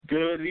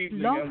Good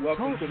evening and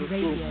welcome to the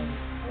Scoop.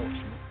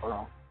 Hold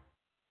on.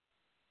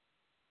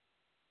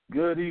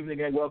 Good evening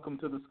and welcome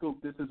to the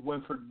Scoop. This is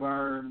Winford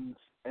Burns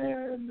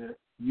and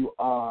you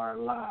are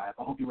live.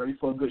 I hope you're ready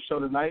for a good show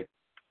tonight.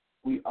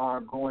 We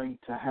are going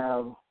to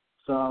have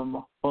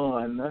some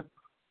fun.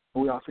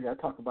 We also got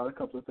to talk about a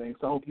couple of things.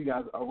 So I hope you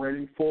guys are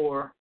ready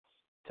for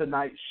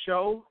tonight's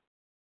show.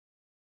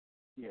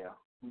 Yeah,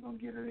 we're going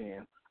to get it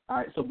in. All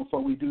right, so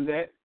before we do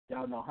that,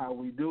 y'all know how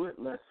we do it.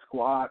 Let's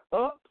squad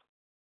up.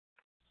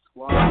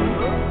 Squad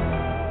up.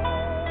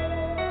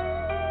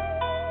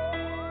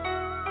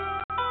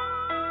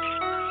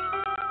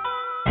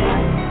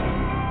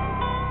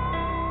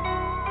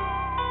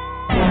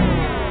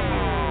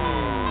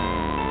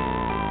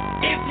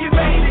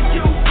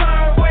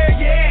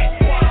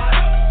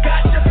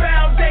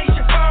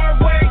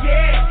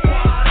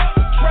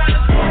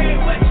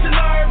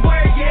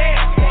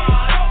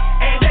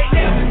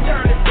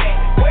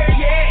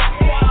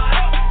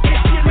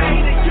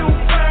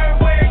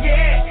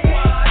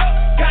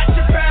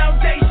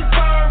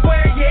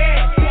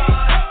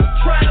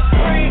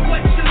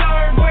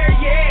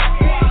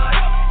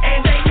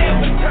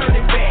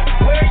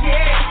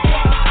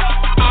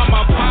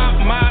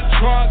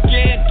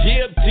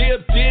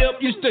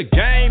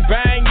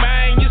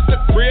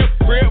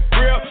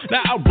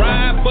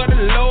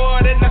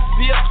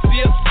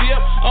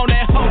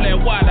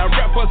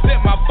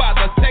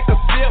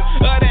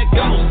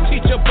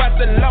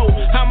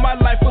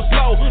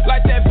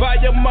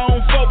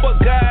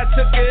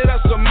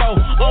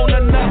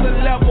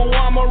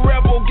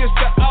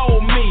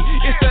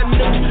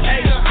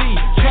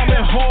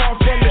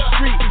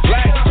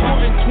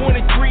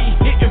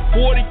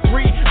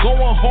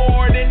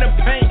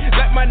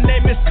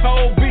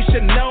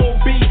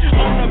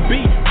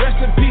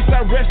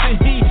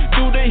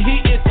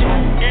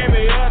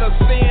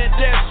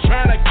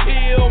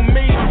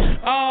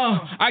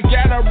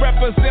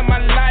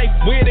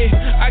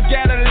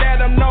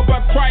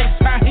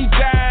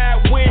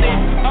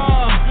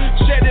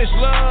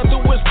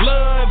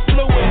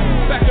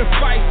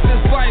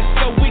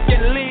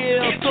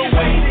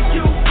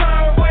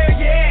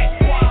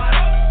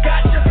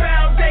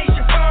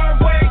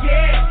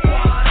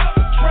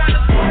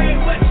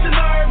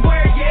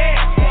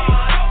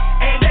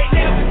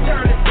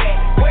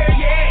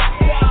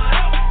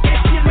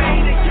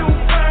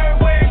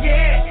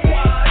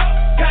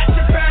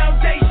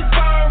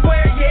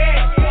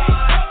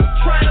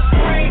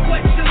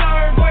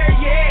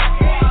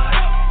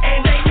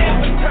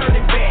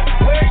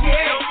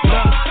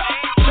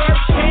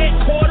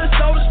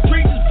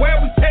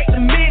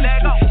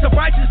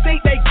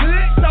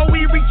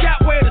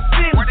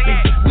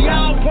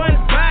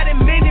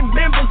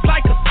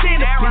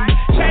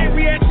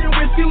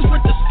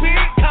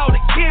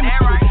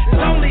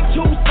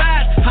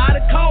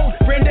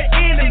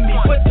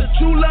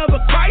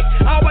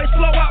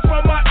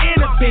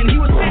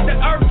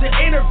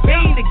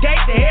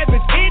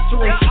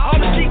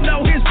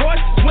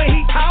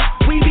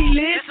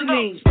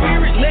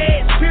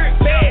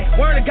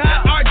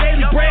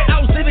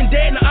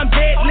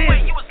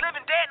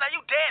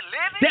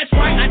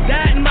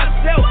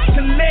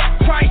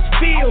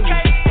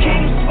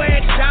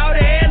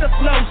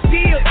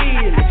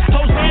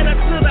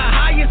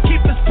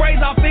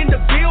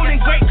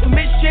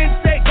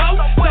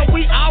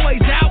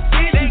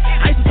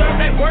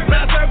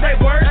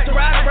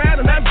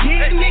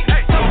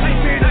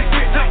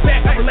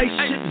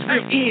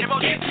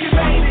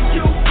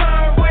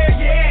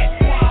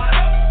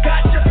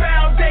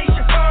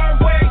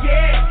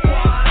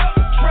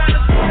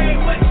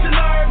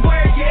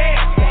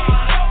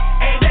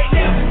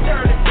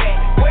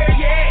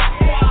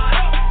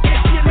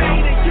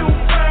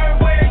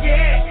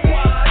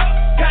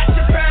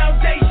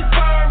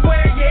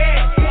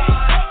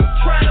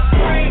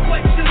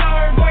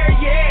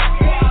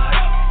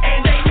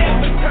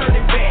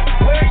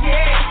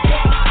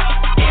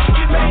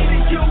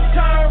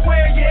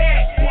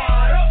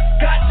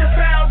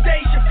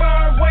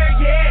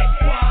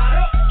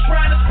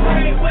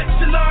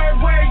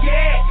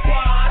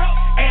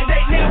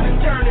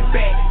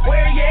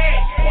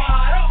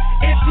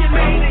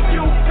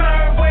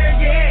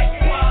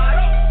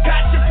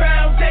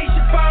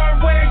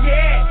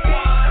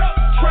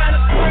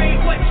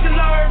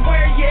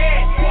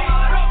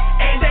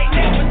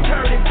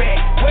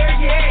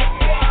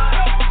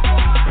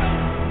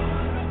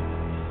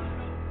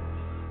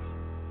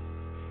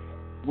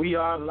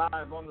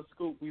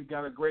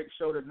 Got a great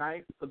show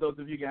tonight. For those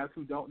of you guys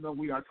who don't know,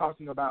 we are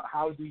talking about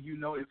how do you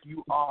know if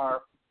you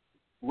are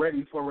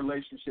ready for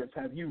relationships?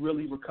 Have you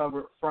really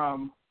recovered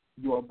from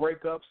your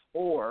breakups,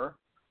 or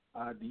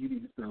do you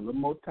need to spend a little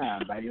more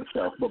time by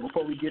yourself? But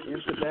before we get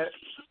into that,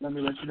 let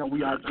me let you know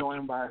we are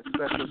joined by a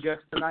special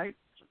guest tonight.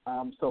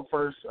 So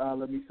first,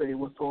 let me say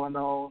what's going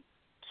on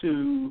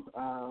to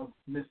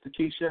Mr.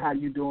 Keisha. How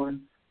you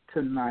doing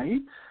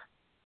tonight?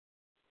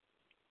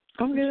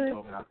 I'm good. She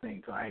told me I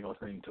sing to her. I ain't going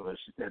to sing to her.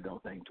 She said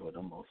don't sing to her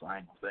no more, so I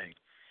ain't going to sing.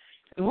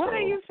 What are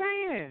you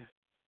saying?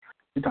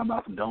 You're talking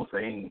about some don't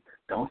sing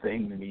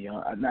to me.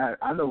 I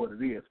know what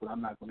it is, but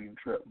I'm not going to even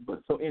trip.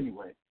 But so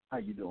anyway, how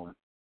you doing?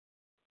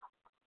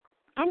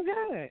 I'm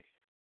good.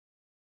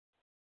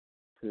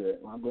 Good.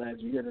 Well, I'm glad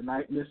you're here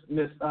tonight. Miss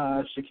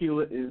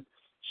Shaquila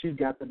she's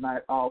got the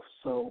night off,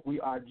 so we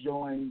are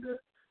joined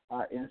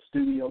in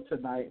studio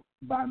tonight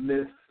by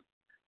Miss.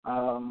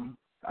 I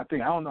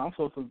think I'm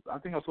supposed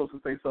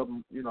to say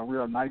something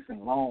real nice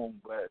and long,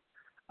 but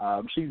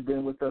she's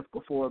been with us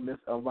before. Miss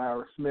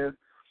Elvira Smith.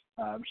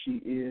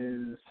 She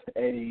is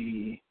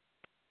a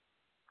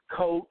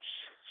coach.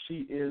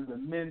 She is a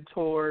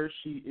mentor.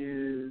 She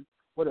is.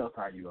 What else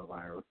are you,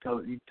 Elvira?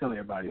 Tell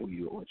everybody who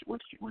you are.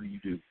 What do you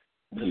do?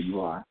 Who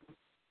you are.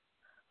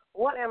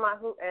 What am I?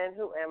 Who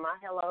am I?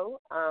 Hello.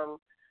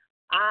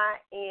 I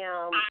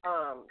am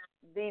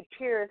the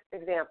purest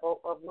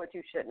example of what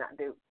you should not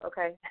do.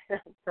 Okay,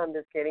 I'm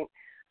just kidding.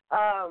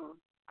 I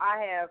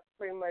have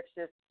pretty much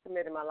just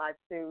committed my life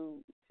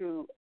to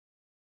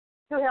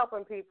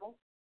helping people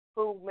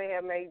who may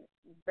have made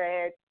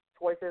bad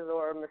choices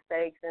or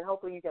mistakes, and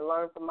hopefully you can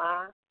learn from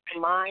mine.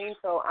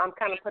 So I'm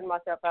kind of putting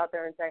myself out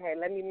there and saying, hey,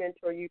 let me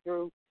mentor you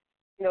through,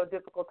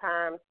 difficult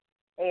times,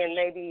 and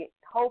maybe,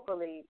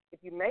 hopefully,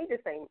 if you made the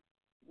same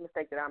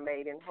mistake that I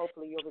made, and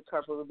hopefully your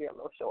recovery will be a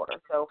little shorter.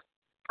 So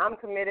I'm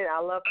committed. I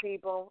love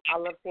people. I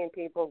love seeing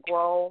people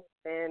grow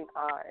and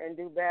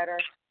do better.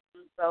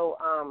 So,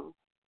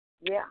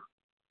 yeah.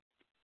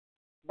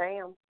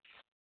 Bam.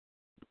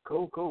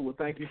 Cool. Well,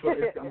 thank you for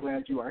this. I'm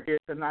glad you are here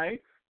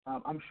tonight.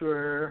 I'm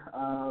sure,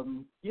 we're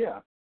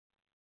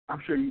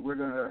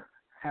going to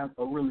have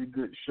a really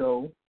good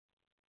show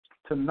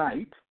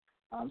tonight.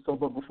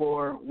 But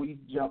before we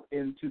jump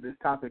into this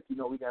topic, we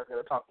have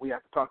to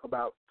talk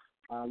about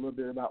a little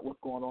bit about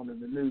what's going on in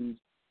the news.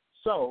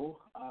 So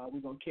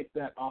we're going to kick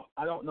that off.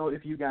 I don't know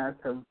if you guys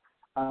have,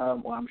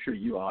 I'm sure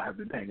you all have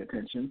been paying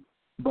attention,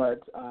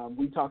 but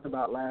we talked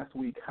about last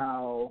week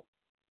how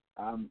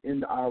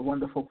in our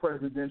wonderful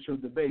presidential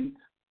debate,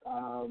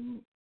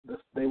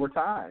 they were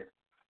tied,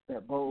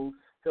 that both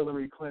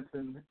Hillary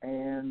Clinton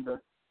and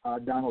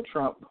Donald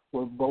Trump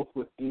were both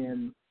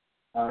within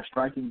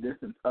striking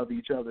distance of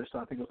each other. So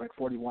I think it was like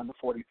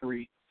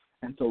 41-43,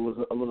 and so it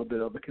was a little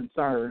bit of a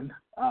concern.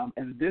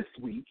 And this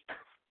week,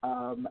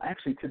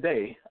 actually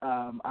today,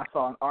 I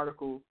saw an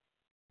article.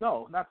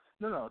 Not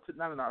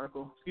an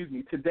article. Excuse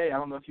me. Today, I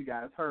don't know if you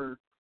guys heard,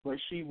 but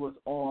she was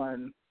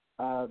on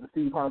the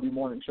Steve Harvey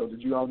Morning Show.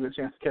 Did you all get a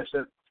chance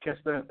to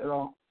catch that at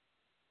all?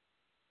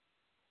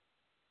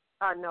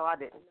 No, I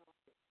didn't.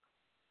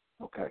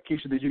 Okay.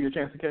 Keisha, did you get a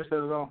chance to catch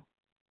that at all?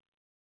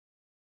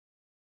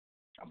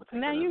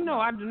 Now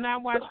I do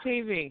not watch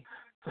TV.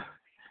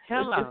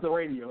 Hello. It's the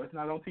radio. It's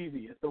not on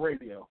TV. It's the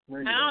radio.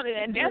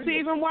 That's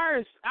even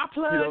worse. I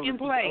plug and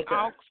play. Okay.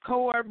 Aux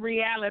cord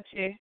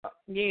reality.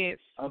 Yes.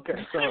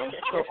 Okay.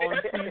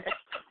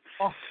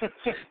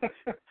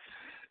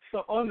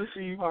 So on the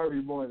Steve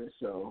Harvey Morning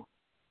Show,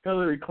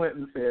 Hillary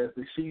Clinton says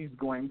that she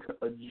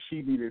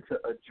needed to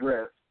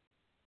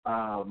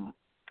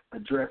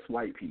address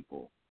white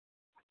people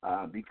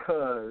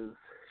because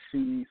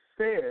she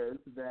says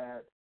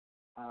that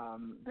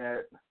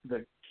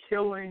the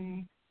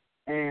killing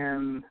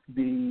and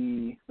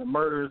the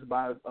murders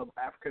of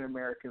African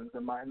Americans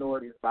and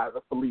minorities by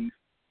the police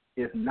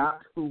is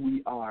not who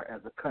we are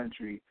as a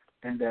country,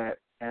 and that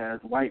as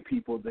white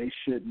people they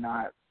should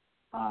not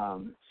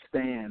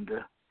stand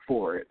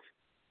for it.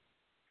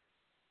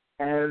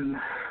 And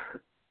I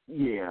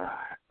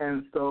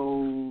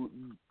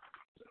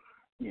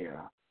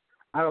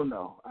don't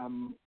know.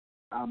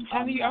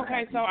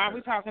 So are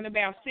we talking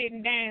about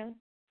sitting down?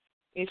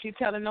 Is she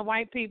telling the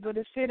white people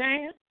to sit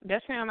down?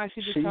 That sounds like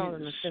she just told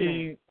them to sit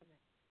down.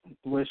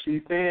 What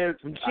she said.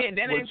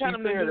 That ain't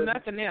telling them to do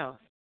nothing else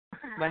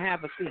but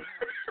have a seat.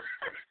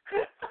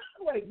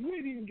 Wait, you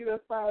didn't even get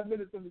us 5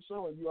 minutes in the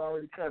show and you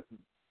already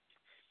cussing.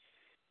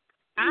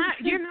 I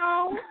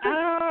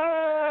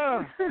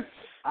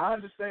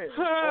understand.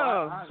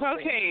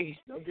 Okay.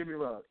 Don't get me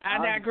wrong. I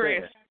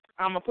digress.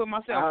 I'm going to put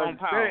myself on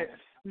pause.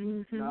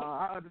 Mm-hmm. No,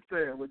 I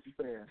understand what you're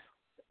saying.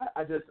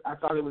 I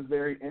thought it was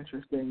very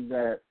interesting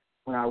that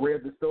when I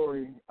read the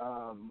story,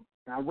 and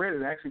I read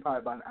it actually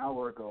probably about an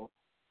hour ago,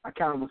 I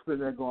kind of was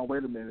sitting there going,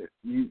 wait a minute,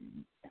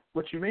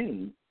 what you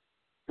mean,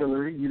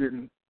 Hillary?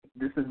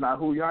 This is not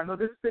who you are. No,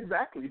 this is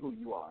exactly who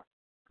you are.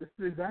 This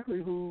is exactly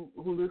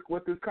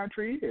what this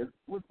country is.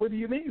 What do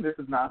you mean this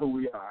is not who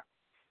we are?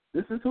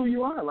 This is who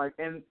you are.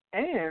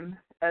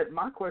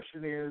 My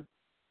question is,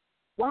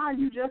 why are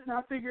you just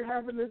now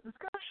having this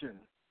discussion?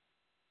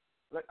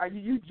 Are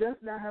you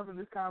just now having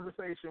this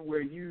conversation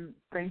where you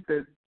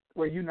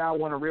now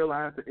want to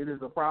realize that it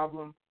is a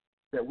problem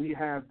that we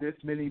have this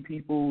many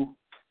people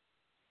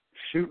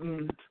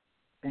shooting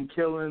and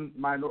killing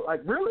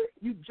minorities? Really?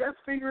 You just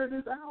figured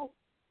this out?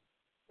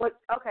 But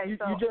okay,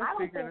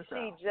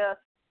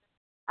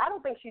 I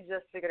don't think she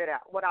just figured it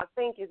out. What I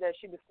think is that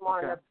she was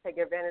smart enough to take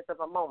advantage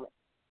of a moment.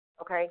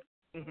 Okay?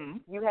 Mm-hmm.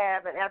 You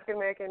have an African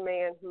American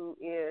man who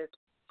is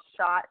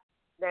shot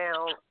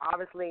down,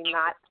 obviously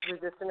not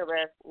resisting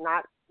arrest,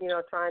 not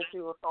trying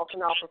to assault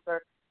an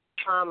officer,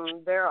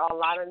 There are a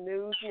lot of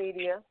news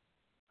media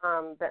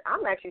that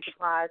I'm actually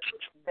surprised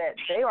that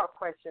they are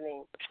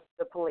questioning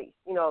the police.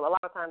 You know, a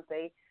lot of times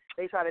they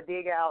try to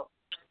dig out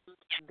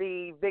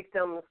the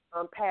victim's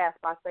past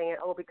by saying,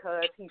 oh,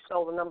 because he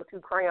stole the number 2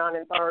 crayon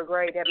in 3rd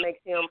grade, that makes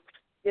him,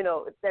 you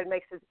know, that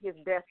makes his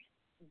death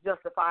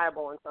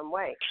justifiable in some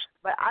way.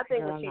 But I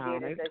think what she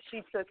did is that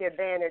she took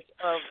advantage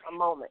of a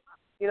moment.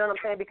 You know what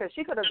I'm saying? Because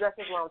she could have addressed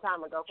this a long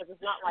time ago, because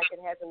it's not like it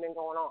hasn't been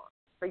going on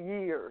for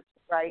years,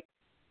 right?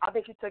 I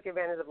think she took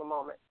advantage of a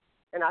moment.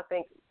 And I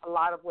think a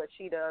lot of what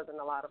she does and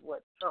a lot of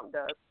what Trump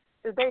does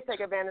is they take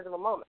advantage of a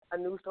moment. A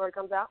news story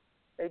comes out,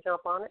 they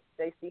jump on it,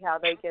 they see how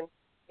they can,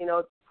 you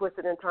know, twist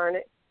it and turn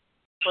it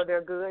for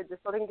their good,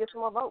 just so they can get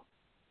some more votes.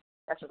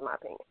 That's just my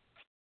opinion.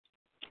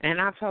 And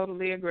I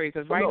totally agree,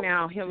 because right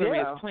now Hillary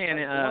is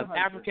planning an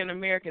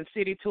African-American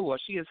city tour.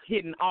 She is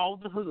hitting all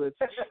the hoods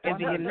in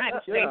the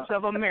United States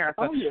of America.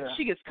 Oh, yeah.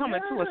 She is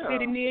coming to a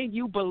city near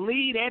you.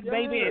 Believe that,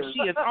 baby, and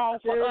she is all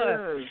for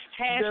us.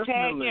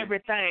 Hashtag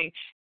everything.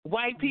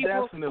 White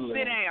people,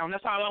 sit down.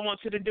 That's all I want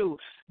you to do.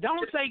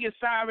 Don't say you're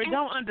sorry.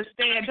 Don't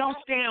understand. Don't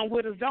stand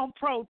with us. Don't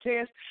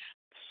protest.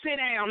 Sit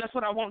down. That's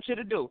what I want you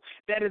to do.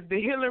 That is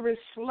the Hillary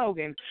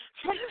slogan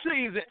for the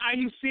season. Are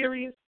you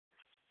serious?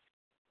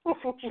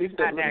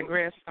 I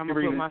digress. I'm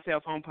going to put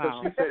myself on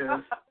pause.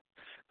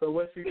 So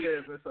what she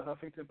says, it's a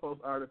Huffington Post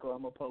article.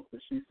 I'm going to post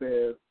it. She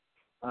says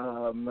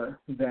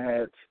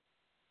that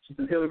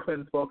Hillary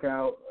Clinton spoke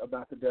out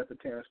about the death of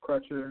Terrence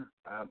Crutcher,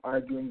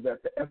 arguing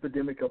that the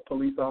epidemic of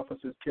police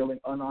officers killing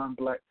unarmed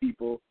black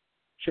people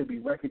should be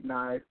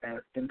recognized as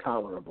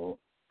intolerable.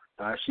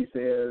 She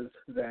says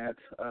that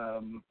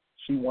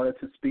she wanted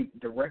to speak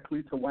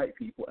directly to white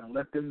people and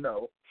let them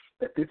know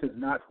that this is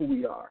not who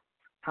we are.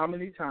 How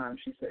many times,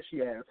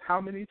 she asked, how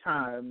many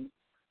times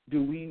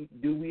do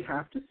we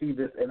have to see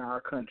this in our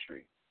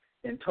country?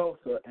 In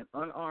Tulsa, an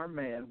unarmed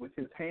man with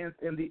his hands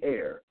in the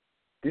air.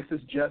 This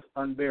is just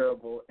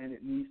unbearable, and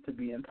it needs to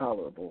be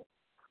intolerable.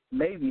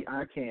 Maybe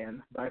I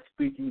can, by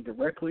speaking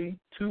directly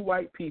to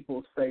white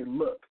people, say,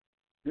 look,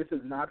 this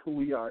is not who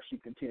we are, she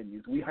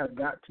continues. We have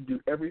got to do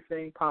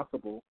everything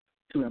possible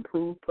to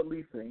improve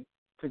policing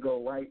to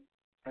go right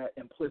at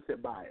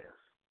implicit bias.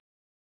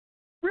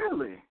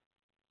 Really?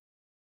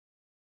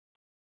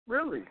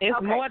 Really?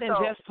 It's more than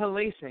just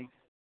policing.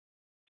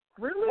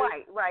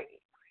 Really? Right.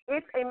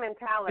 It's a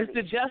mentality. It's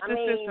the justice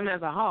system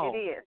as a whole. It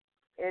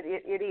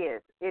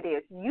is. It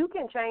is. You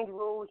can change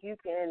rules. You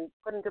can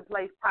put into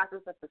place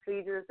processes and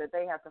procedures that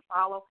they have to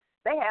follow.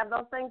 They have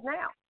those things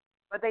now,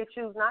 but they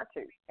choose not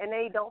to, and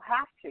they don't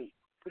have to,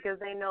 because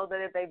they know that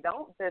if they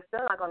don't, they're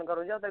still not going to go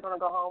to jail. They're going to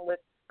go home with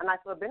a nice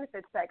little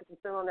benefits package and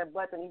sit on their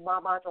butts and eat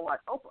bonbons and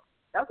watch Oprah.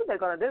 That's what they're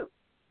going to do.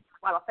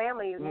 While a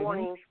family is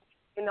mourning,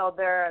 you know,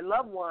 their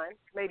loved one,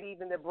 maybe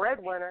even the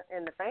breadwinner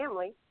in the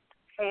family,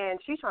 and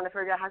she's trying to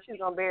figure out how she's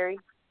going to bury,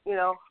 you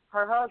know,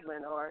 her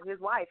husband or his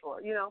wife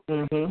or, you know,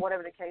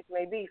 whatever the case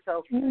may be.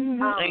 So,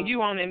 and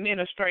you on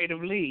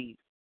administrative leave.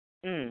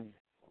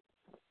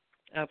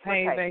 A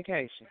paid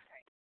vacation.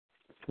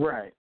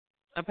 Right.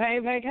 A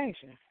paid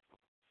vacation.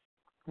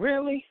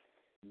 Really?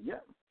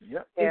 Yep.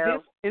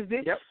 Is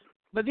this? Yep.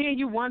 But then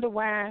you wonder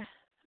why.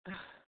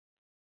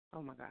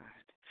 Oh my God!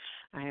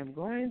 I am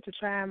going to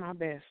try my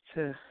best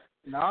to.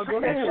 No, go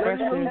ahead.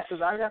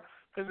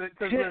 Because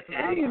listen,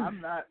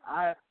 I'm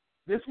not.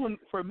 This one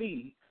for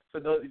me. So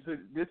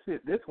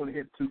this one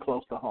hit too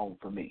close to home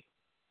for me.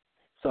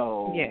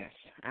 So yes,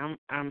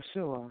 I'm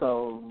sure.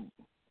 So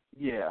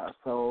yeah,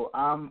 so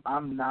I'm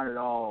not at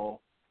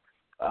all.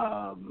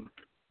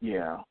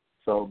 Yeah.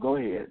 So go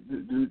ahead.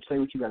 Say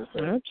what you got to say.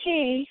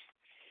 Okay.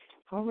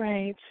 All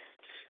right.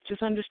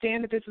 Just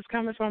understand that this is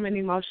coming from an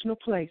emotional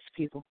place,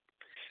 people.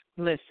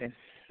 Listen,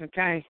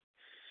 okay?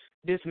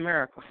 This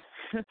America,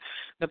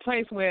 the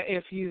place where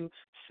if you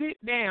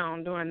sit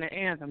down during the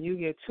anthem, you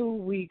get 2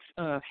 weeks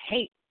of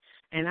hate.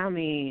 And I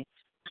mean,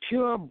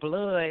 pure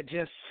blood,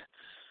 just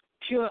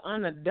pure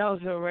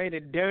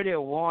unadulterated, dirty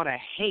water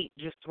hate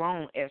just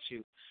thrown at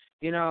you,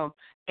 you know.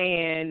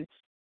 And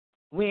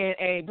when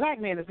a black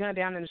man is gunned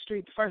down in the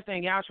street, the first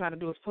thing y'all try to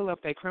do is pull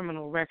up their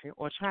criminal record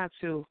or try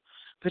to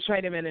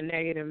portray them in a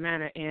negative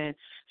manner and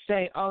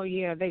say, oh,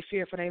 yeah, they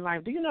fear for their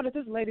life. Do you know that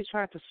this lady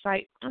tried to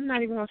cite, I'm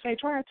not even going to say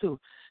tried to,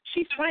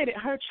 she cited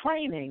her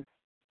training.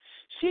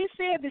 She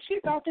said that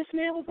she thought this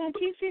man was on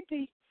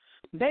PCP.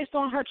 Based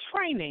on her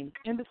training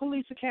in the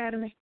police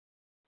academy.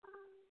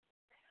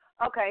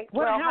 Okay. How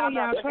are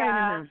y'all training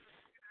them?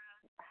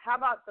 How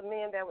about the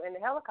men that were in the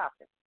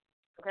helicopter?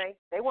 Okay,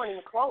 they weren't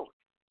even close,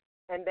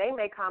 and they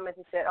made comments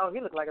and said, "Oh, he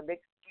looked like a big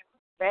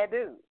bad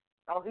dude.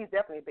 Oh, he's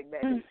definitely a big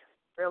bad dude."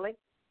 Really?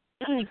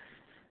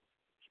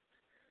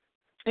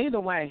 Either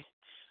way,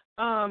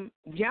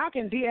 y'all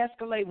can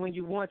de-escalate when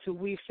you want to.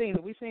 We've seen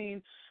it. We've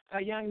seen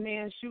a young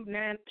man shoot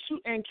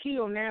and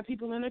kill 9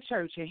 people in a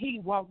church, and he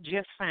walked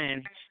just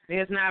fine.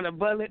 There's not a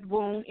bullet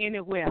wound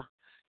anywhere,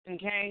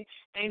 okay?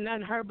 Ain't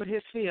nothing hurt but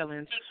his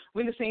feelings.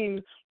 We've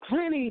seen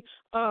plenty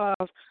of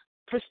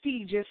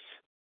prestigious,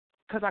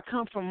 because I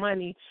come from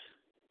money,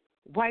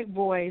 white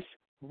boys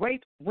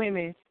rape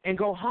women and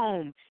go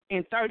home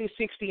in 30,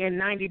 60, and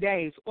 90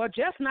 days, or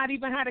just not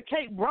even have a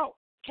case brought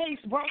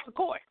to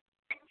court.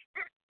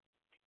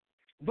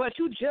 But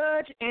you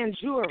judge and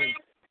jury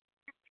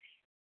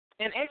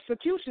and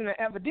executioner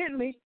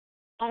evidently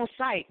on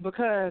site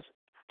because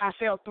I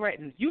felt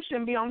threatened. You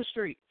shouldn't be on the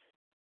street.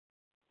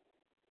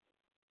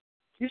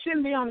 You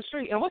shouldn't be on the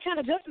street. And what kind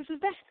of justice is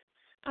that?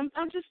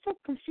 I'm just so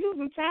confused.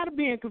 I'm tired of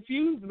being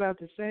confused about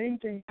the same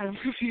thing. I'm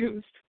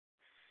confused.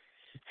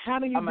 How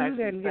do you do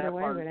that and get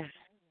away with that?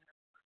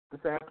 The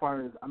sad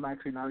part is I'm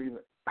actually not even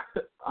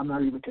I'm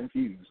not even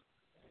confused.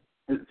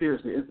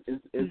 Seriously,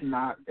 it's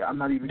not. I'm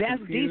not even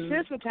confused.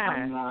 That's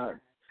desensitized.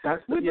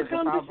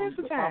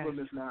 The problem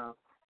is now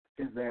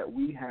is that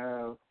we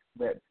have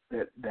that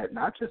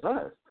not just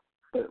us,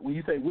 but when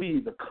you say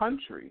we, the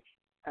country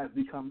has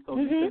become so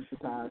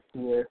desensitized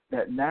to it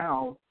that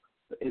now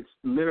it's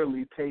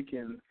literally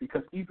taken,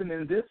 because even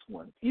with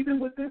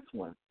this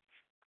one,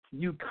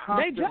 you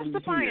constantly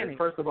hear,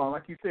 first of all,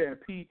 like you said,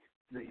 he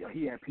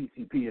had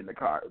PCP in the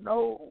car.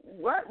 No,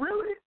 what?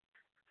 Really?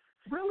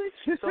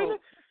 So,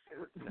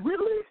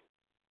 really?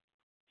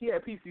 He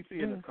had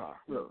PCP in the car,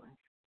 really?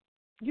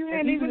 You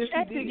hadn't even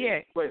checked it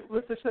yet. Wait,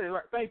 let's just say,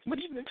 right, thank you. But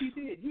even if he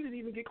did, you didn't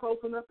even get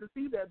close enough to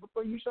see that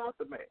before you shot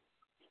the man.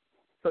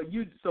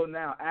 So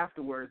now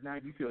afterwards, now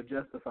you feel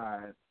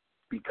justified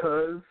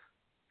because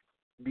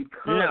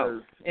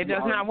no, it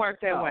does not work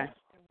that way.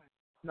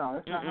 No,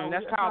 that's not how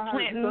that's called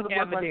planting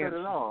evidence. Like that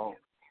at all.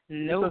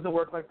 Nope. It doesn't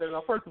work like that at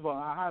all. First of all,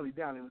 I highly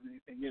doubt there was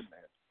anything in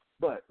there.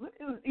 But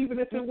even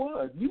if it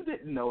was, you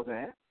didn't know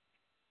that.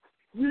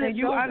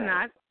 You are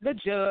not the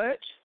judge.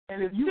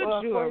 And if you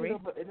are jury.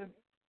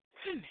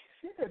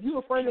 If you're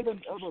afraid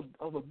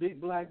of a big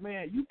black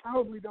man, you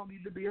probably don't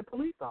need to be a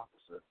police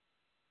officer.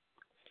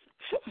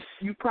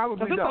 You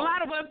probably don't. There's a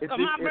lot of us,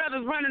 my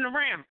brothers running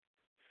around.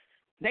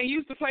 They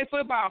used to play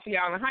football for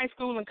y'all in high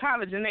school and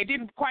college, and they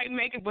didn't quite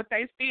make it, but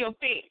they still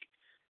thick.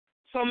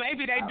 So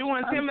maybe they do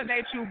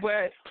intimidate you,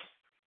 but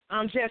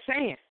I'm just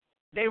saying,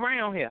 they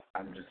around here.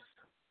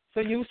 So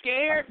you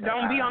scared?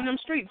 Don't be on them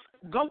streets.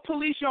 Go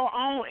police your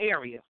own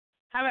area.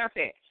 How about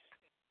that?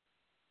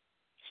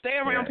 Stay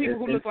around people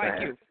who look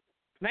like you.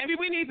 Maybe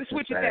we need to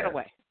switch it that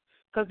way,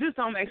 because this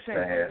don't make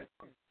sense.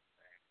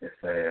 It's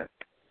sad.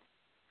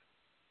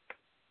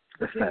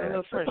 It's sad. A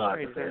little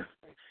frustrated there.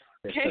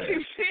 Can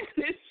you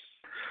finish?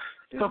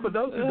 So for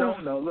those who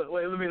don't know,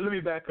 let me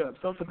back up.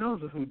 So for those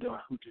who do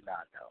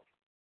not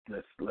know,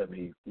 let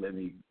me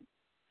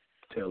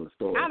tell the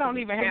story. I don't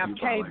even have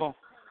cable,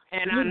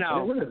 and I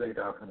know. What are they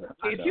talking about?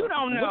 If you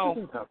don't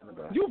know,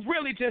 you've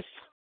really just.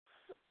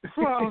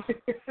 Well,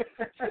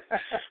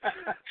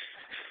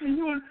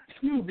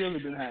 you've really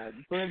been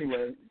hiding. So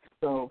anyway,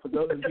 for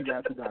those of you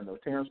guys who don't know,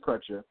 Terrence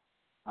Crutcher,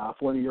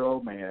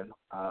 40-year-old man,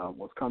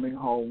 was coming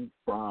home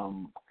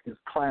from his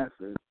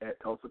classes at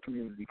Tulsa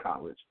Community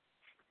College.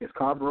 His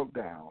car broke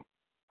down,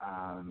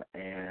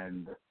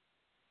 and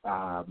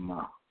a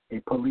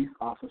police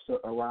officer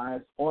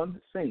arrives on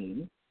the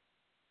scene.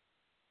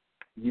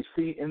 You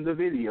see in the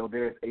video,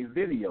 there's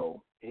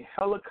a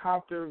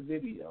helicopter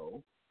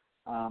video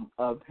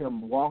of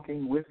him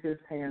walking with his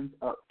hands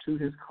up to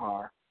his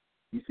car.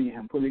 You see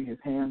him putting his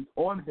hands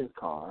on his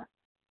car,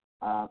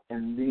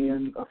 and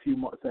then a few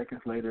more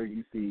seconds later,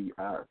 you see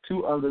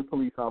two other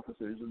police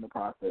officers in the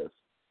process,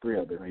 three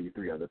other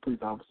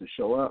police officers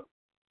show up.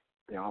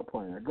 They're all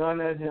pointing a gun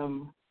at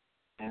him,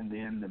 and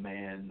then the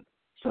man,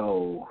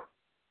 so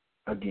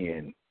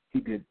again,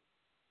 there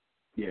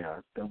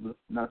was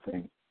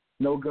nothing.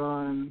 No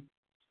gun,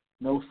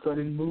 no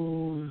sudden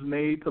moves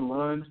made to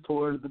lunge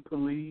towards the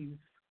police.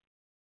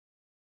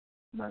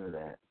 None of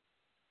that.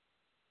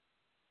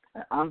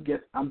 I'm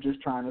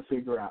just trying to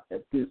figure out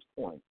at this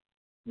point,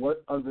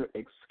 what other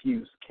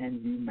excuse can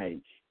you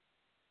make?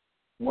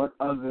 What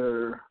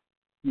other,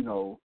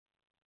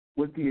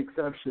 with the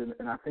exception,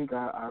 and I think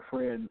our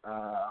friend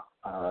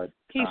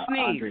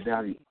Andre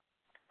Dowdy,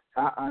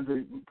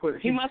 Andre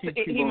he might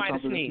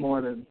have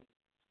sneezed.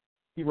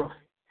 He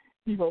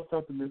wrote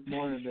something this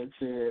morning that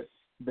said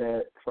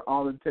that for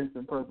all intents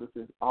and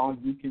purposes, all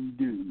you can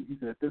do, he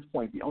said at this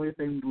point, the only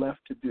thing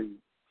left to do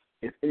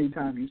is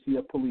anytime you see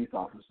a police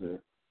officer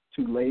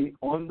to lay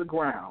on the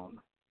ground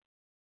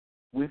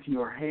with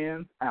your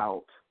hands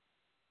out,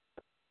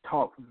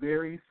 talk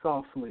very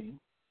softly,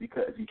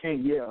 because you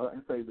can't yell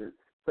and say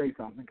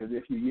something, because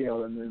if you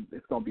yell, and then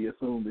it's going to be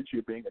assumed that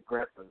you're being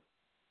aggressive.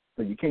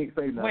 So you can't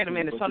say nothing. Wait a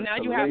minute. So now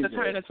you have to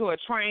turn into a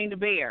trained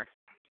bear.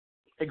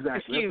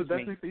 Exactly. Excuse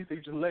me.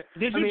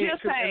 Did you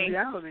just say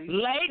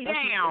lay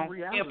down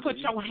and put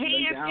your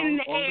hands in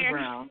the air?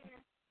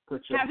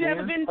 Have you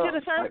ever been to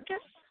the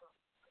circus?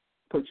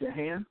 Put your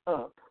hands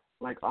up,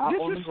 like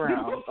on the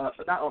ground,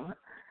 not on,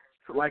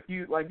 like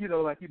you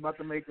about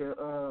to make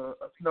a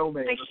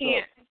snowman. I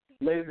can't.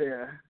 Lay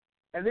there,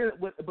 and then,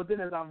 but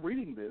then as I'm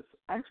reading this,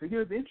 actually,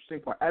 here's the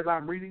interesting part. As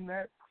I'm reading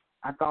that,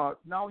 I thought,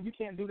 no, you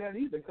can't do that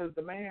either, because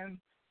the man,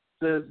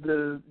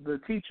 the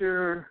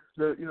teacher,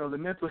 the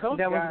mental health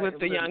that guy was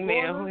with the young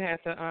man who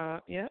had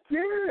to,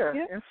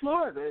 in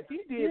Florida,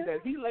 he did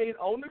that. He laid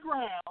on the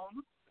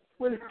ground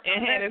and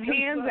had his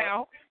hands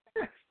out.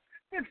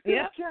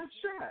 Yeah,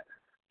 shot.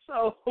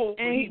 So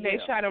and they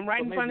shot him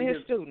right in front of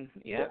his student.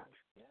 Yeah.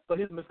 So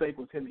his mistake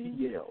was him. He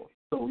yelled.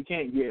 So we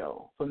can't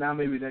yell. So now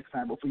maybe next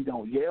time, if we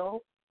don't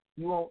yell,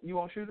 you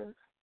won't shoot us.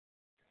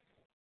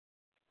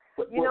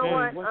 You know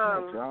what? What's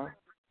next, y'all?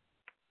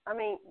 I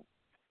mean,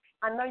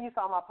 I know you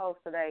saw my post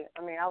today.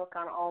 I mean, I was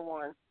kind of on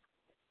one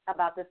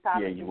about this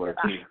topic. Yeah, you were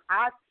too.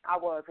 I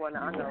was one.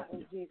 I know.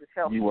 Jesus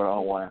help. You were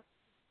on one.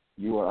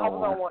 I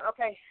was on one.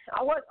 Okay,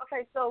 I was.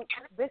 Okay, so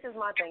this is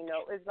my thing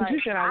though. It's like you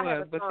said I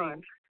was, but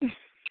see.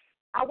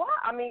 I was.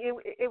 I mean,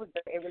 it was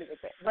bad. It really was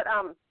bad. But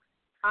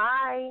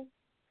I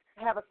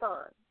have a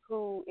son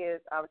who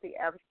is obviously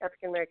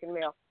African American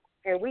male,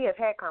 and we have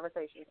had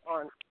conversations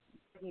on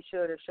what he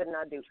should or should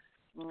not do.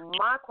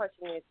 My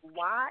question is,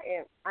 why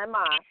am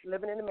I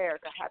living in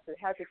America have to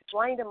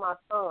explain to my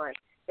son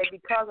that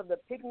because of the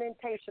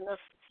pigmentation of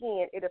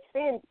skin, it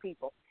offends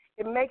people?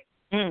 It makes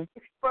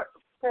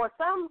for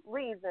some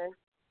reason,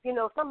 you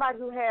know, somebody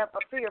who have a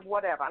fear of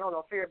whatever, I don't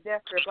know, fear of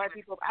death, fear of black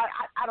people,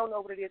 I don't know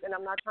what it is, and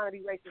I'm not trying to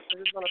be racist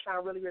because it's going to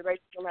sound really, really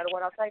racist no matter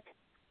what I say,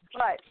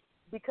 but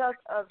because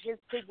of his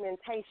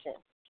pigmentation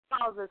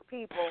causes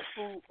people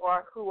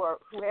who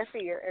have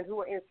fear and who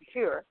are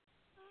insecure,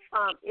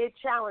 it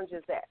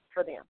challenges that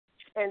for them.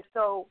 And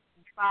so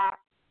by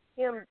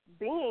him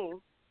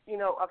being, you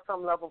know, of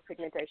some level of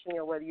pigmentation, you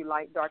know, whether you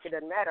light, dark, it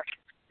doesn't matter,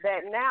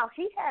 that now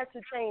he has to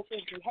change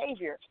his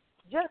behavior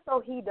just so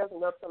he doesn't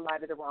rub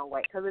somebody the wrong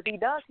way. Because if he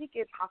does, he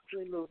could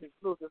possibly lose his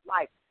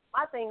life.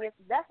 My thing is,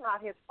 that's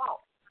not his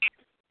fault.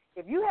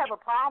 If you have a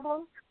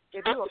problem,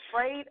 if you're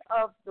afraid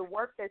of the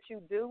work that you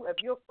do,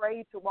 if you're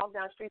afraid to walk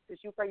down the streets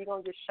because you're afraid you're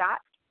going to get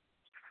shot,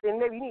 then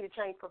maybe you need to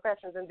change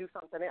professions and do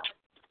something else.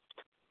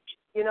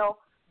 You know,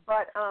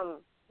 but,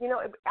 you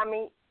know, I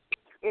mean,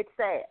 it's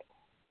sad.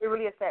 It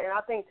really is sad. And I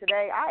think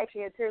today, I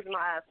actually had tears in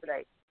my eyes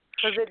today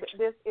because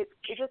it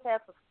just has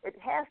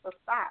to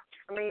stop.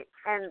 I mean,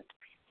 and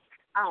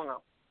I don't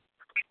know.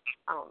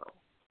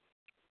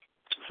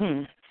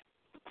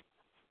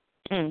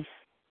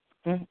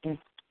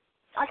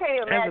 I can't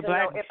even imagine,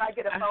 though, if I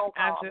get a phone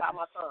call about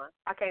my son.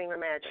 I can't even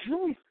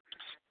imagine.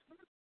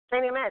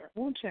 Can't even imagine.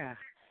 Oh, child.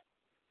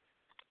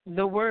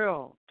 The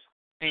world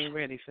ain't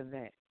ready for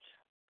that.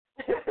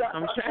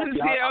 I'm trying to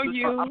tell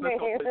you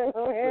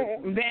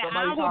that I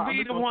will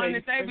be the one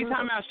that they be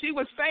talking about. She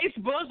was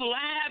Facebook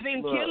Live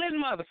and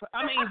killing motherfuckers.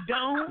 I mean,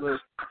 don't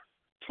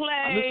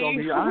play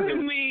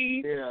with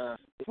me. Yeah.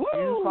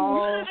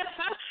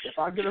 If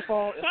I get a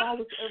phone, if I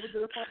was to ever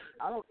get a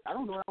phone, I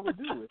don't know what I would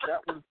do. If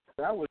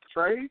that was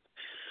trade.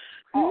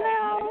 Oh,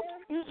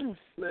 no.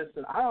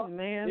 Listen,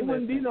 it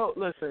wouldn't be no.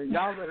 Listen,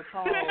 y'all better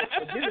call.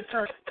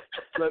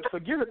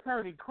 Forget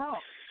Attorney Crump.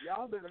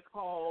 Y'all better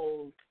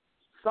call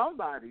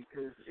somebody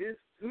because it's.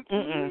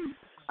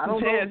 I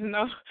don't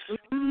know.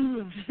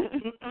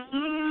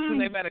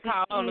 They better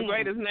call on the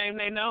greatest name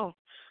they know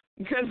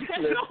because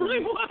that's the only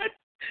one.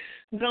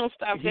 Don't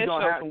stop that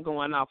show from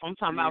going off. I'm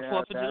talking about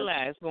 4th of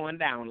July. It's going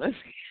down. Let's.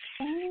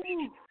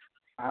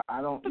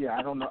 I don't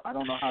know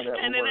how that.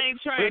 And it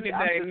ain't training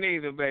day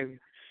neither, baby.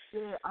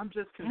 Yeah, I'm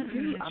just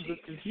confused.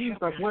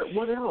 Like,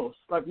 what else?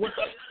 Like,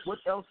 what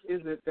else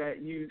is it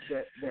that you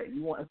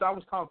want? So I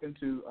was talking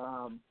to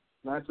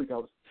last week. I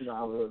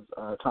was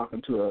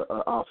talking to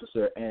an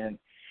officer, and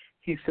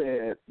he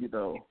said, you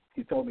know,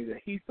 he told me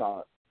that he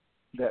thought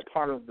that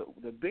part of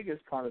the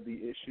biggest part of the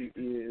issue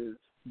is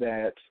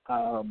that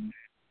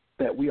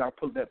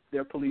that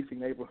they're policing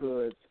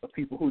neighborhoods of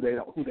people who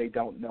they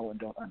don't know and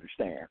don't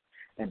understand.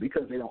 And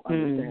because they don't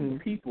understand the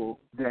people,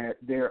 that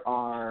there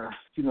are,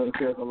 you know,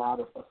 there's a lot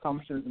of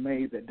assumptions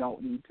made that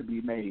don't need to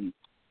be made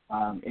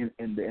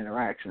in the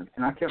interaction.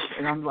 And I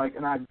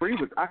agree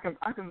with, I can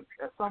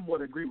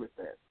somewhat agree with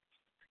that.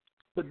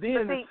 But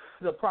then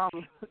the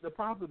problem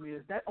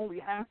is that only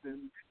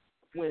happens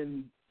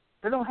when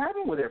they don't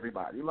happen with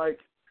everybody. Like,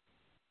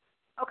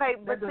 okay,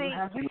 but see,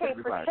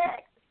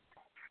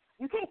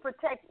 you can't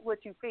protect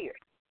what you fear.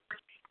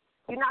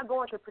 You're not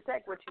going to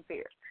protect what you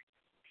fear.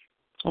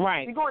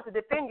 Right. You're going to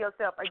defend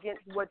yourself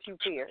against what you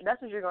fear.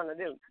 That's what you're going to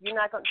do. You're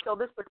not going. So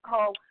this was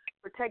called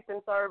protect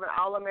and serve, and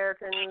all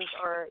Americans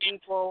are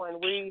equal,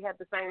 and we have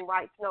the same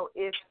rights. No,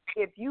 if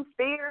you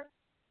fear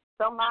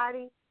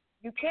somebody,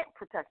 you can't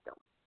protect them.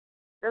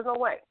 There's no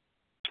way.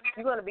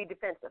 You're going to be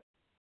defensive.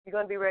 You're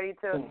going to be ready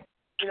to,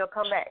 you know,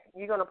 come back.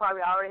 You're going to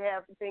probably already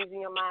have things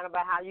in your mind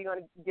about how you're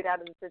going to get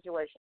out of the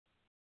situation.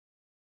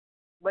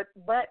 But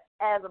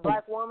as a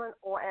black woman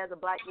or as a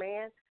black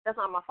man, that's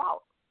not my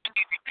fault.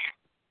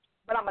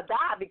 But I'm going to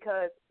die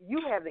because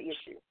you have the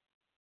issue,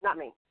 not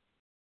me.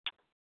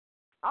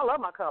 I love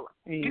my color.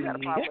 You got a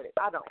problem with it.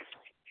 I don't.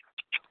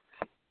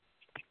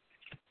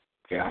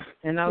 Yeah.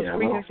 And those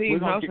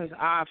preconceived notions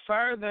are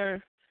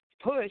further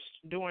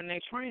pushed during their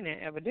training,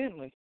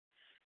 evidently.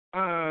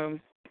 And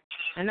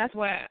that's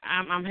why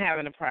I'm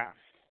having a problem.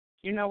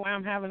 You know why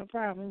I'm having a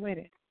problem with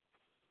it?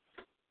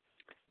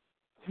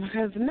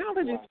 Because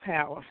knowledge is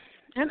power.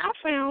 And I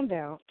found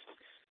out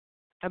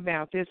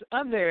about this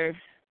other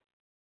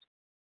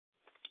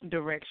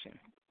direction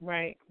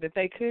right, that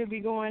they could be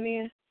going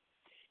in,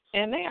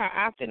 and they are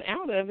opting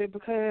out of it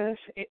because,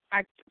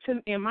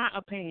 in my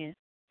opinion,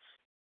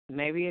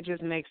 maybe it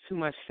just makes too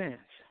much sense.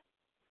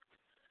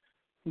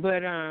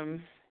 But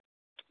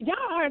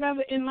y'all heard of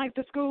it in like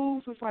the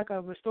schools? It's like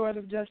a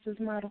restorative justice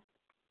model.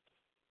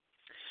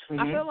 Mm-hmm.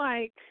 I feel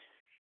like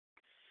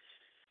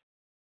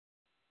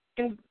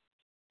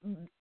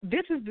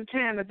this is the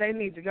time that they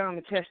need to go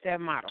and test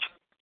that model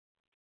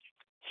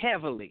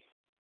heavily.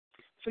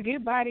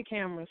 Forget body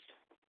cameras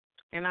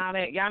and all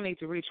that. Y'all need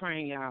to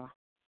retrain y'all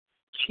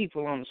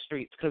people on the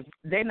streets because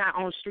they're not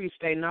on the streets.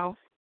 They know.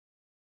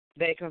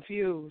 They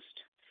confused.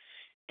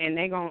 And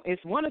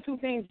it's one or two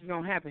things that's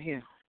going to happen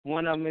here.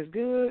 One of them is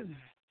good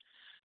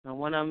and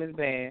one of them is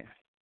bad.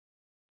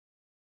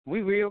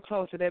 We real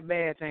close to that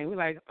bad thing. We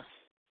like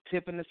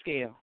tipping the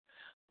scale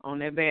on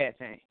that bad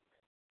thing.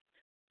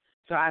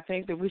 So I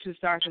think that we should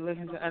start to look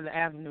into other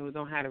avenues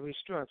on how to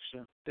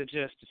restructure the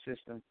justice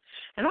system.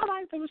 And I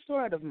like the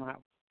restorative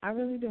model. I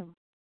really do.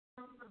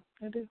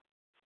 I do.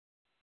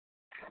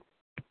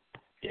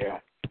 Yeah.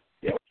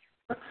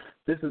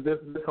 This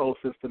whole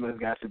system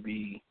has to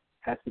be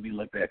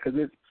looked at because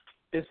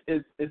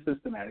it's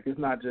systematic. It's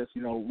not just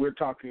we're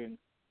talking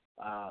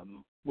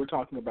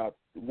about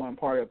one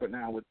part of it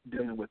now with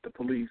dealing with the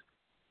police,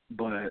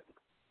 but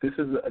this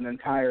is an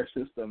entire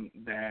system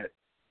that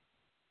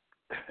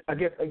I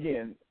guess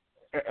again,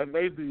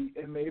 maybe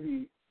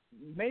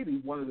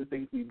one of the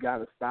things we've got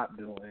to stop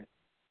doing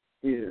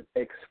is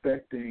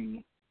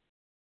expecting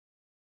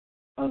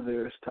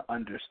others to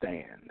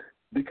understand,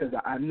 because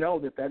I know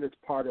that is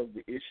part of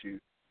the issue,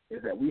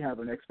 is that we have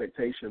an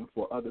expectation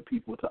for other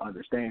people to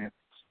understand,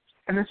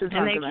 and it's just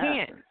not going to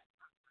happen.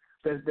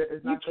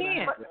 It's not going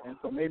to happen, and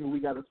so maybe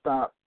we got to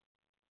stop.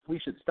 We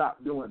should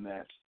stop doing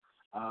that.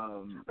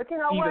 But you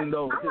know even what?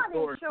 Though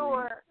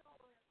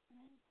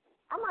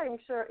I'm not even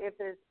sure if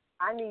it's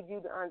I need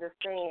you to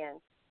understand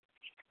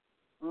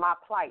my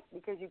plight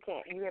because you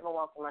haven't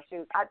walked in my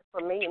shoes. For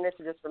me, and this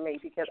is just for me,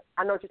 because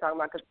I know what you're talking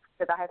about, because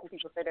I had some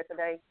people say that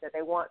today, that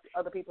they want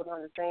other people to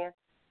understand.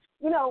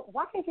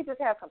 Why can't you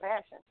just have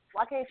compassion?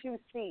 Why can't you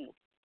see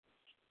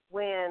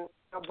when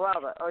your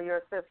brother or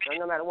your sister,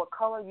 no matter what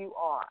color you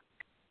are,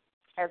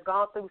 has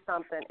gone through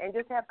something, and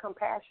just have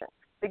compassion?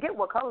 Forget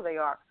what color they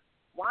are.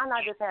 Why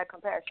not just have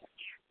compassion?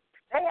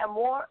 They have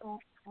more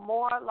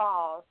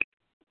laws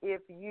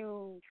if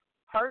you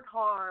hurt,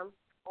 harm,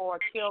 or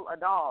kill a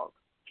dog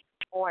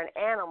or an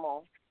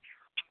animal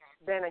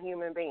than a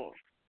human being.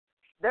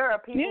 There are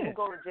people who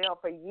go to jail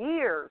for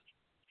years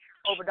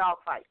over dog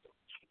fights.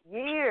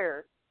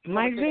 Years.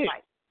 Like Vic,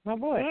 my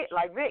boy. Yeah,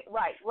 like Vic,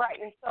 right.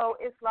 And so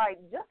it's like,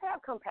 just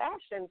have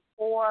compassion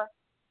for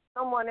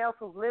someone else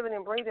who's living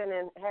and breathing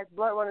and has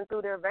blood running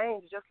through their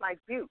veins just like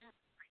you.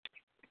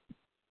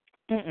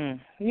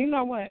 You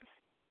know what?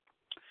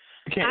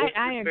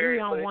 I agree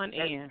on one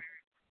end.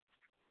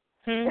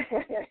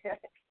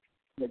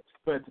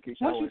 What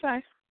you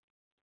say?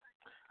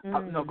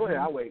 No, go ahead.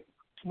 I'll wait.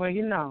 Well,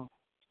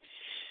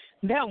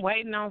 that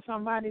waiting on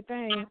somebody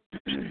thing,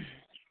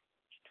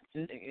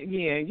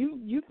 yeah,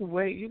 you can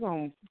wait. You're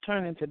going to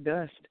turn into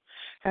dust.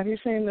 Have you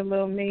seen the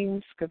little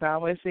memes? Because I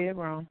always say it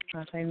wrong.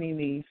 I say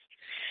memes.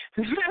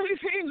 Have you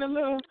seen the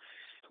little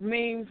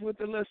memes with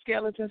the little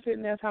skeleton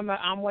sitting there talking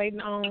about I'm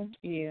waiting on?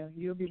 Yeah,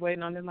 you'll be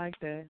waiting on it like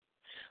that.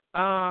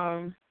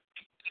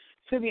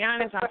 To be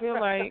honest, I feel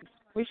like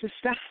we should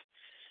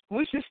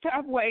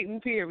stop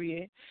waiting,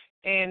 period,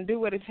 and do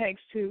what it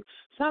takes to.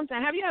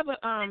 Sometimes, have you ever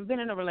been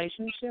in a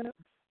relationship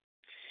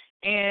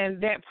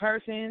and that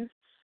person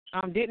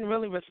didn't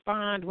really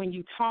respond when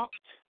you talked,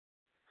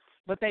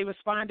 but they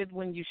responded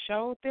when you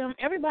showed them?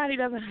 Everybody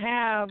doesn't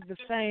have the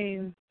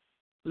same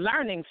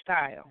learning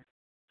style.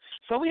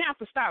 So we have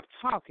to stop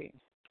talking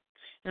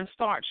and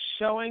start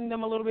showing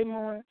them a little bit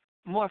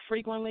more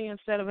frequently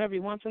instead of every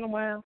once in a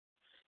while,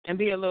 and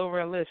be a little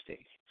realistic.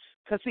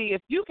 Because, see,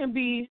 if you can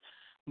be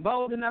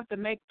bold enough to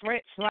make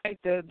threats like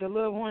the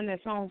little one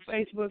that's on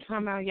Facebook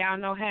talking about y'all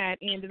know how it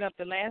ended up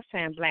the last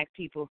time black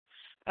people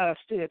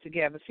stood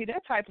together. See,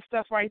 that type of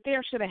stuff right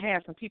there should have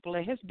had some people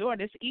at his door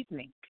this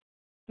evening.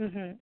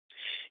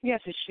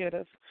 Yes, it should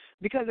have.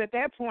 Because at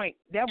that point,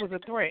 that was a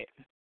threat.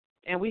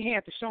 And we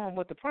had to show him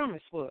what the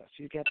promise was.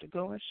 You got to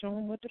go and show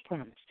him what the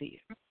promise is.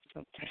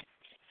 Okay.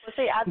 Well,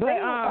 see, I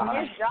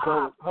think his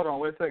job. Hold on,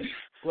 wait a second.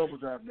 Global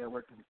Drive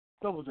Network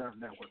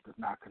does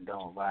not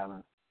condone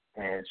violence,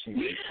 and she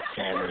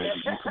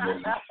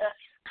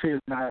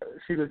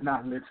does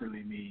not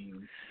literally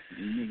mean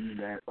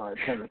that or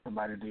telling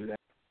somebody to do that.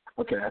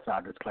 Okay, that's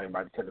our disclaimer.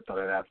 I just had to throw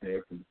that out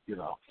there because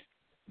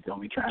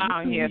don't be trying to.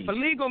 Oh yeah, for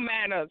legal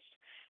matters,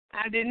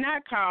 I did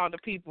not call the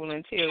people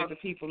and tell the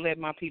people let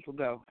my people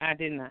go. I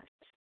did not.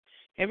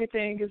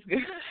 Everything is good.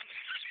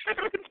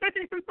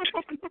 Everything is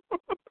good.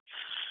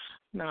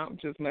 No, I'm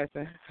just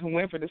messing.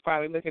 Winfred is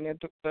probably looking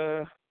at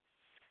the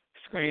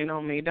screen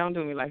on me. Don't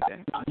do me like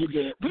that. No, you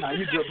good.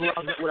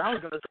 What I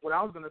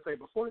was gonna say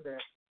before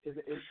that is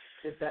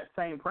that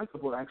same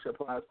principle actually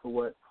applies to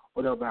what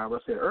Elvira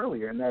said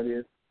earlier, and that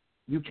is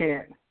you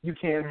can't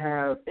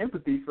have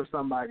empathy for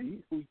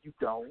somebody who you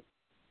don't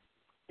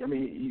I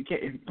mean, you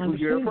can't. Who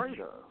you're afraid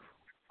of.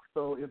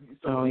 So if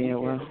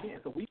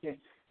we can't.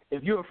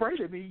 If you're afraid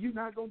of me, you're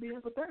not going to be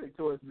empathetic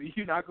towards me.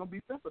 You're not going to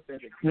be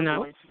sympathetic.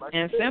 No,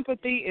 and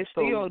sympathy is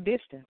still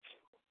distance.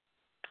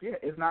 Yeah,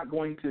 it's not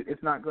going to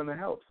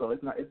help. So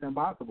it's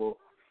impossible.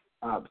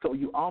 So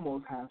you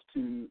almost have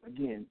to,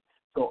 again,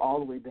 go all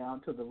the way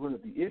down to the root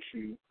of the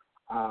issue,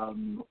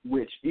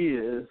 which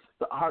is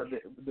the heart.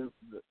 The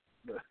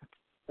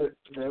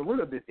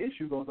root of this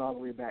issue goes all the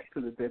way back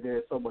to that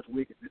there's so much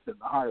wickedness in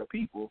the heart of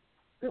people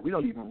that we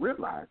don't even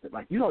realize it.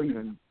 Like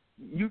you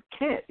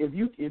can't if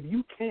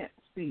you can't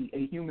see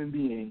a human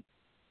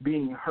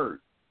being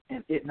hurt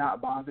and it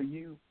not bother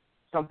you,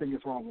 something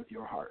is wrong with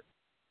your heart.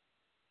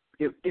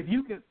 If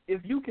you can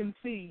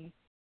see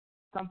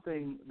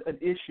an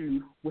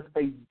issue with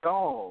a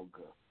dog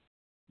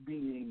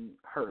being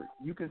hurt,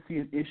 you can see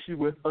an issue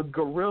with a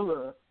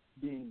gorilla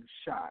being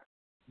shot.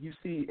 You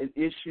see an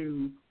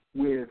issue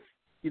with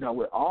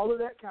with all of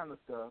that kind of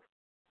stuff,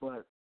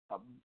 but a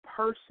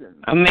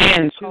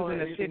man choosing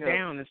to sit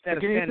down instead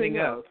of standing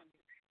up.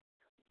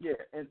 Yeah,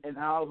 and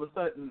all of a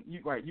sudden,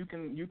 you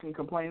can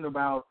complain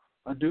about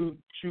a dude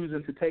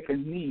choosing to take a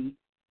knee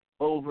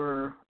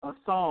over a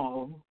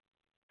song,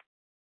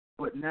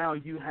 but now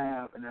you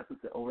have, and that's an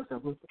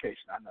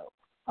oversimplification, I know,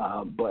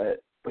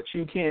 but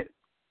you can't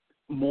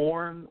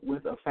mourn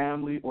with a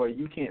family, or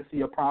you can't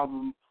see a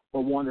problem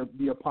or want to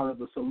be a part of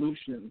the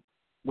solution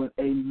when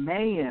a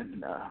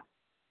man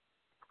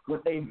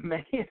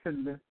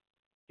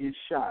is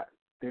shot.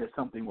 There's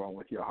something wrong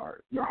with your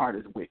heart. Your heart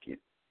is wicked.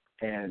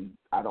 And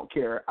I don't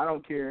care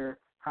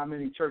how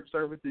many church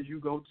services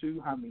you go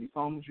to, how many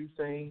songs you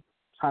sing,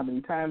 how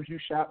many times you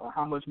shout, or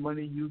how much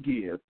money you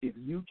give. If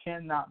you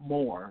cannot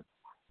mourn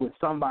with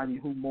somebody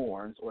who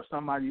mourns, or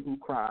somebody who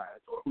cries,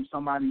 or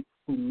somebody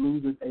who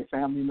loses a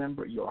family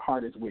member, your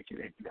heart is wicked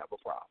and you have a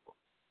problem.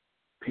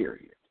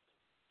 Period.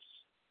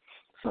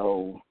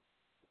 So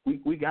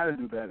we got to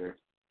do better.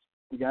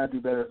 We got to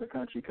do better as a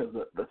country, because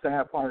the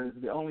sad part is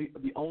the only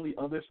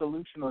other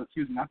solution, or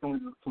excuse me, not only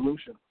the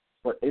solution,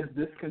 but if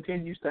this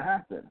continues to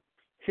happen,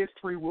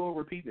 history will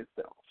repeat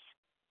itself.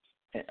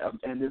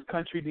 And this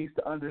country needs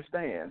to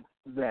understand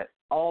that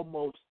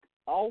almost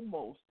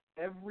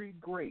every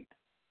great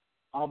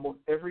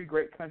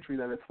country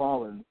that has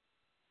fallen,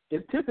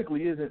 it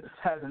typically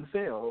hasn't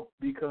failed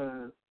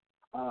because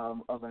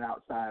of an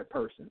outside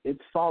person.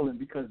 It's fallen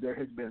because there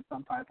has been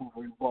some type of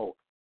revolt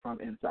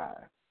from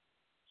inside.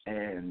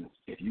 And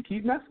if you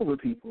keep messing with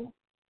people,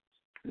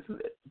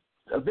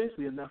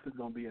 eventually enough is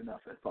going to be enough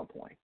at some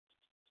point.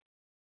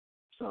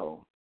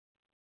 So,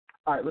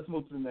 all right, let's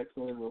move to the next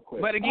one real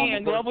quick. But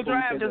again, Global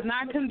Drive does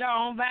not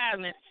condone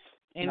violence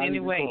in any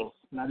way.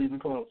 Not even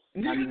close.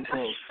 Not even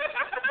close.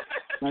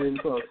 Not even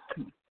close.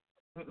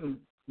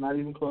 Not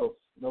even close.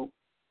 Nope.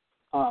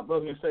 But I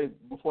was going to say,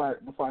 before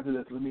I do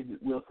this,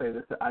 we'll say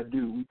this, that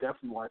we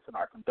definitely want to send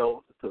our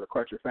condolences to the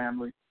Crutcher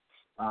family.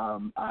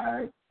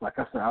 Like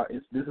I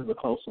said, this is a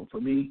close one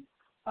for me,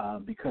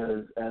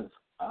 because as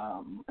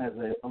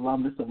an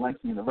alumnus of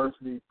Langston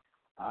University,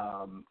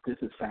 this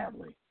is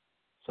family.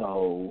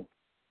 So,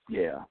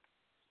 yeah.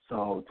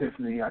 So,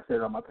 Tiffany, I said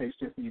on my page,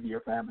 Tiffany, to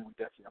your family, we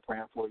definitely are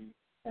praying for you,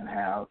 and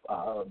have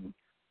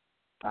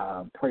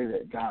pray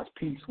that God's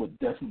peace would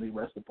definitely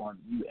rest upon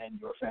you and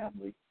your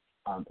family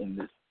in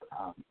this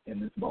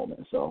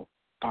moment. So,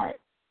 all right.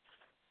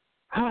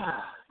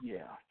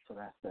 Yeah, so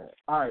that's that.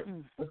 All right,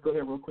 let's go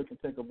ahead real quick and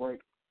take a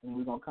break, and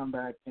we're going to come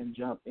back and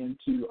jump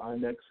into our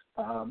next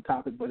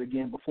topic. But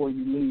again, before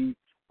we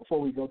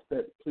go to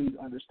that, please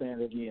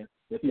understand again,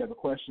 if you have a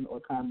question or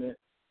comment,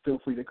 feel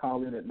free to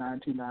call in at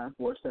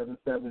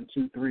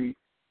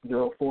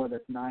 929-477-2304.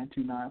 That's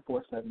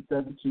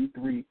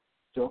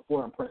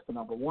 929-477-2304, and press the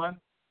number 1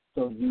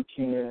 so you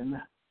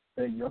can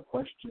say your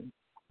question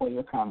or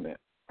your comment.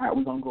 All right,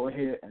 we're going to go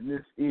ahead, and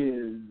this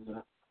is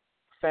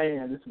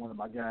Fan. This is one of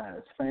my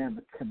guys, Fan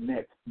the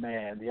Connect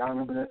Man. Do y'all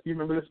remember that? You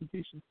remember this one,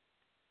 Keisha?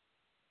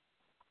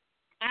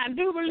 I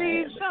do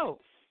believe so.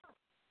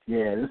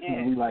 Yeah,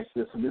 we like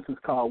this one. This is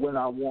called When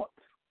I Want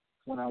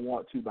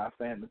To by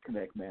Fan the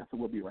Connect Man. So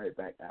we'll be right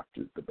back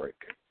after the break.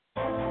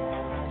 I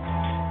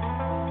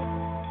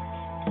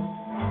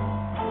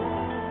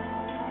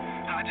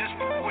just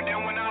with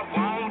them when I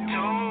want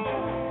to.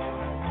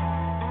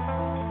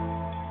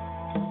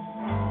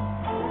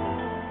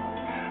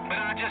 But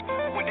I just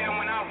with them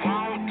when I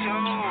want to.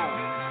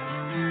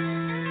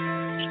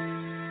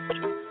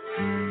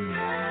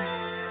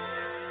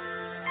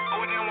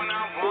 With them when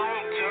I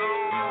want to.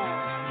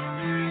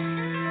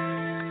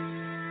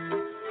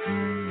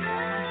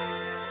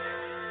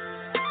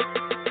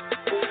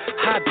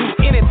 I do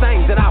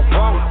anything that I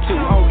want to,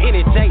 on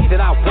any day that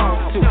I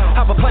want to.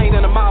 Hop a plane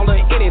in the mall or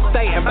any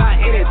state and buy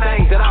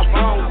anything that I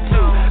want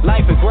to.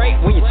 Life is great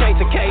when you change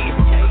the case.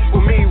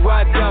 With me,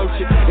 why don't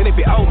you? And if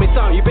you owe me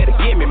something, you better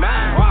give me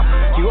mine. I'll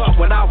fuck you up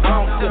when I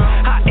want to.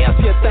 How else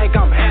you think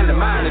I'm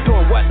handling mine and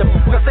doing what the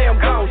fuck I say I'm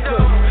going to?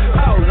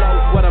 Oh,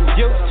 Lord, what I'm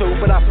used to,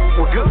 but I fuck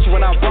with Gucci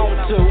when I want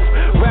to.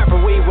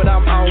 Rapping weed when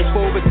I'm on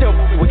food, but still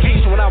with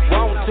Keisha when I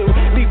want to.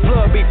 These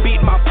blood be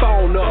beating my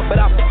phone up, but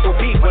I fuck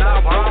with beat when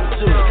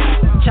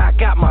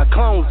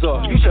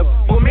up. You should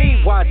with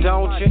me, why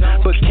don't you?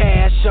 But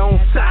cash on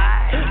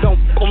side. Don't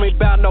pull me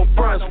about no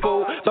fronts,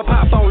 fool. My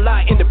pop on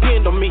lot and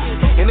depend on me.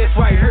 And this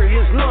right here,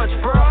 his lunch,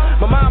 bro.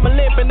 My mama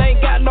limping,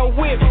 ain't got no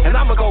whip. And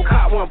I'ma go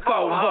cop one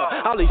for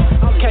her. All these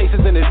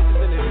cases in this,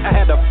 I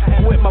had to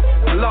with my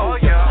low.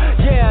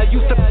 Yeah, I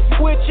used to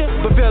with you,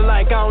 but feel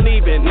like I don't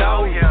even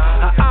know you.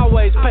 I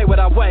always pay what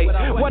I weigh.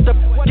 What the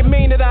you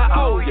mean that I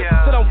owe you?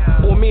 So don't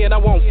with me and I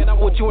won't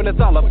with you and it's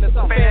all up.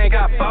 Man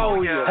got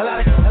for you. A lot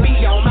of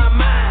be on my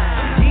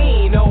mind. You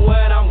ain't know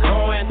what I'm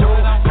going through.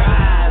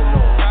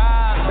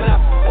 But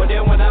I with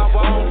them when I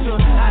want to.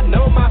 I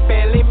know my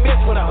family miss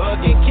when I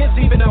hug and kiss,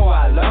 even though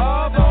I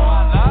love them.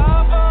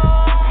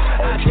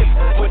 I just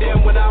with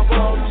them when I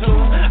want to.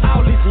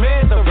 All these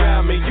men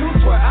around me, you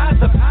swear I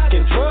was a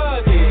fucking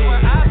drug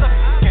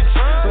addict.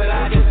 But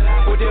I just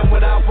with them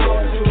when I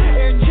want to.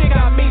 Every chick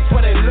I meet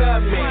when they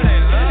love me.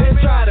 They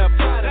try to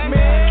put me.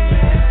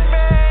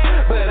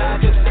 But I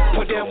just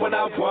with them when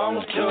I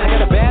want to. I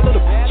got a bad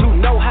little bitch, you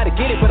know how to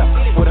get it, but I'm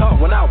with her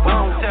when I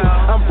want to.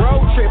 I'm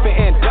road tripping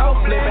and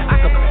dope flipping. I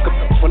can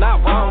when I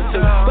want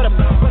to. But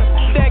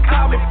that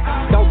call me.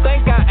 Don't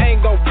think I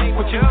ain't gon' be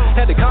with you.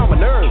 Had to calm my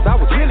nerves. I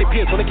was really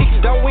pissed when the kicks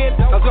don't win.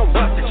 I was gon'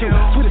 bust at you.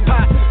 Sweetest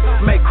pot,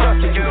 make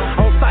crust at you.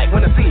 On sight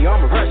when I see you,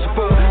 I'ma rush you,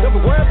 fool. Don't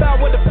be worried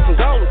about what the fuck I'm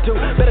gon' do.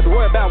 Better be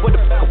worried about what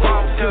the fuck I'm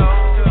wrong to.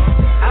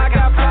 I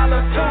got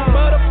problems too,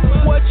 but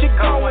what you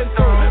going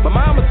through? My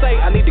mama say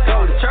I need to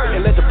go to church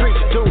and let the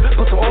preacher do.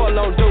 Put some oil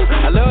on dude.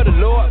 I love the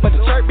Lord, but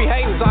the church be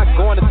hating, so I can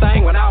go on the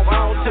thing when I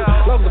want to.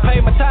 Long as I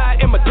pay my tithe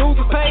and my dues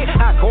is paid,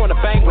 I go on the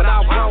bank when I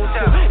want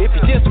to. If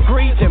you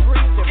disagree, then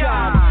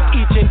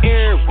each and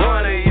every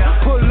one of you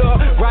pull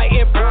up right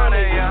in front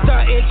of you.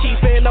 Starting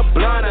cheap in a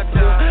blunt or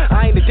two.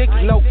 I ain't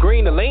addicted to no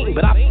green or lean,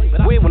 but I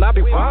win when I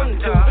be wanting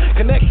to.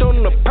 Connect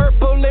on the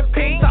purple and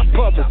pink. I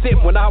puff and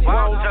sip when I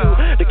want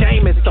to. The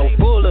game is so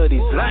full of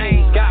these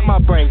lanes, got my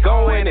brain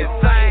going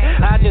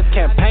insane. I just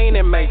campaign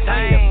and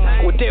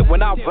maintain with it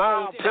when I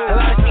want to. A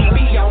lot of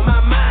be on my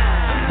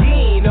mind. You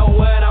ain't know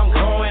what I'm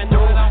going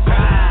through.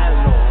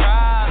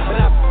 But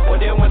I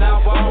with it when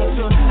I want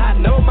to. I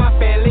know my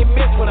family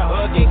miss when I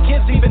hug and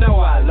kiss, even though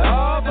I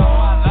love them.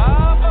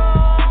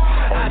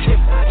 I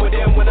just with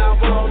them when I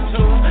want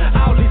to.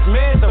 All these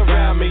men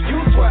around me,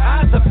 you swear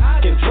I was a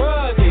fucking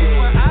drug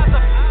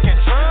addict.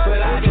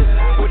 But I just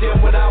with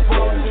them when I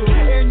want to.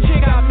 Every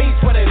chick I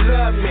meet when they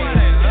love me,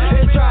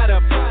 they try to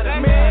put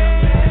me.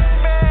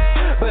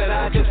 But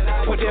I just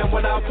with them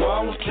when I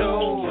want to.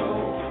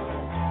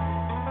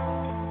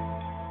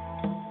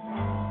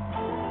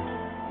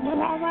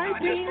 Well, all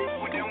right, then.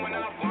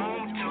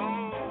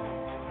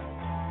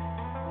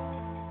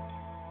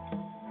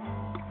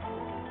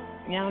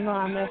 Y'all know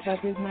I mess up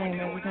his name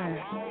every time.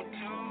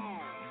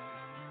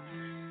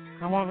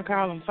 I want to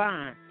call him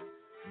Fine.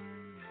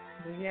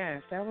 But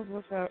yes, that was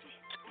what's up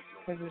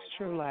for this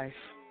true life.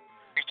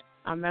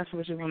 I mess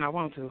with you when I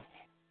want to.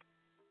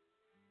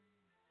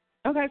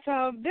 Okay,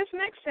 so this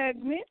next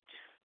segment,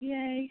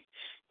 yay,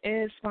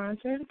 is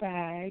sponsored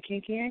by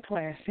Kinky and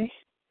Classy.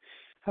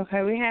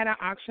 Okay, we had an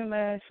auction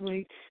last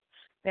week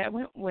that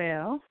went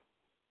well,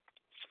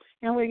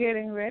 and we're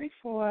getting ready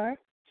for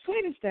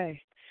Sweetest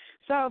Day.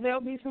 So there'll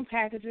be some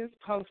packages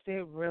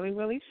posted really,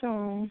 really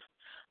soon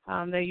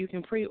that you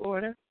can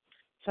pre-order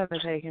so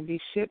that they can be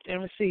shipped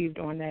and received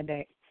on that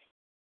day.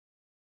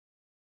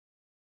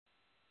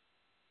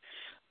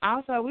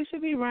 Also, we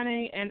should be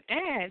running an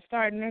ad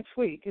starting next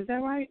week. Is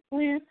that right,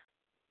 Lynn?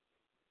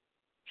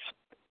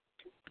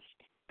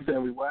 You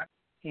said we what?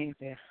 He ain't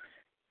there.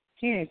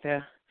 He ain't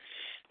there.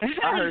 I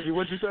heard you.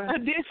 What'd you say? I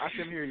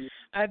couldn't hear you.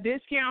 A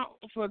discount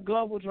for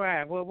Global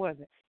Drive. What was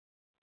it?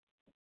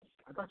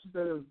 I thought you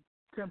said it was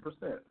 10%.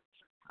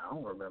 I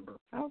don't remember.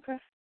 Okay.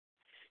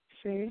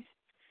 See?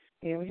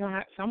 Yeah, we're gonna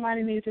have,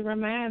 somebody needs to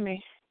remind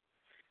me.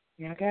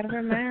 Y'all gotta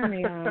remind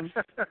me.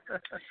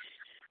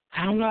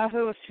 I don't know if it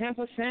was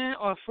 10%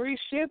 or free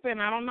shipping.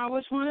 I don't know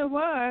which one it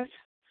was.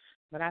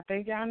 But I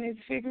think y'all need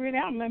to figure it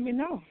out and let me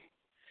know.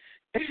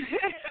 But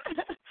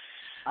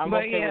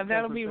okay, yeah,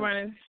 that'll be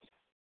running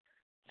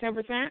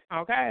 10%?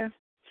 Okay.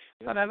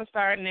 So that'll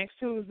start next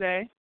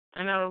Tuesday,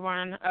 and that'll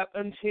run up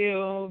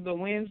until the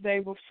Wednesday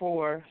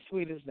before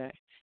Sweetest Day.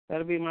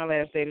 That'll be my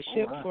last day to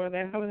ship for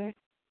that holiday.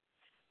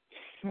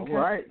 Okay. All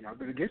right. Y'all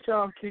better get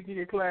y'all Kinky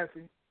and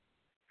Classy.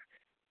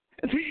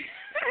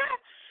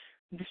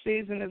 The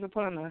season is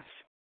upon us.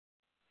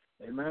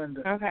 Amen.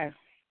 Okay.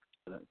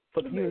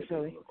 For the you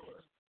silly.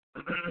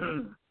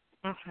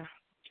 Okay.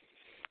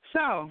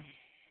 So,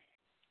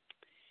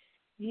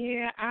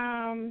 yeah,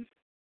 our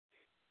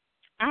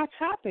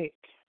topic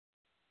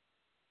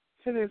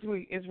for this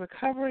week is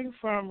recovering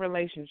from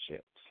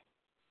relationships.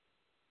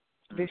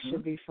 This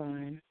should be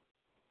fun.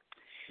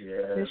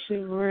 Yeah. This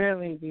should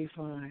really be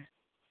fun.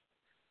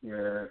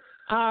 Yeah.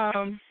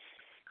 I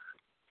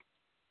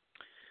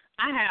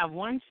have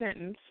one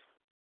sentence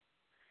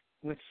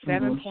with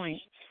 7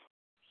 points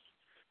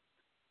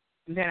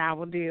that I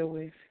will deal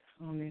with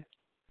on this.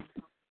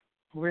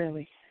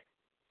 Really.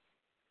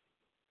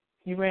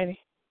 You ready?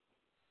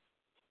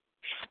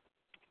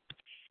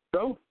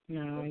 Go.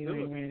 No, Let's you do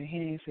ain't it. ready. He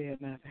ain't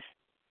said nothing.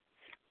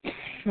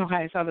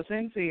 Okay, so the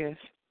sentence is,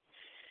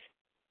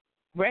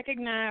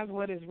 recognize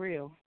what is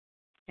real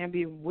and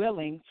be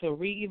willing to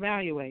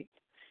reevaluate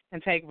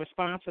and take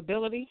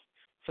responsibility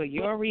for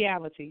your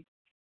reality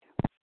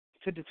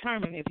to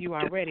determine if you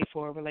are ready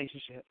for a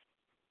relationship.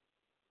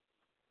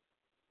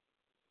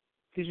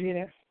 Did you hear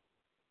that?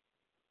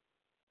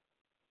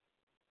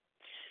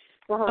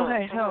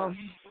 Okay, so,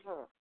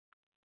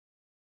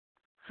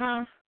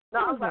 huh? No,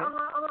 I was like,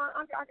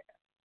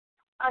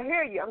 I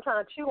hear you. I'm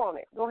trying to chew on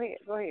it. Go ahead.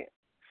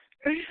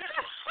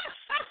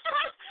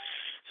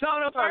 So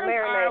the first part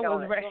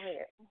was Go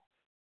ahead.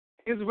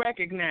 is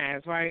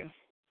recognized, right?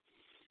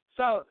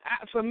 So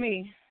for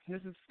me,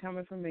 this is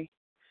coming from me.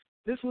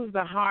 This was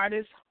the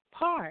hardest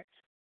part,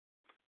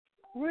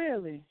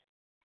 really,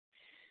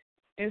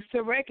 is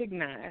to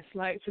recognize,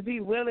 like to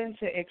be willing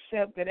to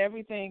accept that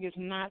everything is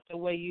not the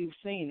way you've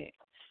seen it,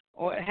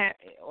 or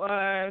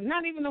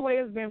not even the way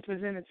it's been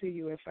presented to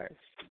you at first.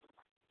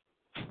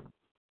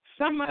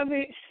 Some of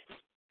it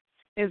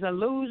is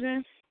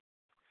illusion,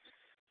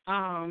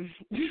 and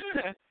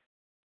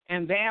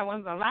bad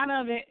ones. A lot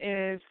of it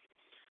is,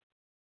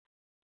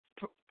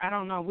 I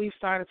don't know, we've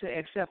started to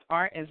accept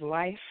art as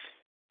life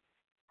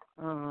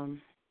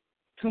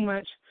too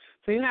much.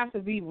 So you have to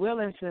be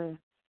willing to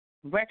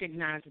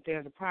recognize that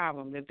there's a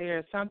problem, that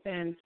there's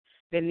something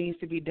that needs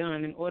to be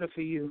done in order for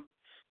you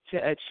to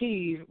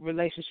achieve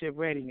relationship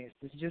readiness.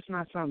 It's just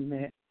not something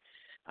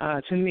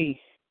that, to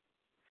me,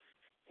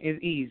 is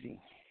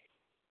easy,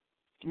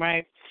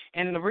 right?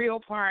 And the real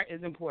part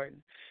is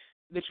important.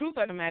 The truth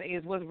of the matter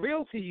is what's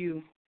real to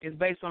you is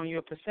based on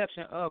your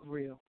perception of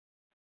real,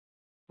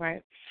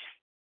 right?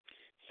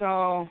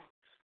 So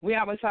we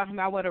always talking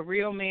about what a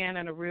real man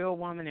and a real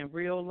woman and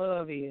real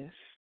love is.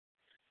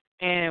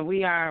 And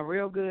we are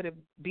real good at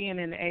being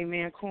in the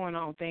amen corner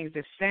on things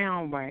that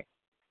sound right.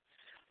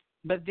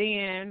 But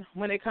then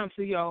when it comes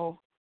to your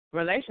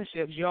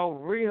relationships, your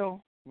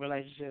real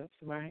relationships,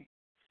 right,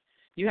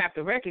 you have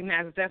to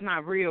recognize that that's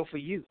not real for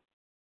you.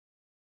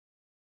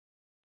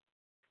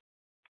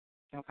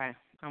 Okay,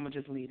 I'm going to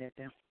just leave that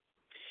there.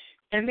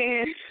 And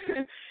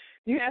then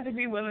you have to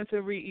be willing to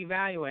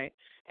reevaluate.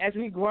 As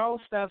we grow,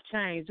 stuff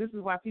changes. This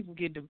is why people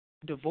get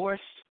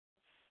divorced,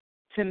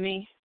 to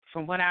me,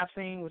 from what I've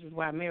seen, which is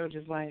why marriage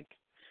is like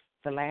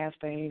the last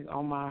thing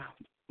on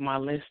my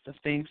list of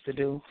things to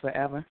do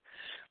forever.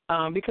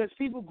 Because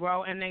people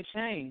grow and they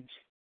change.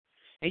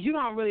 And you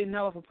don't really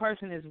know if a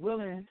person is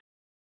willing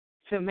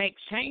to make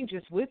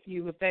changes with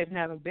you if they've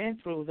never been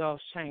through those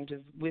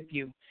changes with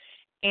you.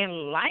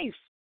 And life,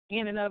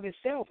 in and of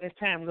itself, as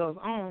time goes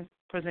on,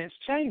 presents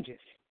changes.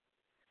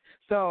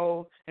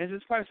 So is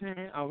this person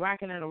a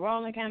rocking and a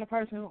rolling kind of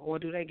person, or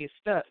do they get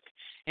stuck?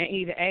 And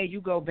either A,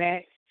 you go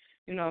back,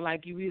 you know,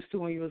 like you used to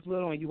when you was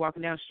little and you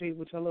walking down the street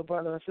with your little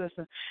brother or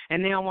sister,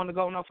 and they don't want to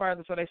go no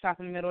further, so they stop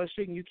in the middle of the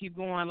street and you keep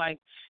going like,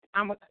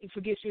 I'm going to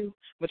forget you,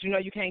 but you know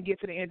you can't get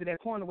to the end of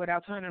that corner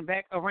without turning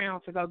back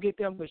around to go get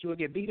them because you'll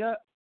get beat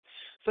up.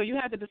 So you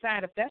have to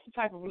decide if that's the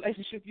type of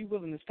relationship you're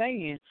willing to stay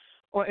in,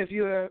 or if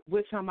you're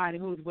with somebody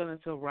who's willing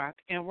to rock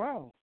and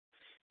roll.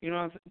 You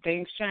know,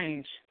 things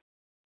change.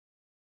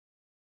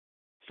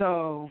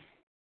 So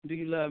do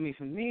you love me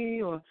for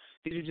me, or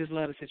did you just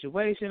love the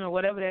situation, or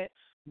whatever that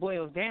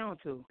boils down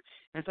to?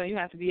 And so you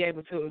have to be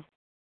able to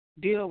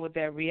deal with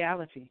that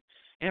reality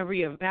and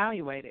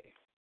reevaluate it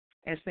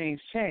as things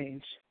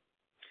change.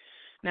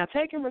 Now,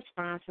 taking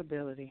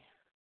responsibility,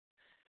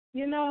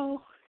 you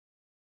know,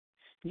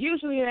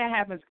 usually that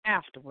happens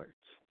afterwards.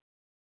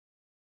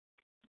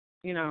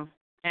 You know,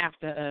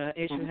 after an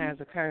issue has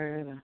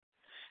occurred, or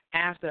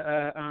after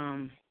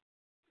a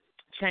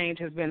change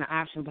has been an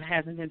option but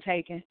hasn't been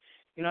taken.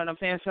 You know what I'm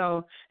saying?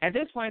 So at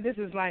this point, this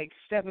is like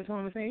stepping to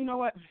him and saying, you know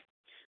what?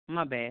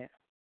 My bad.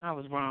 I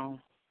was wrong.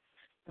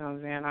 You know what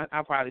I'm saying?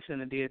 I probably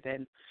shouldn't have did that.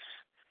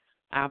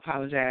 I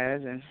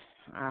apologize, and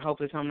I hope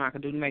there's something I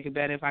can do to make it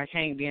better. If I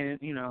can't, then,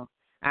 you know,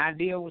 I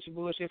deal with your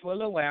bullshit for a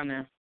little while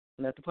now.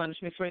 Let the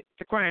punishment for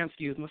the crime,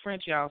 excuse my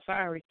French, y'all,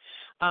 sorry.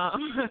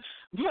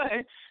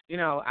 But, you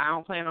know, I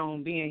don't plan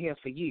on being here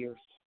for years.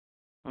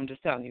 I'm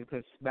just telling you,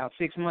 because about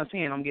 6 months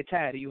in, I'm going to get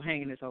tired of you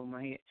hanging this over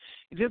my head.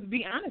 Just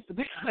be honest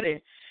about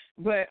it.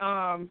 But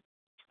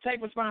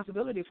take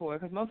responsibility for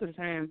it, because most of the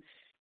time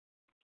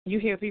you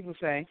hear people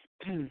say,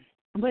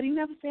 but he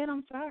never said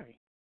I'm sorry.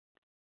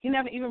 He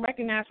never even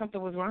recognized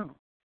something was wrong.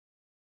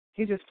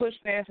 He just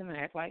pushed past and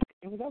act like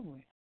it was over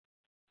with.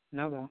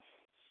 No go.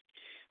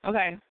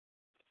 Okay.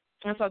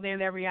 And so then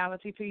that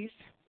reality piece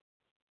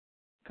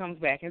comes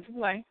back into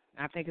play.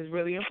 I think it's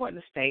really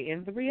important to stay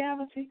in the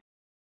reality.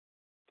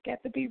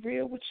 Got to be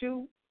real with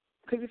you,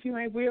 because if you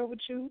ain't real with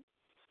you,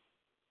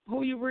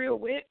 who you real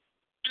with?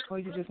 Or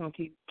you just going to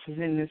keep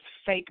presenting this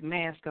fake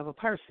mask of a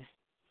person,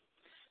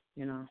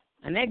 you know.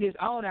 And that gets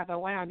old after a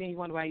while, then you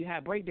wonder why you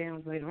have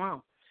breakdowns later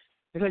on,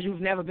 because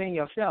you've never been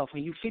yourself,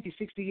 and you're 50,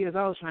 60 years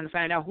old trying to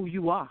find out who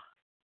you are,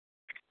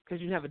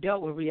 because you never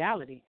dealt with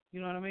reality, you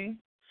know what I mean?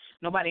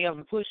 Nobody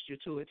ever pushed you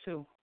to it,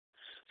 too.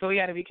 So we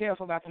got to be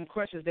careful about them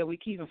crutches that we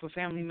keeping for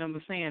family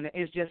members saying that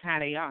it's just how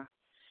they are.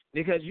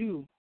 because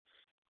you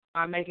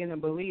are making them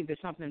believe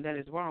that something that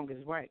is wrong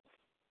is right.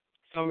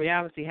 So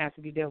reality has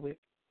to be dealt with.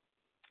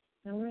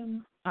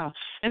 And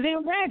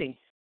then ready.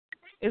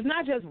 It's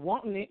not just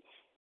wanting it.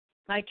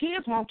 Like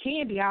kids want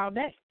candy all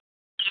day.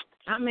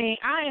 I mean,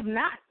 I have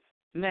not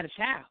met a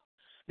child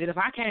that if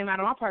I came out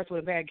of my purse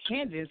with a bag of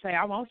candy and say,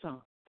 I want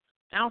some,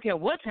 I don't care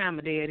what time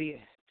of day it is.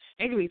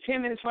 It could be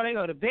 10 minutes before they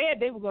go to bed,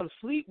 they will go to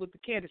sleep with the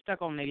candy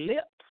stuck on their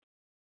lip.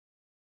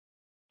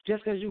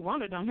 Just because you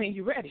want it don't mean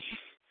you're ready.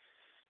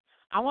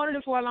 I wanted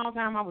it for a long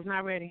time. I was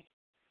not ready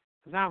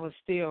because I was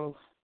still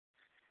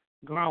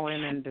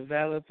growing and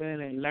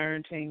developing and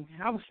learning.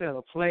 I was still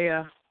a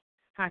player.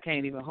 I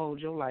can't even hold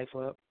your life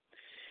up.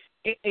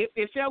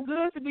 It felt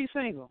good to be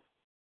single.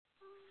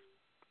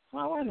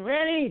 I wasn't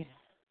ready.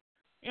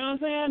 You know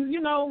what I'm saying? You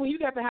know, when you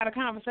got to have a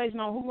conversation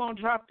on who gonna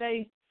drop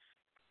their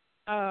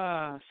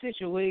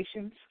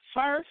situations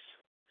first,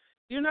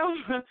 you know,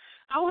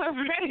 I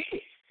wasn't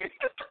ready.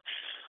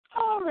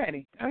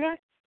 Already, okay?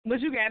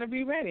 But you got to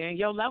be ready, and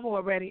your level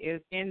of ready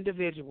is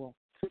individual.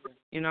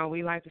 You know,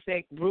 we like to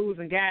say rules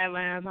and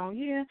guidelines on,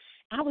 yeah,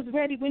 I was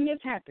ready when this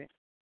happened.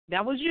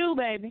 That was you,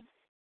 baby.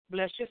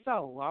 Bless your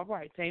soul. All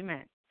right,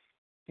 amen.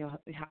 You know,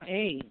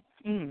 hey,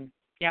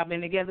 y'all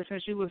been together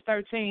since you was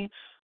 13.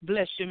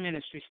 Bless your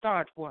ministry.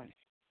 Start one.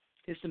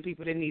 There's some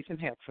people that need some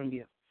help from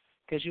you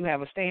because you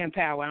have a staying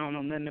power I don't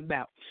know nothing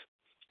about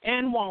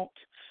and won't.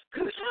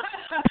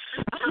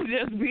 I'm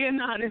just being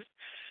honest.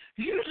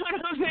 You know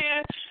what I'm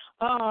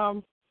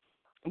saying?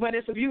 But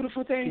it's a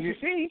beautiful thing to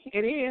see.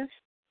 It is.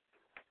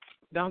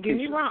 Don't get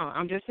me wrong.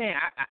 I'm just saying.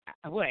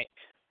 I what?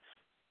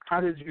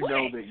 How did you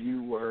know that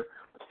you were?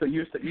 So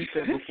you said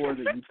before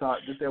that you thought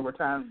that there were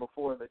times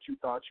before that you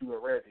thought you were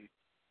ready,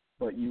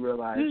 but you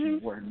realized you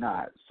were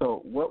not.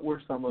 So what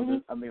were some of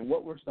the? I mean,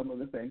 what were some of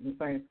the things? You're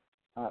saying,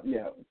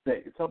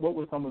 So what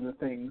were some of the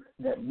things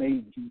that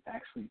made you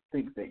actually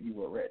think that you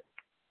were ready?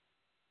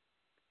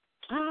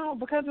 Oh,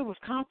 because it was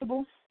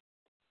comfortable.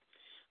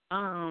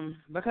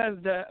 Because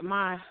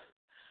my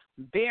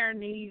bare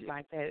need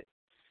like that.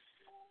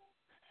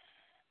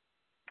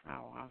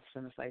 Oh, I was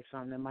going to say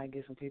something that might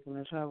get some people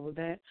in trouble with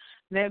that.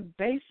 That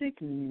basic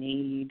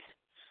need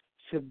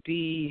to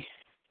be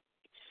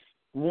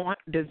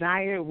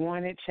desired,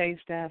 wanted,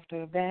 chased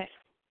after, that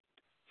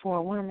for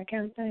a woman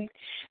kind of thing.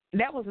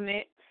 That was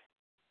it.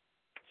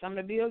 Some of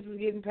the bills was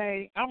getting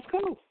paid. I was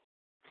cool.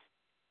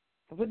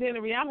 But then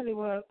the reality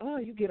was,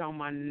 you get on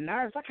my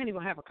nerves. I can't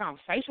even have a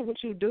conversation with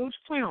you, dude. You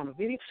play on the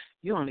video.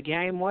 You on the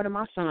game more than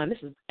my son.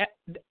 This is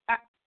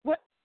what?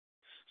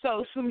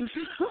 So some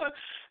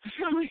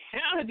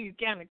reality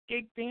kind of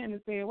kicked in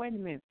and said, "Wait a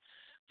minute,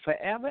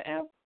 forever,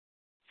 ever."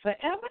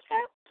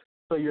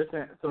 So you're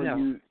saying,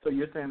 No.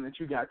 you're saying that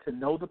you got to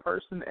know the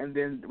person and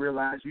then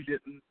realized you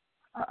didn't.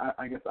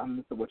 I guess I'm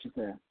missing what you're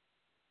saying.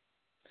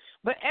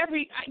 But I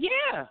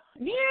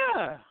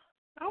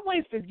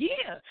wasted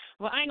years.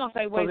 Well, I ain't gonna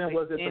say wasted. So then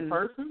was it the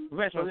person?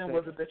 Retrospect. So then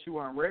was it that you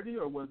weren't ready,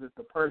 or was it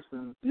the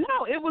person?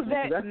 No, it was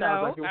that. That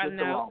sounds like it was just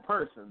the know. wrong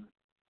person.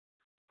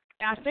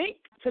 I think,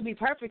 to be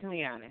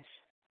perfectly honest,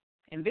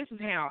 and this is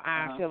how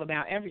I feel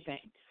about everything,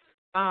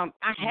 I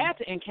had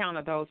to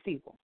encounter those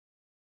people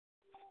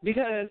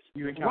because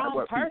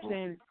wrong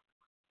person.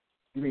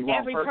 You mean wrong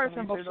every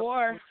person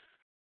before.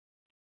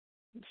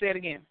 Say it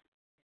again.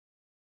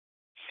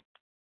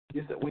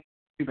 You said when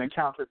you've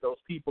encountered those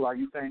people, are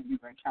you saying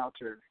you've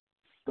encountered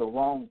the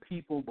wrong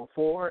people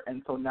before,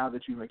 and so now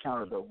that you've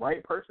encountered the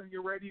right person,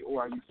 you're ready,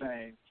 or are you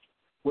saying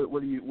what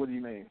do you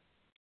mean?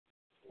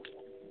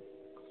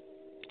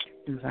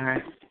 I'm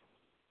sorry.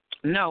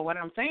 No, what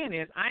I'm saying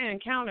is I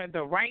encountered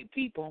the right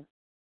people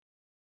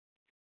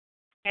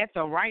at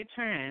the right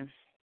time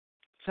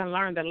to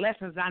learn the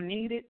lessons I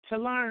needed to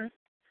learn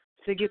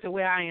to get to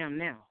where I am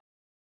now.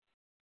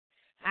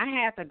 I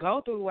had to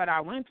go through what I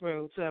went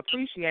through to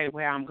appreciate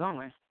where I'm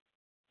going.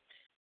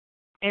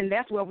 And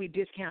that's where we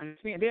discount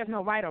experience. There's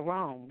no right or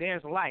wrong.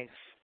 There's life.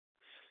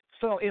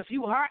 So if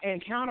you are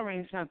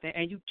encountering something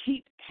and you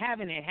keep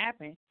having it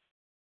happen,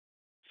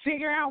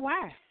 figure out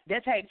why.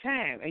 That takes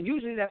time. And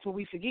usually that's what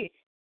we forget.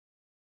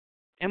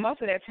 And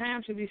most of that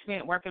time should be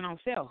spent working on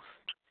self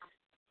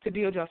to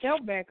build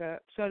yourself back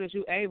up so that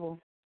you're able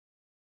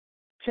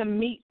to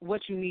meet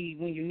what you need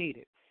when you need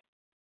it.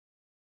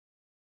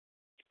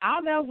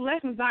 All those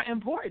lessons are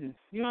important.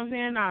 You know what I'm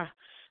saying? I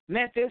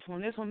met this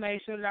one. This one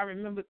made sure that I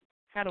remembered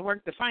how to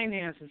work the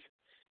finances.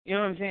 You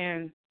know what I'm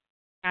saying?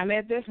 I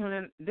met this one,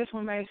 and this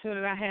one made sure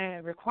that I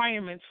had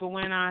requirements for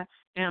when I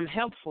am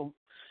helpful.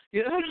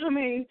 You know what I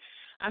mean?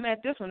 I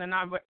met this one, and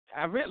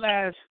I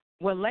realized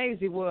what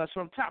lazy was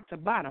from top to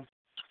bottom,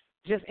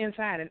 just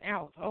inside and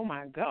out. Oh,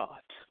 my God.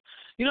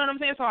 You know what I'm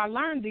saying? So I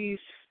learned these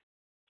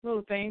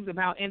little things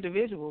about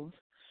individuals,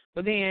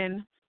 but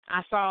then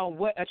I saw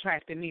what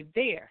attracted me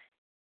there,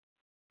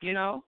 you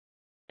know?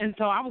 And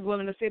so I was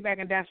willing to sit back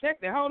and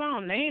dissect it. Hold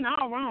on, they ain't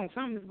all wrong.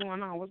 Something's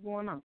going on. What's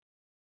going on?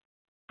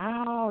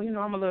 Oh, you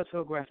know, I'm a little too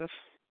aggressive.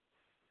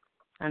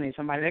 I need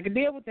somebody that can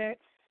deal with that.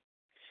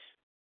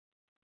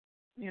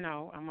 You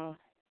know,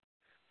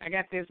 I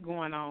got this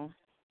going on.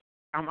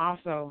 I'm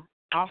also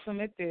awesome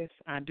at this.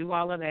 I do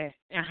all of that.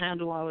 I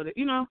handle all of it.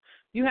 You know,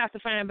 you have to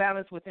find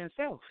balance within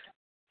self,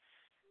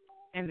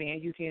 and then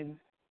you can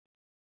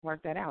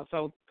work that out.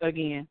 So,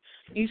 again,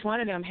 each one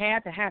of them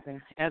had to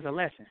happen as a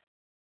lesson.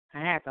 I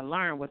had to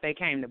learn what they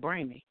came to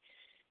bring me.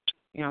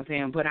 You know what I'm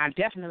saying? But I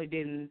definitely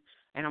didn't,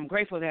 and I'm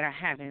grateful that I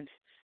haven't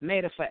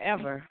made a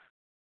forever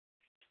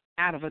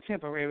out of a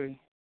temporary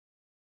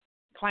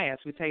class.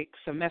 We take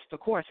semester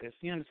courses.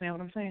 You understand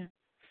what I'm saying?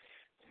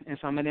 And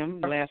some of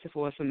them lasted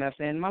for a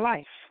semester in my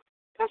life.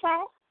 That's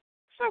all.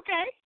 It's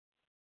okay.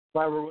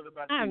 Barbara, what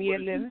about I'm you?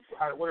 yet living.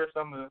 What were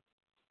some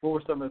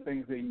of the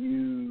things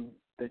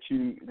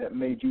that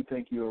made you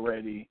think you were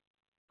ready,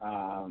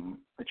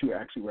 that you were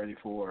actually ready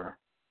for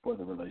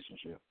the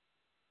relationship?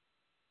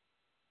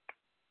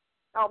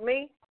 Oh,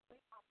 me?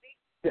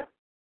 Yeah.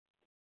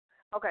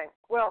 Okay.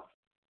 Well,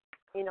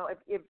 you know,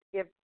 if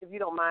you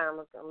don't mind,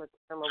 I'm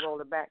gonna roll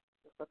it back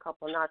just a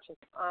couple of notches.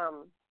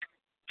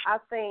 I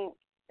think,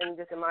 and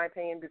just in my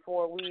opinion,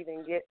 before we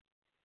even get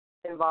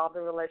involved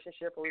in a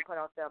relationship or we put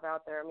ourselves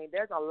out there, I mean,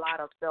 there's a lot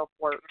of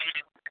self-work,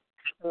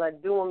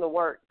 like doing the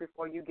work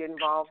before you get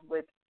involved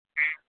with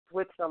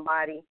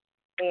somebody.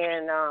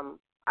 And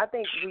I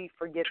think we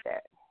forget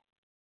that.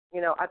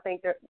 You know, I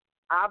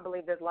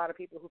believe there's a lot of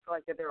people who feel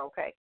like that they're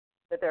okay,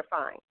 that they're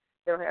fine,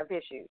 they don't have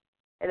issues.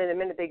 And then the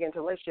minute they get into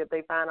a relationship,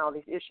 they find all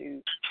these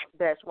issues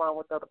that's wrong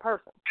with the other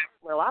person.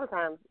 Well, a lot of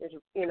times,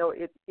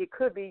 it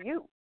could be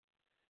you.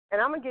 And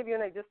I'm going to give you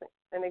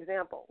an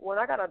example. When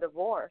I got a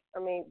divorce,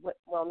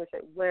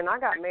 when I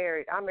got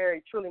married, I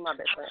married truly my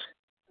best friend.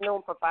 I knew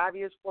him for 5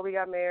 years before we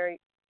got married.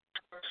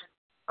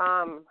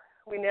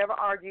 We never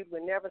argued. We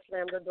never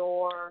slammed the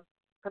door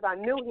because I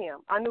knew him.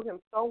 I knew him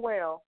so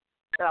well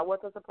that I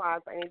wasn't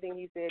surprised by anything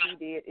he said he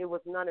did. It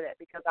was none of that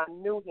because I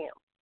knew him.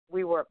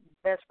 We were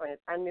best friends.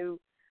 I knew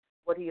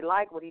what he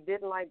liked, what he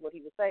didn't like, what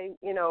he would say,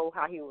 you know,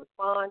 how he would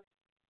respond.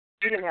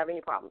 We didn't have any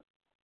problems.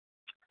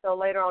 So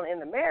later on in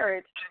the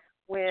marriage,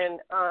 when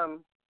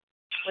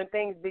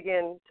things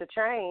began to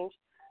change,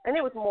 and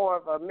it was more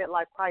of a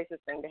midlife crisis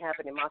thing that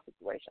happened in my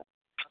situation,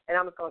 and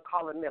I'm just going to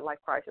call it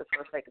midlife crisis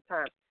for the sake of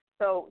time.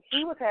 So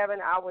he was having,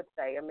 I would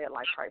say, a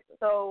midlife crisis.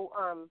 So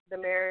the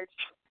marriage,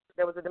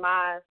 there was a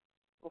demise.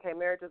 Okay,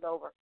 marriage is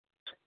over.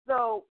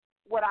 So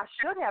what I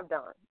should have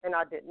done, and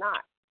I did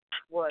not,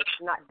 was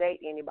not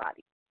date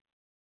anybody.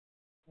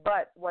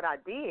 But what I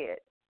did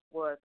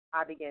was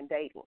I began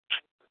dating.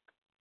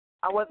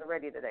 I wasn't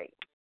ready to date.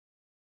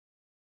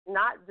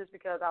 Not just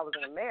because I was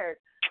in a marriage,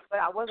 but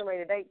I wasn't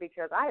ready to date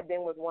because I had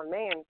been with one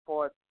man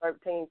for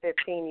 13,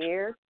 15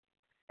 years,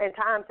 and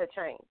times had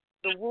changed.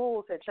 The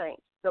rules had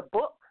changed. The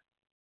book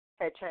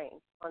had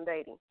changed on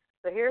dating.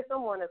 So here's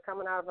someone that's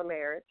coming out of a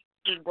marriage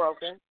who's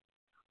broken,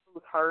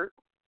 who's hurt,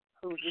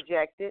 who's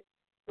rejected,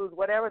 who's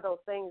whatever those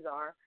things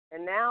are.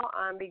 And now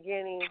I'm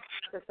beginning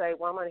to say,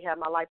 well, I'm going to have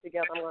my life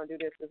together. I'm going to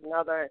do this as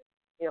another,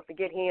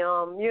 forget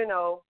him,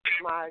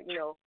 my,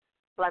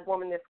 black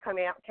woman that's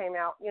came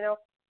out,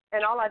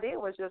 And all I did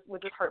was just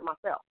hurt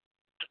myself.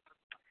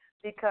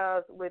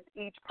 Because with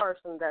each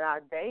person that I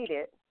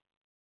dated,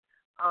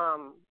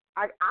 I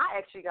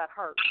actually got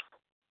hurt.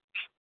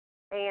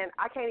 And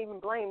I can't even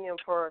blame them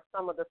for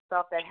some of the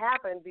stuff that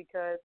happened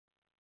because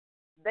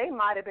they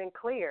might have been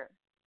clear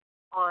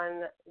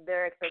on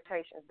their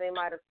expectations. They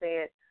might have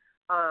said,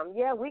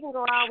 yeah, we can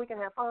go out, we can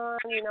have fun,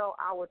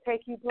 I will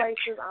take you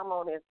places, I'm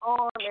on his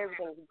arm,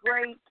 everything's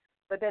great.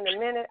 But then the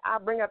minute I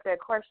bring up that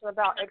question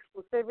about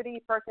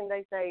exclusivity, first thing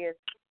they say is,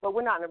 but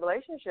we're not in a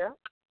relationship.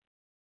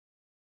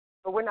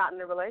 Well,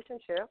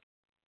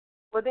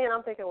 then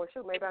I'm thinking, well,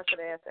 shoot, maybe I should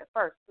have asked that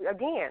first.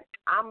 Again,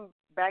 I'm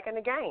back in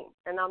the game,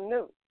 and I'm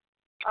new.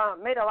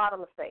 Made a lot of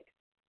mistakes.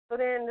 So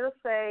then let's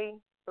say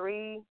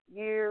 3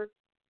 years,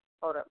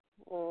 4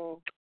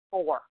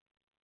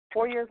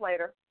 years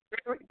later,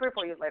 3 or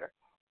 4 years later,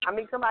 I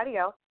meet somebody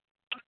else,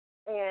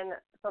 and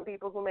some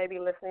people who may be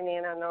listening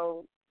in, I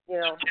know,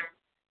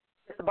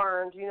 Mr.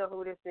 Burns, you know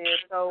who this is.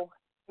 So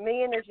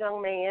me and this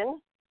young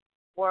man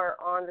were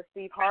on the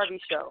Steve Harvey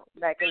show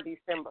back in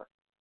December.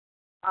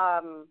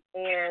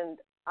 And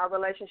our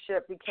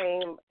relationship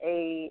became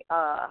a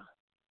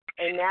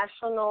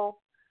national,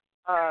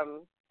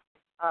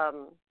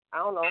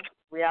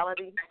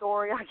 reality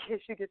story, I guess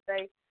you could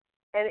say.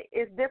 And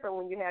it's different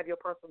when you have your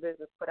personal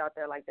business put out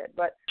there like that.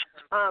 But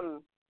I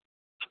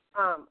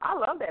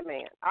love that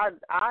man.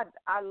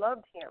 I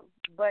loved him.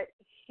 But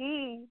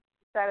he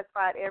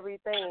satisfied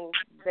everything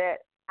that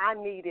I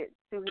needed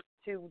to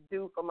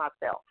do for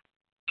myself,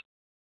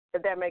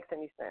 if that makes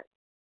any sense.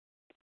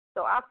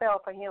 So I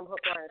fell for him hook,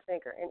 line, and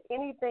sinker. And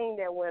anything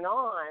that went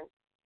on,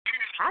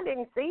 I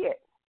didn't see it.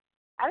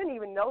 I didn't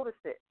even notice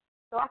it.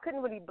 So I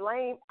couldn't really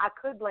blame. I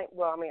can blame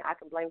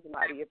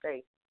somebody if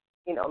they,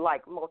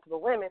 like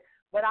multiple women,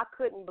 but I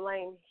couldn't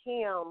blame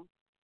him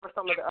for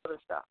some of the other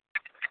stuff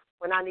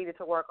when I needed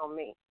to work on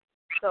me.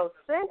 So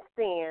since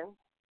then,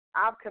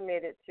 I've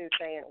committed to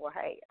saying, well,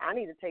 hey, I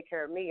need to take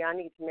care of me. I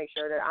need to make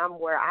sure that I'm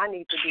where I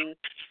need to be.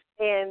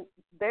 And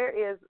there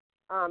is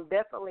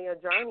definitely a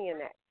journey in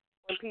that.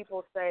 When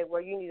people say,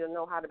 well, you need to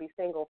know how to be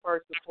single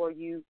first before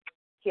you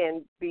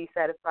can be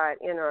satisfied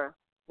in a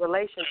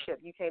relationship.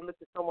 You can't look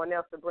to someone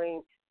else to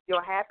bring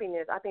your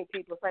happiness. I think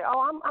people say,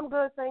 "Oh, I'm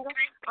good single.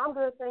 I'm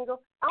good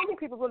single." I don't think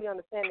people really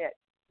understand that.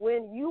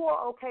 When you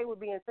are okay with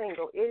being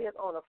single, it is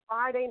on a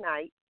Friday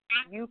night.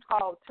 You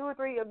call 2 or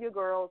 3 of your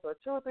girls or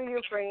 2 or 3 of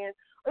your friends,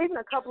 or even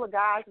a couple of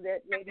guys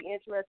that may be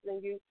interested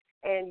in you,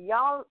 and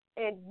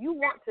you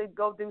want to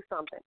go do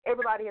something.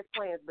 Everybody has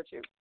plans but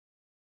you.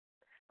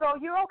 So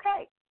you're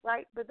okay,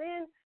 right? But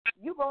then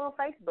you go on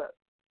Facebook,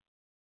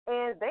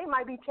 and they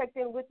might be checked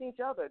in with each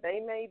other. They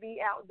may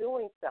be out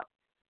doing stuff.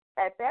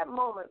 At that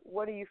moment,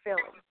 what are you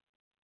feeling?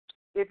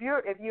 If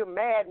you're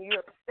mad and you're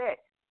upset,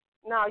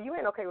 no, you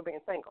ain't okay with being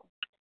single.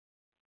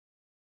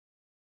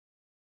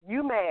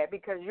 You mad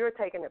because you're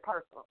taking it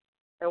personal.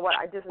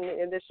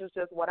 And this is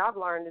just what I've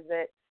learned is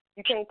that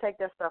you can't take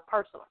that stuff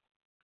personal.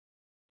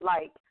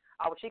 Like,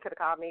 oh, she could have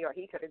called me, or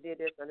he could have did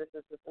this, or this,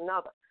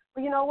 another.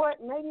 But you know what?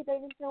 Maybe they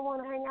just didn't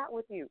want to hang out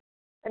with you,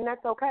 and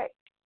that's okay.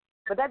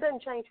 But that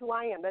doesn't change who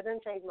I am. That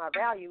doesn't change my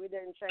value. It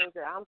doesn't change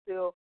that I'm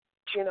still,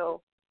 sugar,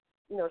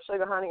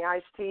 honey,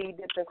 iced tea,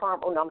 dipped in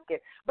caramel. Oh, no, I'm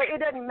kidding. But it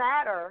doesn't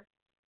matter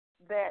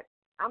that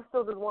I'm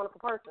still this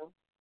wonderful person.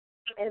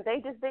 And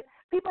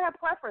people have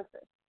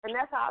preferences. And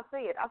that's how I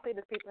see it. I see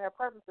that people have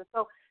preferences.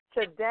 So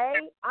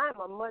today, I'm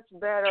a much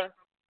better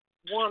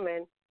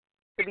woman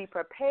to be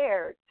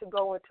prepared to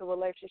go into a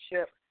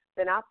relationship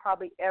than I've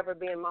probably ever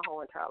been my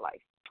whole entire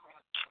life.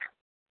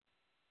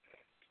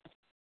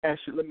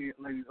 Ashley,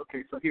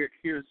 okay, so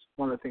here's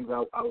one of the things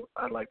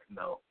I'd like to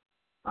know,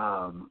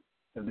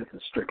 and this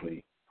is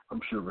strictly,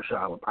 I'm sure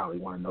Rashad would probably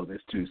want to know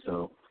this too,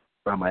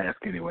 but I'm going to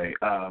ask anyway.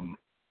 How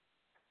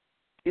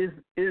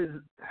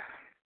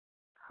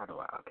do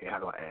I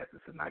ask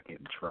this and not get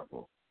in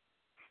trouble?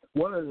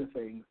 One of the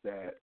things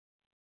that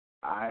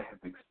I have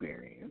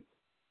experienced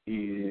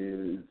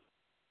is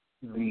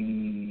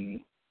the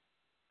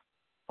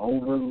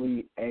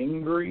overly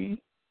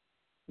angry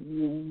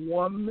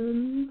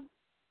woman.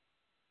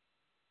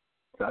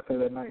 Did I say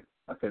that nice?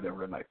 I said that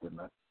real nice, didn't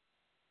I?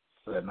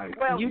 That nice.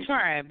 Well, you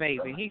tried,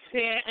 baby. He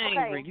said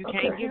angry. Okay. You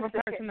can't give a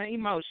person an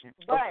emotion.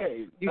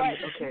 Okay. You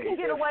can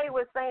get away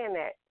with saying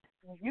that.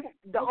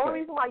 Only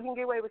reason why you can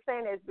get away with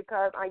saying that is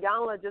because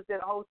Ayanla just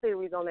did a whole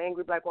series on the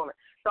angry black woman.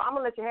 So I'm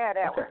gonna let you have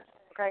that one.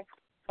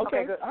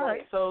 Okay. Good. All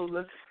right. So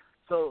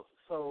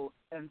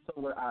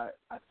what I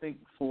think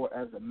for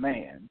as a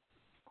man,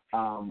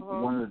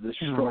 one of the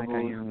struggles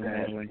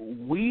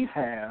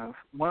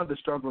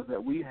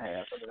that we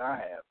have, that I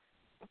have,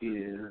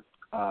 is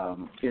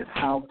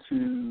how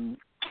to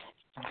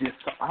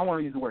I want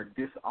to use the word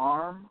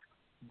disarm,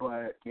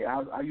 but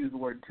I use the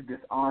word to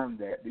disarm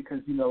that, because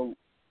you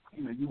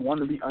want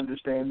to be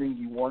understanding,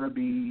 you want to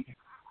be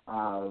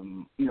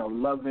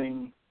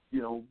loving,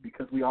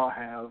 because we all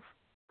have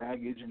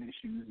baggage and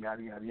issues,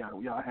 yada yada yada.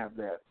 We all have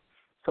that.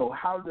 So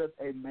how does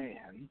a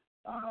man,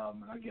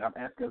 again I'm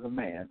asking as a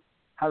man,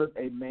 how does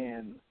a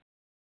man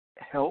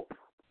help,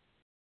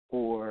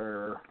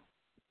 or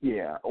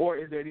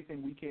is there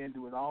anything we can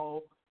do at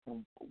all?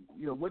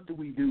 What do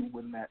we do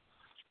when that's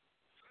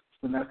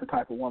the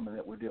type of woman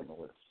that we're dealing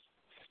with?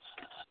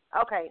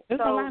 Okay,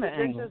 there's so a lot of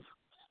angles.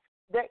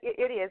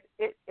 It is,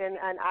 and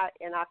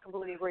I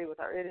completely agree with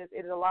her. It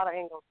is a lot of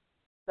angles.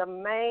 The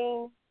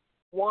main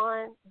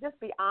one, just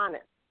be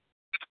honest.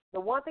 The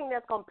one thing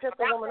that's gonna piss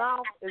a woman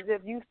off is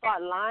if you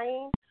start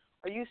lying,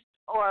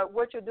 or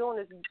what you're doing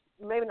is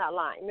maybe not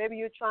lying. Maybe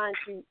you're trying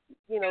to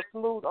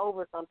smooth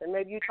over something.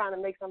 Maybe you're trying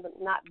to make something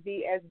not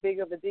be as big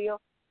of a deal.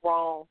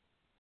 Wrong.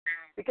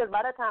 Because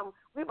by that time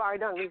we've already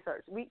done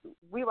research.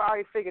 We've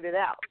already figured it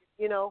out.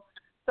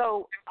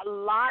 So a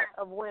lot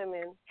of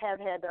women have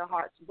had their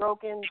hearts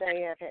broken.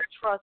 They have had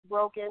trust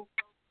broken.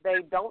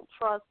 They don't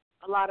trust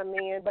a lot of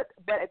men, but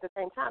at the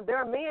same time, there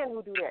are men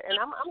who do that. And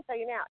I'm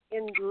telling you now,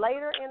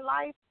 later in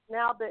life,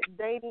 now that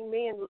dating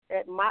men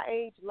at my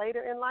age,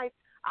 later in life,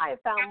 I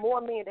have found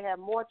more men to have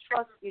more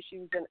trust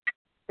issues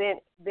than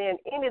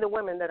any of the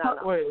women that I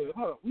know. Wait,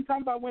 hold on. We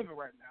talking about women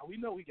right now. We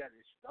know we got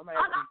issues. I'm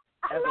asking.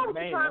 I know what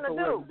you're trying to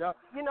do. But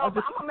I'm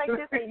going to make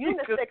this a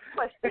unisex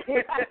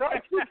question. I know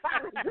what you're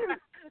trying to do.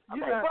 I'm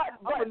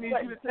going to need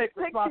you to take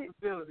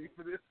responsibility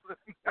for this.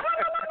 No.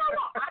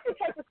 I can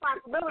take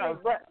responsibility,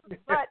 but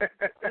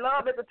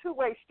love is a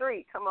two-way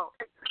street. Come on.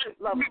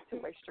 Love is a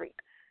two-way street.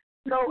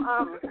 So,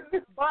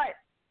 but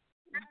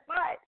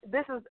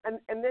this is,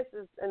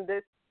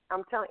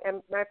 I'm telling you, as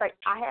a matter of fact,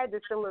 I had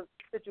this similar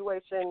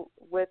situation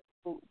with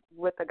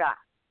a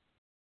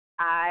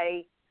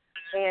guy.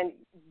 And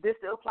this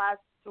still applies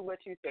to what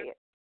you said.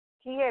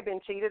 He had been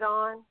cheated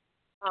on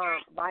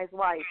by his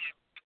wife,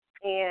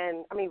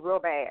 and I mean real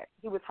bad.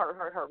 He was hurt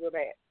real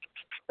bad.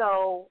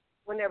 So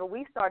whenever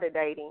we started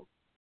dating,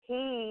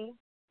 he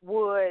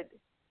would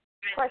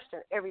question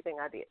everything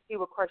I did. He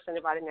would question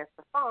if I didn't answer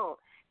the phone.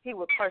 He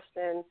would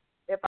question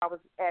if I was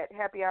at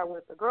happy hour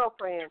with a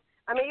girlfriend.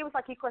 I mean, it was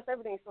like he questioned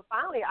everything. So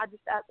finally, I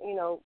just,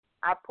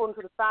 I pulled him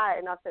to the side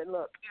and I said,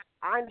 look,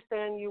 I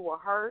understand you were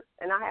hurt,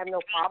 and I have no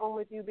problem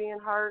with you being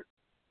hurt,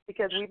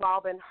 because we've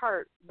all been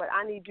hurt, but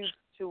I need you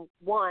to,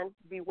 one,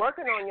 be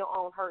working on your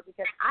own hurt,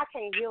 because I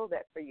can't heal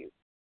that for you.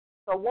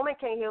 So a woman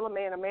can't heal a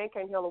man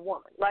can't heal a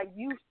woman. Like,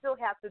 you still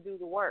have to do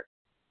the work.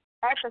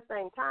 At the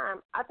same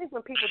time, I think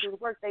when people do the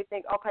work, they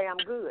think, okay, I'm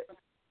good.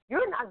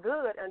 You're not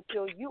good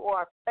until you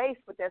are faced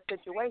with that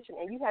situation,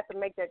 and you have to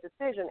make that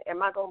decision.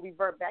 Am I going to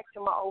revert back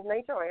to my old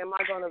nature, or am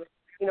I going to,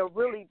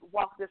 really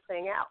walk this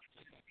thing out?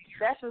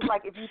 That's just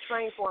like if you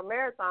train for a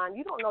marathon,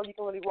 you don't know you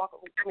can really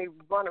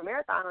run a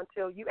marathon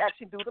until you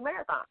actually do the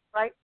marathon,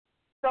 right?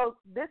 So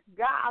this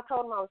guy, I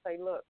told him, I would say,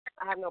 look,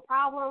 I have no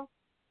problem,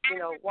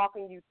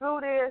 walking you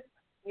through this.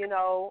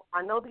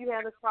 I know that you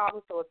have this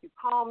problem, so if you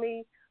call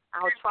me,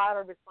 I'll try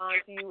to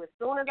respond to you as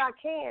soon as I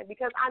can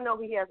because I know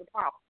he has a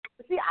problem.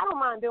 But see, I don't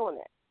mind doing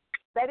that.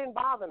 That didn't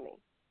bother me.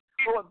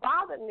 But what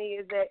bothered me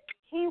is that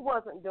he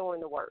wasn't doing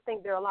the work. I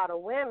think there are a lot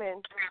of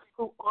women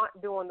who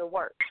aren't doing the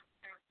work,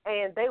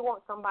 and they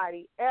want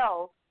somebody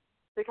else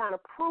to kind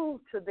of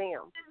prove to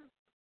them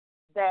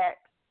that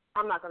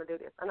I'm not going to do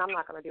this, and I'm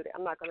not going to do that,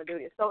 I'm not going to do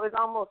this. So it's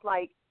almost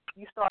like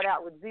you start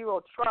out with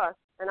zero trust,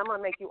 and I'm going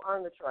to make you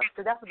earn the trust.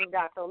 Because that's what this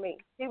guy told me.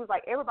 He was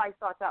like, everybody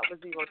starts out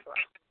with zero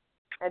trust.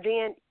 And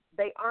then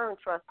they earn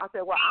trust. I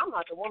said, well, I'm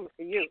not the woman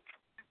for you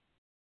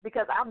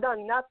because I've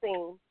done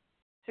nothing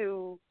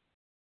to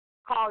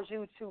cause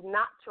you to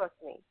not trust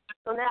me.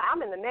 So now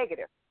I'm in the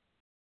negative.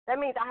 That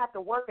means I have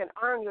to work and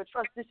earn your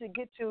trust just to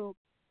get to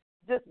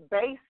just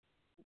base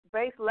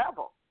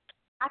level.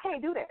 I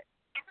can't do that.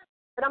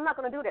 But I'm not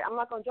going to do that. I'm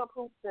not going to jump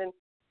hoops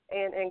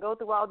and go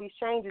through all these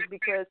changes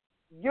because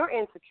you're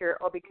insecure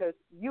or because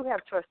you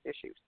have trust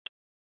issues.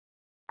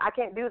 I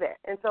can't do that.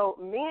 And so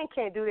men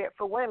can't do that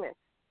for women.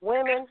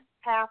 Women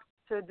have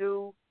to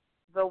do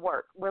the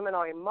work. Women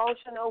are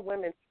emotional.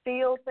 Women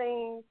feel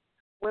things.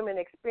 Women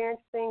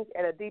experience things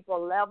at a deeper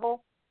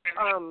level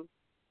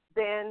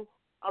than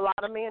a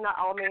lot of men, not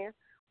all men,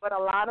 but a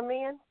lot of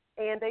men,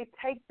 and they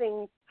take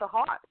things to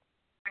heart.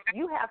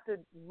 You have to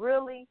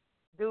really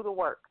do the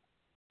work.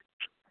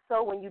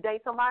 So when you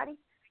date somebody,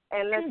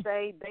 and let's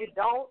say they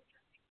don't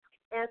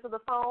answer the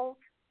phone,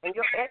 and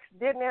your ex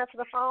didn't answer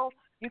the phone,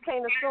 you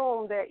can't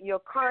assume that your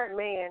current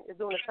man is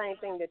doing the same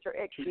thing that your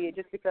ex did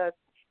just because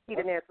he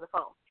didn't answer the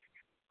phone.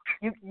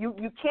 You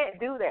can't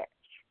do that.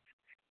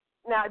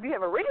 Now, if you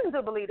have a reason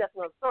to believe, that's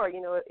another story.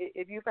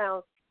 If you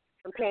found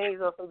some panties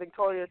or some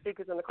Victoria's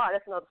Secrets in the car,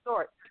 that's another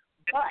story.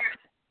 But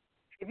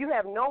if you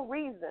have no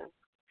reason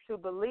to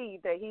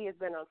believe that he has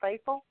been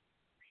unfaithful,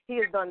 he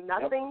has done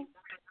nothing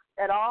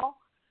at all,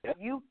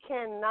 you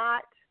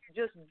cannot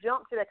just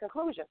jump to that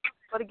conclusion.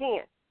 But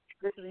again,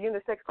 this is a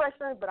unisex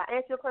question, but I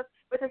answer your question.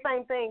 It's the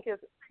same thing because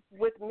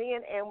with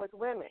men and with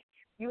women,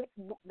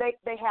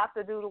 they have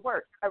to do the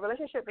work. A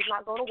relationship is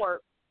not going to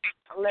work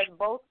unless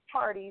both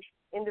parties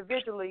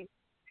individually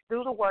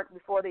do the work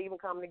before they even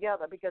come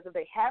together. Because if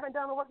they haven't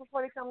done the work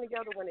before they come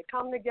together, when they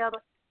come together,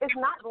 it's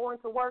not going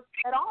to work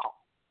at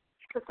all.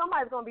 Because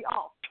somebody's going to be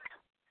off.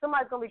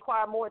 Somebody's going to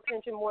require more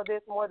attention, more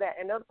this, more that.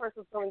 And the other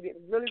person's going to get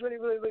really, really,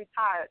 really, really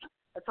tired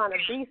of trying to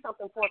be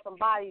something for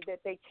somebody that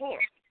they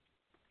can't.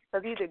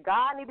 Because either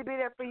God need to be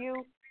there for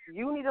you,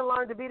 you need to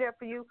learn to be there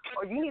for you,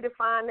 or you need to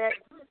find that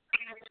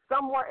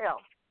somewhere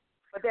else.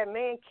 But that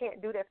man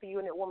can't do that for you,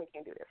 and that woman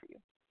can't do that for you.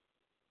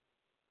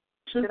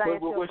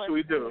 What should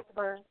we do?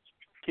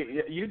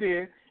 You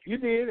did,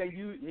 and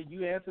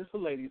you answered for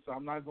ladies, so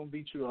I'm not going to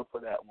beat you up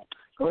for that one.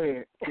 Go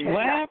ahead.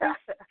 What happened?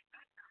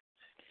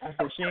 I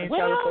said she ain't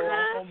trying to throw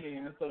off on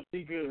men, so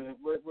she good.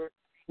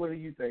 What do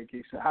you think,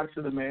 Keisha? How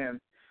should a man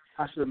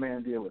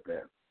deal with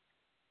that?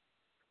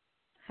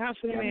 How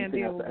should a man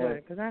deal with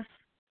what? Because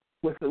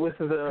with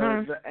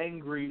the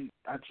angry,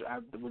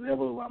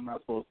 whatever I'm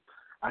not supposed.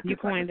 I you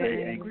can't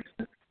say angry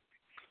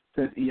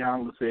since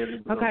Iyanla said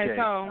it was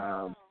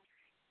okay.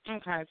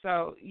 Okay,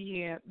 so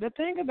yeah, the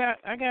thing about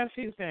I got a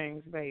few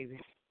things, baby.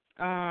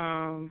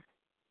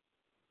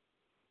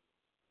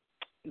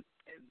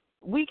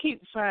 We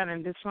keep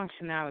finding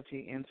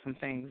dysfunctionality in some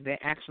things that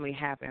actually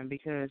happen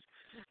because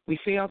we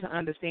fail to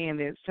understand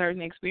that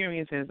certain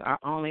experiences are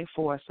only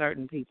for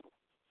certain people.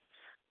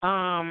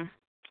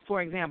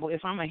 For example,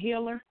 if I'm a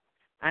healer,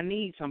 I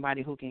need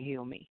somebody who can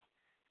heal me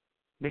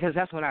because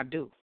that's what I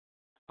do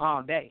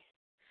all day.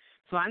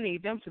 So I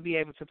need them to be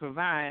able to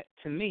provide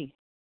to me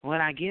what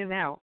I give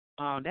out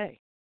all day.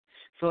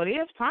 So it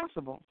is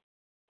possible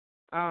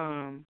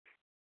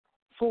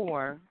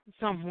for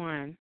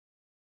someone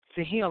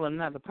to heal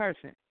another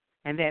person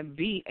and that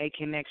be a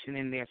connection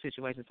in their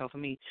situation. So for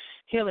me,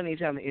 healing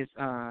each other is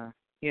a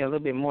little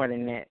bit more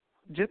than that.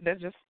 That's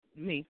just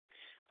me.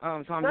 So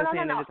I'm just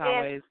saying that it's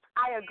always.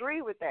 I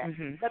agree with that.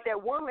 Mm-hmm. But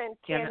that woman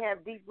can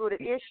have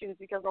deep-rooted issues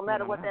because no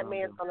matter what that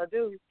man's going to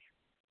do,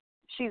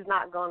 she's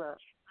not going to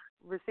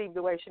receive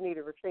the way she needs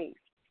to receive.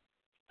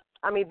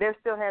 I mean, there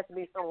still has to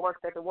be some work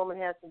that the woman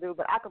has to do.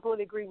 But I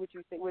completely agree with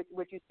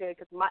what you said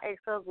because my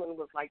ex-husband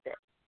was like that.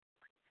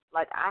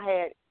 Like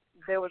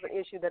there was an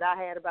issue that I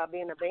had about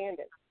being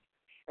abandoned,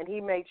 and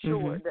he made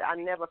sure that I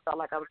never felt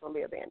like I was going to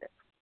be abandoned.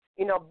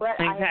 But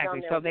exactly. I had done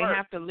that so they work.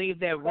 have to leave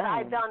that room. But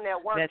I done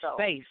that work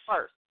space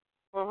first.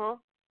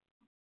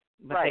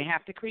 But they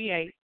have to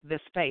create the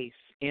space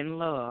in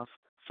love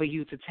for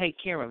you to take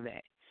care of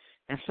that.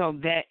 And so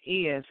that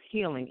is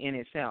healing in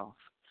itself,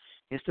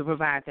 is to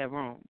provide that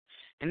room.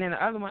 And then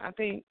the other one, I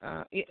think,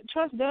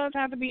 trust does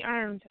have to be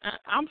earned.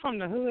 I'm from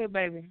the hood,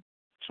 baby.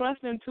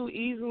 Trusting too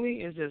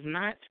easily is just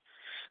not.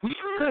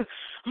 Well,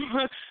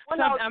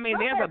 no, I mean,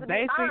 there's a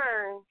basic.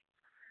 Earned,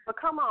 but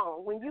come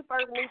on, when you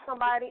first meet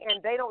somebody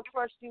and they don't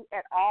trust you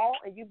at all,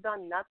 and you've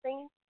done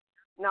nothing,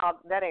 no,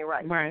 that ain't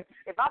right. Right.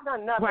 If I've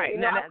done nothing, right. you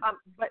know,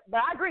 but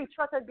I agree,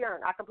 trust has been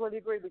earned. I completely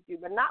agree with you,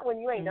 but not when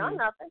you ain't done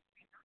nothing.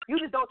 You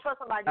just don't trust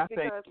somebody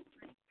because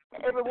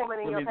every woman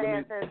in your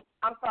past says,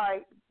 I'm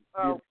sorry,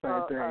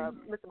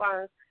 Mr.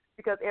 Burns,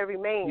 because every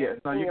man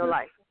in your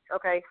life,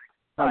 okay?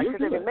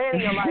 Because every man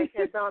in your life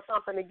has done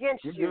something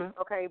against you,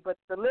 okay? But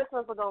the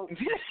listeners are going to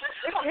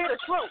hear the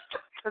truth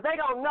because they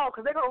don't know,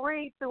 because they're going to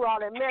read through all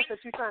that mess that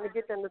you're trying to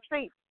get them to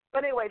see.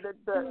 But anyway, but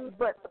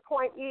the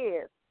point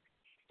is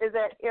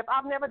that if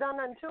I've never done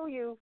nothing to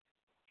you,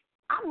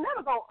 I'm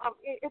never going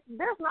to,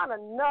 there's not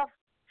enough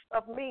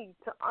of me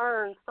to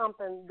earn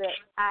something that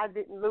I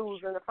didn't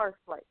lose in the first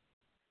place.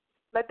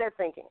 Let that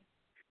sink in.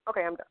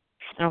 Okay, I'm done.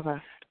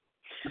 Okay.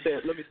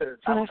 Let me say this.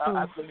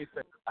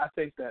 I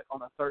think that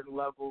on a certain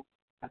level,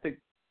 I think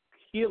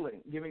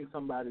healing, giving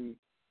somebody,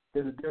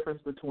 there's a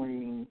difference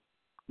between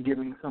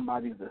giving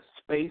somebody the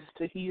space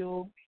to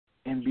heal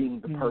and being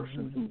the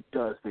person who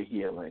does the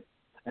healing.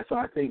 And so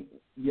I think,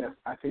 yes,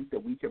 I think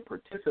that we can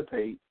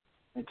participate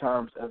in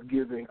terms of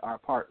giving our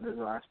partners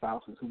or our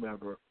spouses,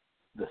 whomever,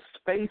 the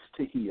space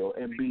to heal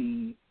and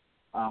be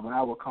what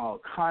I would call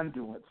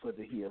conduits for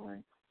the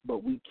healing,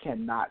 but we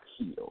cannot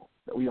heal.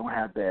 We don't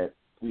have that.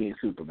 We ain't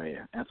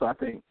Superman. And so I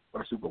think,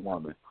 or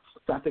Superwoman.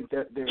 So I think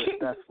that's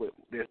what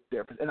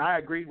they're, and I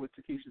agree with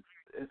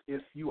Takesha,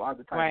 if you are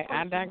the type of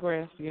person I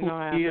digress. You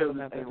know, who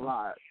gives a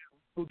lot,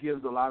 who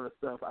gives a lot of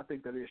stuff, I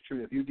think that is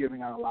true. If you're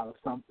giving out a lot of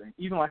something,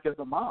 even like as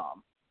a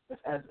mom,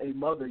 as a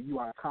mother, you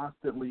are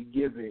constantly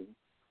giving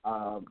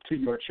to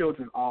your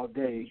children all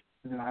day.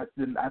 And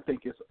I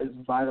think it's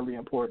vitally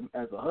important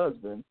as a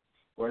husband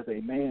or as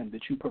a man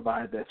that you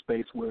provide that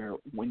space where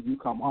when you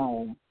come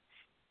home,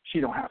 she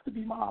don't have to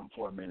be mom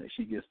for a minute.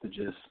 She gets to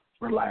just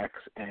relax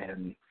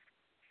and,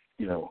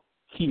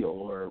 heal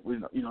or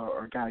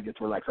kind of get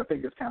to relax. I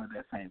think it's kind of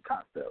that same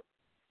concept.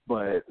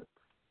 But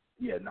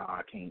yeah, no,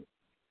 I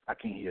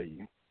can't hear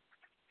you.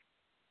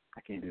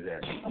 I can't do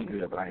that. I'm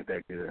good, but I ain't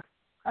that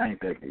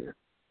good.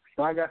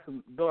 So I got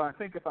some. Though I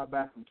think if I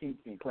buy some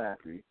kinky and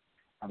classy,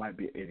 I might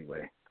be able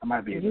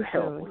to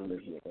help with a little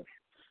here.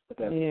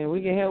 Yeah,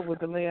 we can help with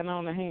the laying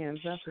on the hands.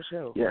 That's for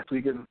sure. Yes,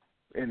 we can.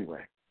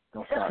 Anyway,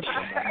 don't start on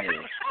my head.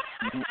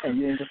 And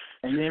you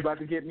ain't about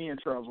to get me in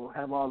trouble.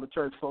 Have all the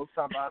church folks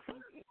talking about some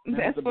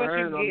Mr.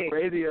 Burns on the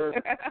radio,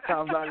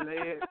 talking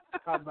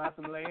about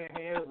some laying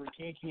hands with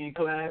kinky and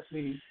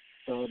classy.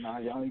 So no,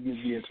 y'all ain't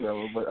getting me in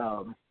trouble. But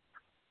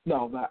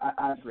no, but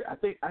I agree. I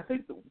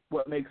think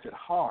what makes it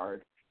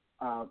hard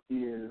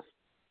is,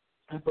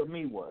 and for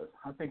me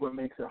I think what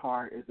makes it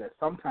hard is that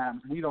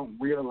sometimes we don't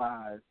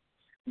realize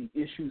the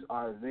issues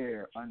are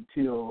there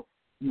until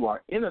you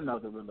are in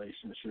another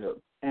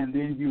relationship, and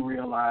then you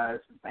realize,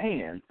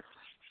 man,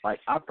 like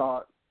I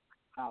thought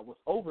I was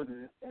over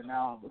this, and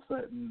now all of a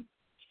sudden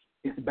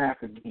it's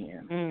back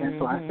again. And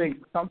so I think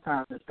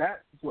sometimes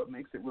that's what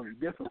makes it really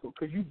difficult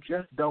because you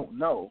just don't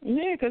know.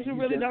 Yeah, because you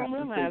really don't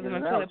realize it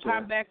until it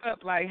pops back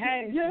up like,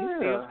 hey, you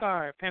still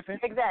scarred, pimping.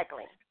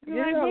 Exactly.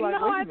 You're like,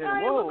 no, I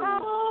thought it was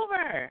all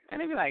over.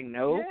 And they be like,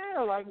 no.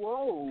 Yeah, like,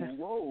 whoa,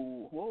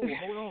 hold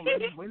on.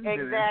 Wait a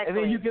minute. Exactly. And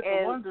then you get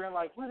to wondering,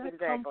 like, where did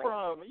that come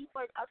from? And you're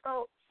like, I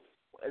thought.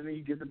 And then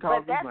you get to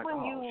talking, but that's like,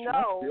 when you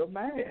know. I'm still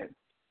mad.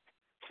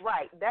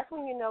 Right. That's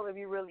when you know if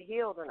you really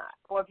healed or not,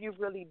 or if you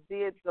really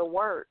did the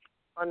work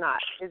or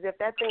not, is if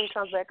that thing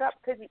comes back up,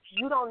 because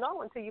you don't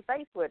know until you're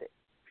faced with it,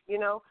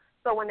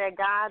 So when that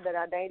guy that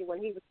I dated, when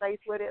he was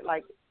faced with it,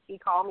 like, he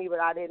called me, but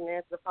I didn't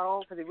answer the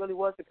phone because it really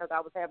was because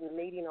I was having a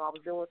meeting or I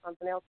was doing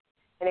something else,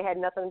 and it had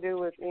nothing to do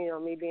with,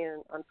 me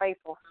being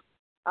unfaithful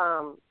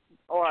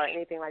or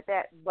anything like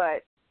that.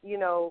 But,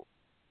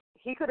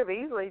 he could have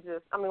easily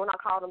when I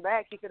called him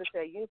back, he could have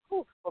said,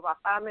 for about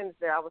 5 minutes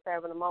there, I was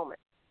having a moment.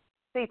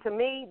 See, to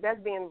me, that's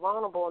being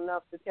vulnerable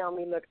enough to tell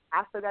me, look,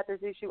 I still got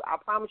this issue. I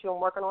promise you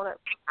I'm working on it.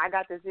 I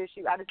got this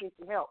issue. I just need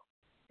some help.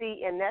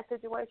 See, in that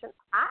situation,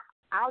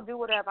 I'll do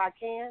whatever I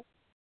can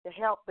to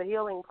help the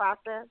healing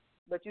process,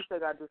 but you still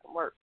got to do some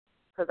work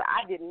because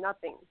I did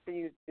nothing for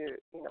you to,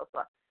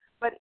 So,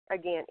 but,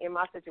 again, in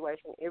my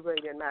situation, it really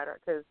didn't matter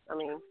because,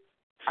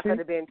 I could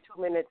have been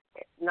 2 minutes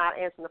not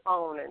answering the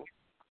phone, and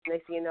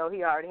next thing you know,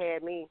 he already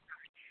had me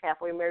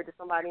halfway married to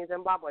somebody in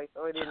Zimbabwe,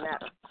 so it didn't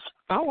matter.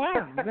 Oh,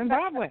 wow,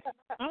 Zimbabwe.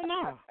 Oh,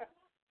 no.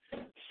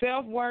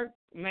 Self-work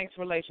makes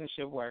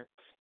relationship work.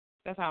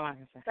 That's all I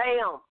can say.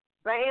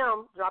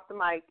 Bam, drop the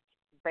mic,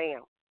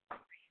 bam.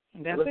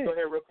 Let's go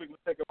ahead real quick.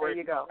 Let's take a break.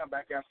 There you go. We'll come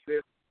back after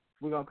this.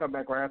 We're going to come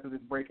back right after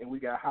this break, and we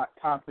got a hot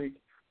topic.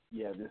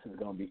 Yeah, this is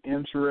going to be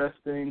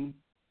interesting.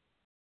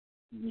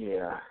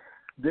 Yeah,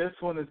 this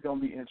one is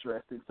going to be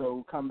interesting.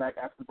 So come back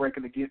after the break.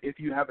 And again, if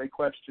you have a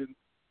question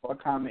or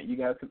comment, you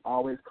guys can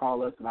always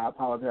call us. And I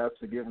apologize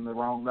for giving the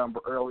wrong number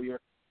earlier.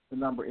 The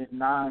number is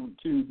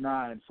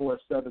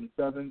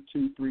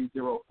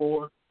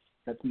 929-477-2304.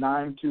 That's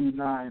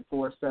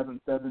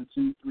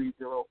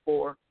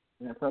 929-477-2304.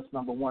 And then press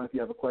number 1 if you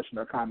have a question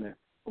or comment.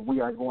 But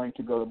we are going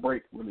to go to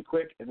break really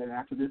quick, and then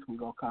after this, we're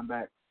going to come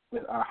back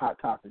with our hot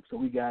topic. So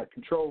we got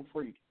Control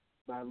Freak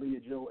by Leah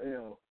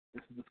Joel.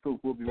 This is The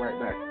Scoop. We'll be right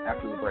back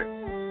after the break.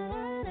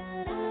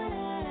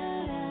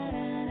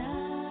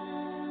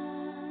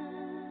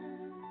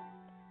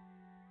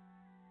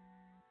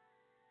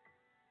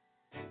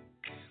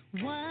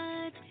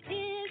 What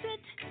is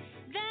it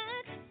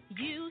that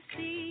you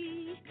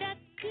see that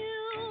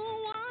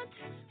you want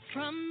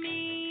from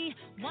me?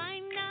 Why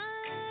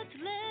not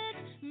let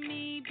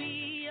me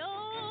be?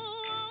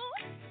 Oh,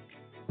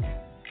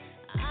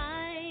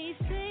 I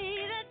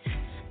say that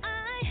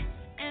I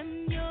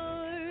am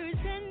yours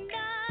and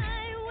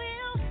I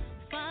will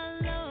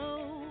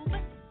follow,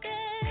 but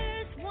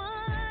there's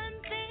one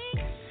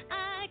thing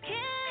I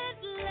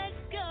can't let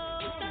go.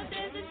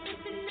 There's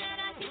something that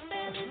I can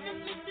feel in the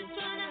midst of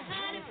trying to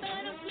hide it, but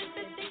I'm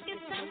flipping, think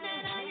it's time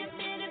that I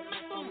admit it.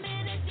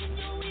 Micromanaging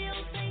your wheel,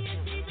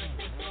 saying Jesus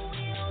take the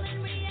wheel. In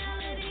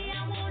reality, I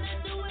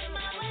wanna do it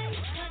my way,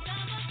 'cause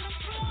I'm a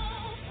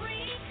control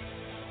freak.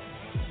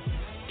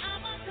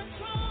 I'm a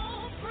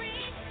control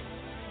freak.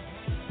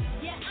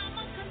 Yeah, I'm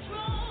a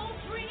control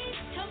freak.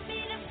 Help me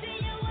to see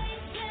your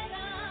ways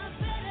better,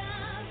 better,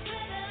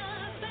 better,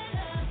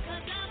 better.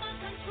 'Cause I'm a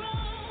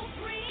control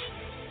freak.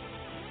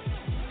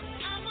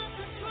 I'm a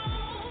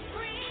control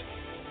freak.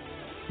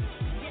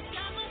 Yes,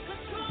 I'm a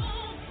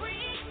control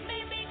freak.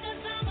 Maybe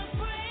 'cause I'm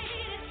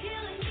afraid it's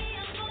killing me.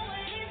 I'm going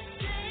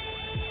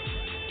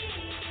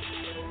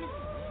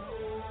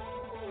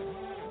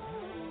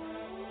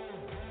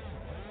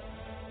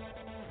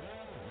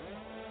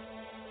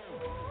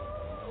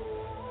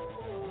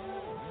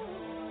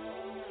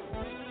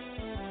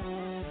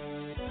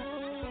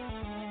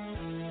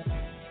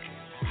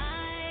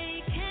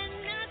I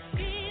cannot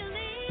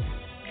believe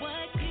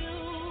what you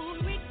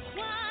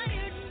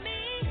required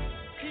me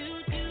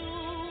to do.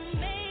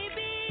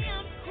 Maybe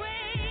I'm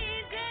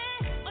crazy,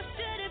 or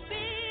should it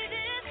be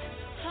this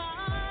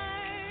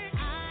hard? I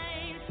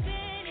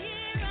sit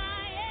here, I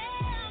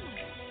am.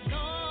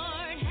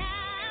 Lord,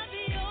 have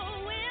your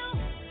will.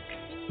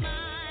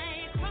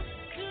 My cross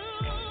to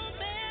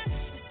bear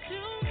is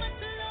too much,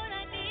 Lord, I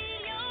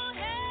need your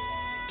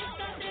help.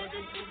 There's a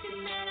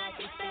something that I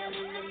can feel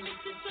in the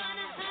midst of trying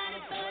to hide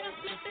it, but I'm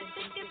flipping,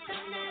 think it's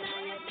time that I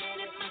admit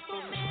it.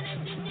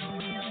 Micromanaging your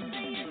wheel,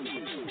 saying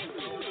Jesus take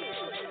the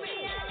wheel. In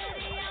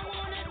reality, I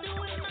wanna do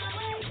it my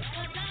way,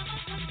 'cause I'm a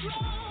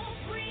control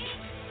freak.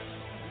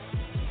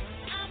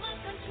 I'm a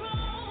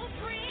control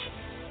freak.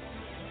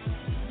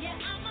 Yeah,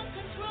 I'm a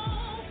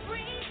control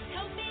freak.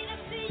 Help me to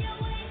see your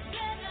ways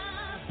better,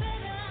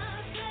 better,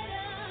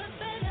 better,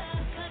 better.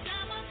 'Cause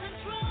I'm a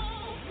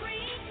control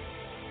freak.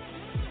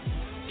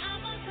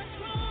 I'm a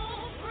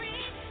control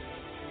freak.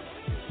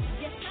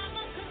 Yes, I'm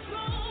a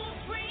control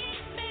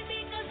freak.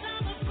 Maybe 'cause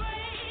I'm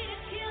afraid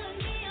it's killing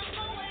me. I'm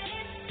going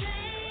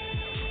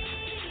insane.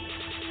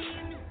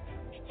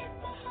 In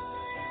my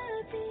heart, I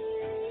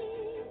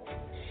believe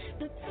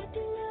that you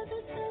do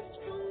the best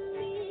for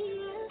me.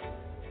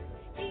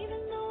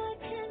 Even though I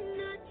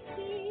cannot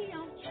see,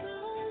 I'll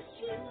trust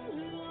you,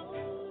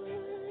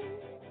 Lord.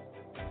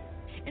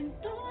 And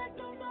though I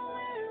don't know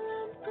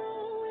where I'm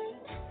going,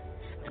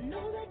 I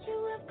know that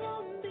you have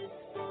gone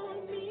before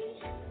me.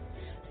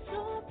 So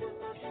I put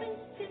my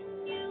faith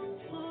in you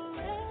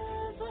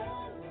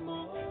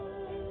forevermore.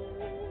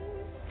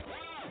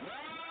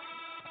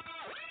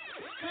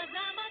 'Cause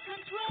I'm a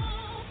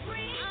control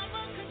freak. I'm a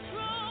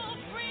control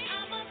freak.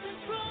 I'm a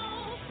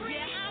control freak.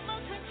 Yeah, I'm a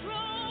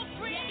control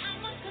freak. Yeah,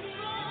 I'm a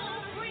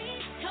control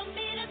freak. Help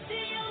me to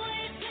see your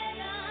ways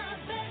better,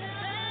 better,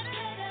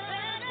 better,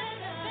 better,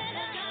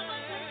 better. I'm a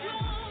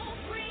control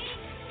freak.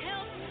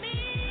 Help me.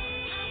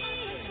 I'm a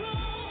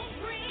control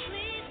freak.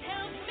 Please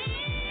help me.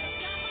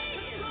 'Cause I'm a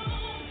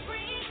control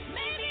freak.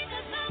 Maybe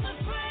 'cause I'm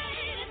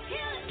afraid it's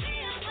killing me.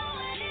 I'm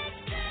going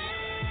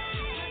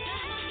insane. 'Cause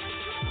I'm a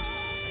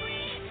control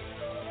freak.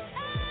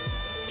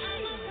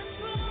 I'm a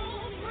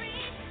control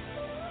freak.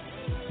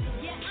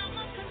 Yeah, I'm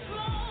a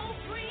control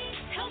freak.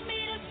 Help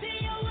me to see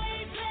your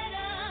ways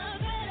better,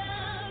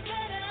 better,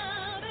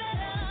 better,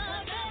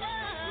 better, better.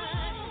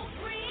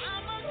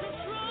 I'm a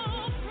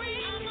control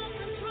freak. I'm a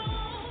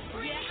control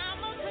freak. Yeah,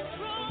 I'm a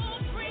control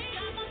freak.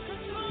 I'm a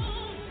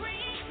control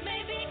freak.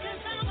 Maybe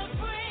 'cause I'm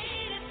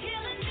afraid it's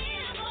killing me.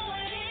 I'm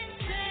going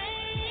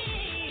insane.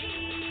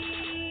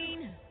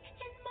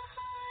 In my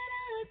heart,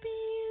 I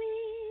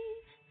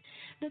believe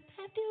the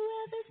path you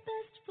have is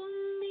best for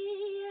me.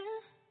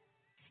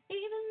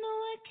 Even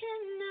though I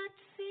cannot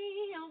see,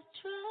 I'll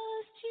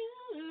trust you,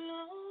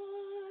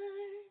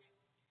 Lord.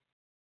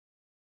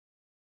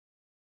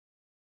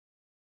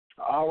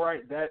 All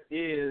right, that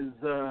is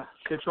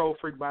Control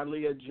Freak by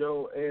Leah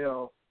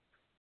Joel.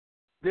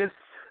 This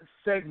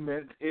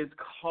segment is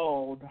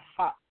called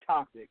Hot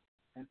Topic.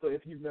 And so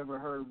if you've never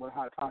heard what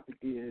Hot Topic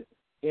is,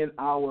 in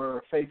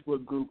our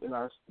Facebook group, in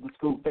our The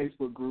Scoop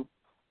Facebook group,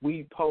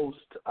 we post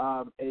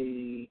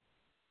a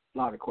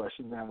lot of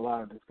questions and have a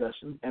lot of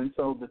discussions. And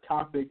so the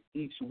topic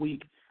each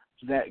week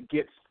that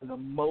gets the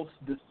most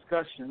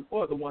discussion,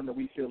 or the one that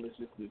we feel is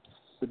just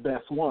the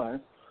best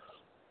one,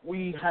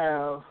 we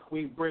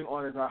bring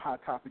on as our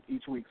hot topic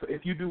each week. So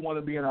if you do want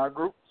to be in our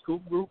group,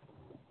 Scoop group,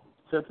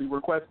 simply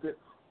request it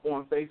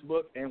on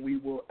Facebook, and we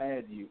will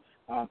add you.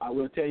 I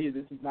will tell you,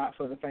 this is not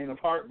for the faint of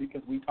heart,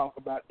 because we talk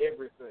about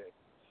everything,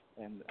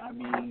 and I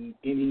mean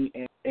any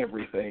and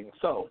everything.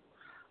 So,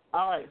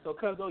 all right. So,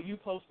 Cuzzo, you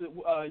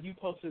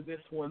posted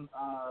this one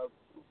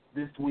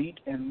this week,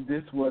 and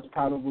this was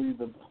probably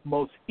the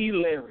most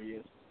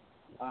hilarious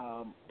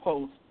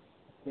post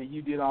that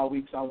you did all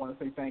week. So I want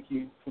to say thank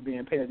you for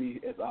being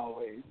petty as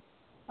always.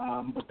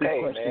 But this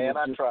question man,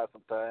 I just, try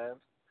sometimes.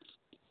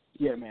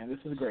 Yeah, man, this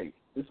is great.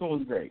 This one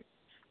was great.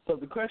 So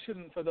the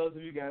question, for those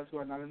of you guys who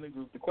are not in the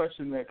group, the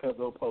question that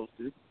Cuzzo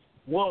posted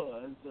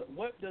was,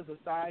 what does a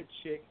side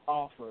chick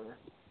offer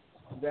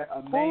that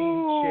a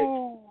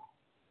main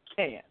chick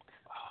can't?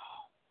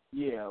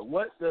 Yeah,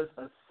 what does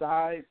a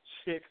side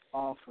chick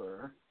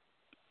offer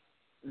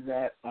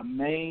that a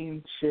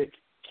main chick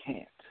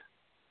can't?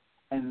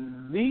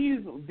 And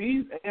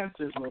these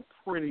answers were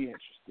pretty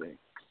interesting.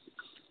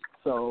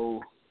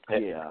 So,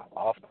 yeah.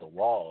 Off the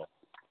wall.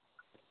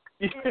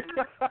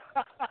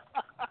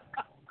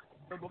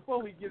 So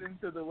before we get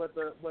into what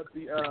the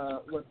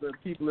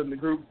people in the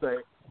group say,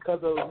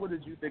 Cuzzo, what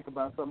did you think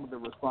about some of the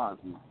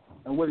responses,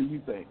 and what do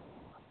you think?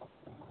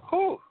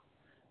 Whew.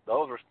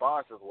 Those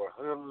responses were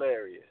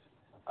hilarious.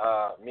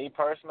 Me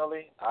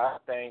personally, I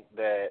think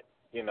that,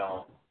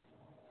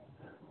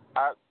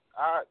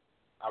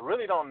 I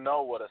really don't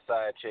know what a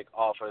side chick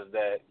offers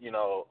that,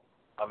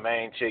 a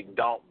main chick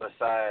don't,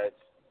 besides,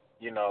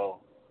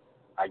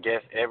 I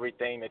guess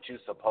everything that you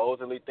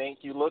supposedly think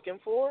you're looking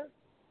for.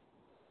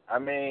 I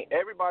mean,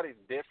 everybody's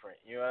different,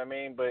 you know what I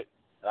mean? But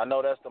I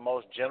know that's the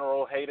most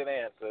general hated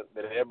answer,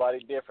 that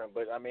everybody's different,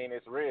 but I mean,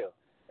 it's real.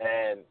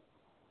 And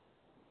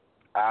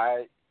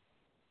I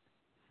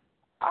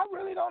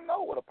really don't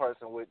know what a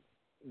person would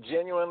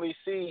genuinely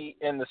see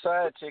in the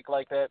side chick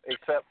like that,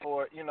 except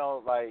for,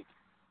 like,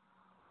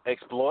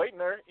 exploiting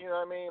her, you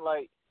know what I mean?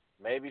 Like,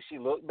 maybe she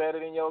look better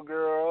than your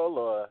girl,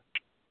 or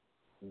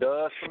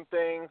does some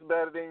things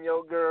better than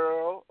your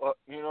girl, or,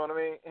 you know what I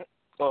mean?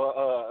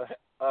 Or,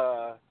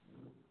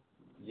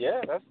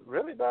 yeah, that's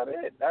really about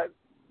it.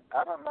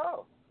 I don't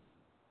know.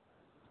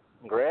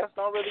 Grass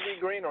don't really be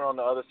greener on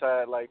the other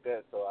side like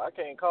that, so I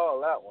can't call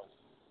that one.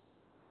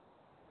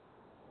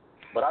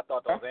 But I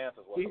thought those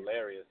answers were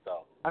hilarious,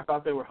 though. I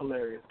thought they were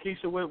hilarious.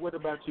 Keisha, what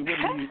about you?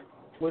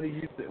 What do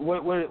you think?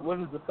 What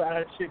does the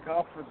side chick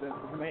offer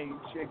that the main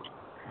chick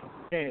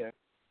can?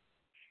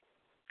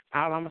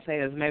 All I'm gonna say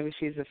is maybe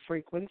she's a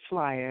frequent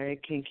flyer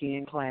at Kinky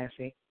and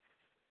Classy.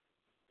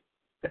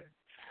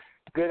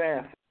 Good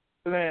answer.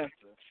 Good answer.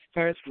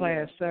 First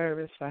class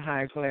service for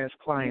high class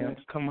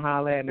clients. Yeah. Come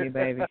holler at me,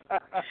 baby.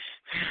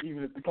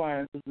 Even if the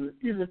client is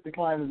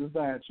a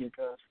side chick,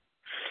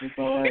 it's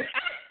all right.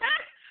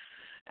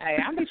 Hey,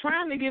 I be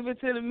trying to give it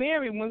to the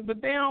married ones,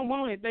 but they don't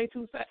want it. They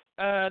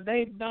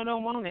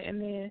don't want it,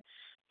 and then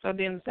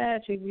the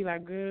side chick be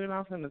like, "Girl,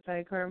 I'm finna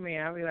take her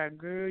man." I be like,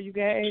 "Girl, you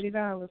got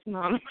 $80?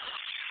 No."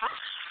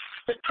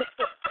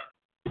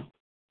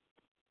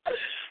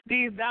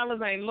 These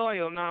dollars ain't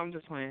loyal. No, I'm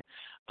just playing.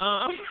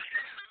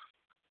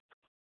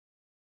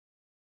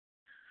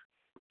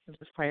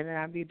 Just pray that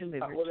I be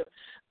delivered.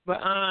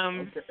 But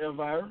okay,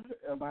 Elvira.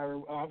 Oh,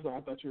 I'm sorry.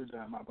 I thought you were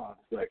done. My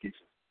apologies. Go ahead,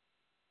 Keisha.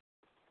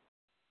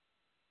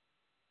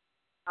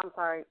 I'm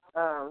sorry.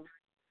 I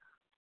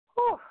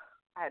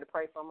had to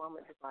pray for a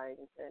moment before I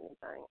even said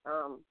anything.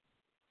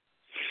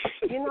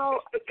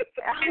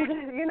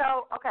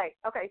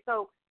 Okay.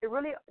 So it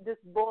really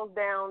just boils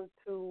down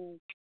to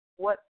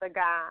what the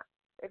guy.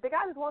 If the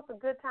guy just wants a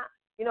good time,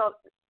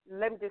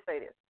 let me just say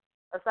this: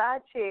 a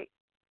side chick,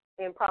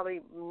 in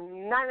probably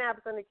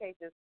 99% of the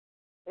cases,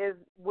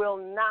 will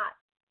not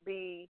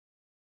be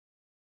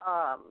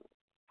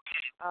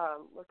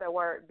what's that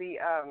word? Be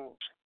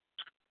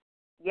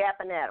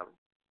yapping at them.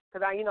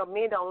 Because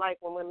men don't like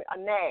when women are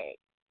nag.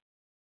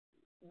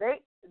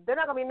 They're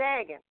not gonna be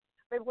nagging.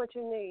 Baby, what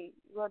you need?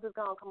 Well, just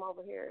gonna come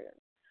over here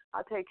and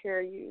I'll take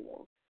care of you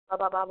and blah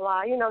blah blah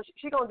blah.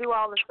 She gonna do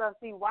all the stuff.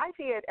 See,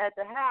 wifey at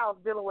the house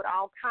dealing with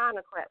all kind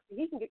of crap.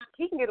 He can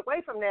get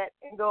away from that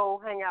and go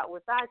hang out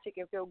with side chick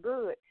and feel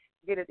good.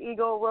 Get his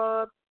ego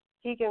rubbed.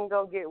 He can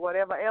go get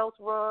whatever else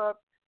rubbed.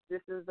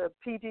 This is a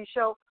PG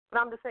show, but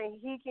I'm just saying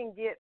he can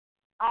get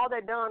all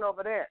that done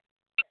over there.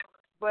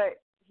 But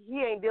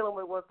he ain't dealing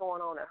with what's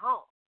going on at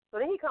home. So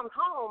then he comes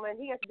home and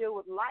he has to deal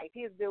with life.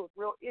 He has to deal with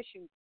real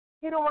issues.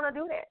 He don't want to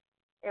do that.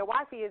 And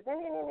wifey is nah.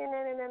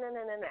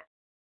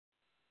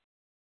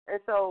 And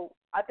so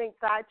I think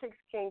side chicks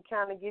can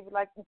kind of give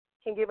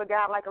a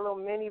guy like a little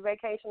mini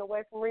vacation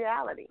away from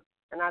reality.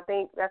 And I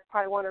think that's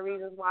probably one of the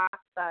reasons why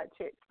side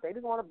chicks, they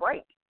just want a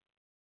break.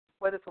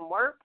 Whether it's from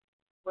work,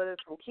 whether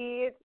it's from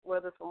kids,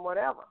 whether it's from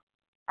whatever.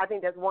 I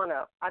think that's one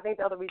of. I think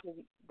the other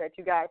reason that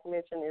you guys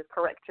mentioned is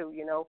correct too.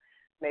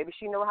 Maybe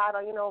she know how to,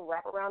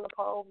 wrap around the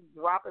pole,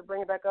 drop it,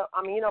 bring it back up.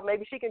 I mean,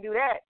 maybe she can do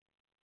that.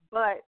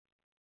 But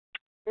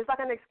it's like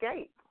an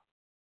escape.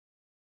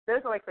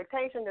 There's no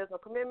expectation. There's no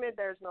commitment.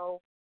 There's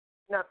no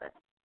nothing.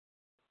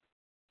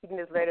 You can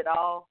just let it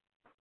all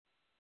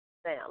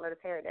down, let it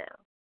tear down,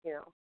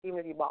 even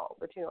if you bald.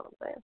 But you know what I'm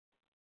saying.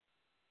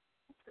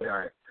 All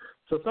right.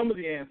 So some of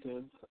the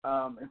answers,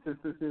 and since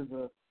this is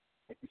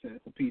like you said,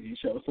 it's a PG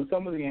show, so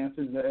some of the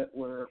answers that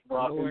were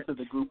brought into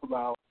the group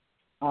about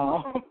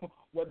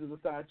what does a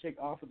side chick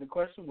offer? The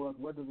question was,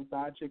 what does a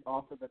side chick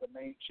offer that a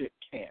main chick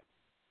can't?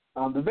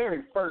 The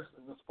very first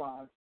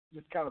response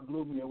just kind of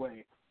blew me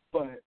away.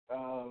 But,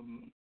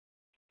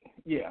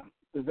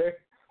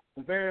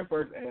 the very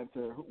first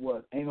answer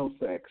was anal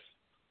sex.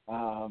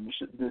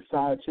 The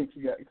side chicks,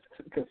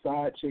 because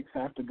side chicks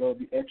have to go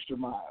the extra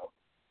mile.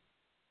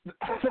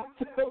 That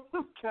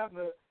was kind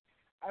of,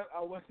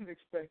 I wasn't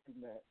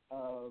expecting that.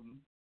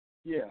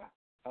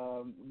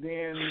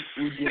 Then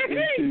we get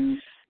into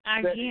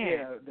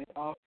they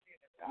offer.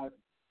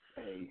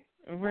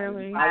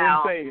 Really?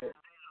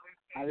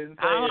 I didn't say it.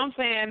 All I'm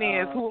saying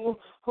is,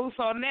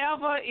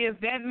 whosoever is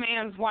that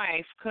man's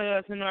wife,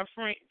 cousin, or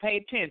friend, pay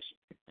attention.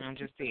 I'm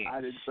just saying.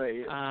 I didn't say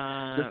it.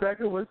 The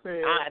second one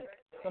said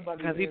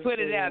because he put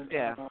it out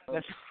there.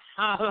 That's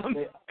all.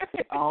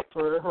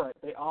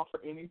 They offer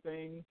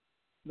anything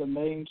the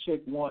main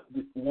chick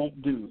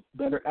won't do.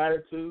 Better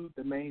attitude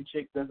the main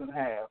chick doesn't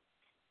have,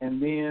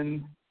 and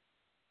then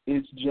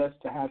it's just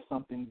to have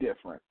something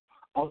different.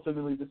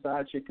 Ultimately, the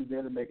side chick is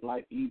there to make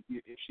life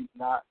easier. If she's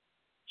not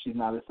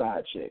a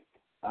side chick.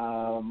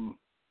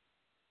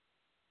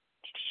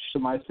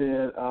 Somebody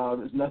said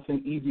there's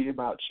nothing easy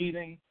about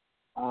cheating.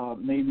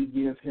 Maybe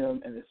give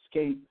him an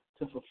escape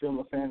to fulfill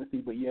a fantasy,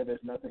 but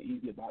there's nothing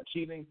easy about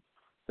cheating.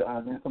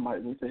 Then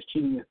somebody says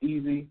cheating is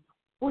easy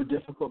or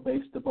difficult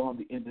based upon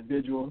the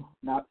individual.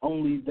 Not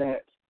only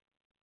that,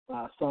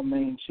 some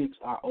main chicks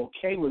are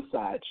okay with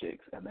side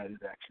chicks, and that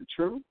is actually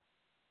true.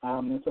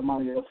 Then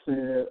somebody else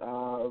said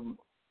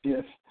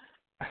if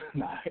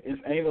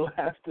anal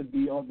has to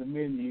be on the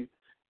menu,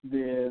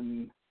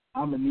 then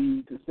I'm going to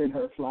need to send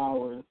her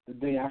flowers the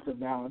day after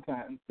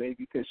Valentine's Day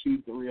because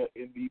she's the real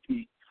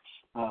MVP.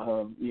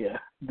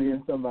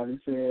 Then somebody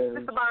says...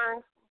 Mr.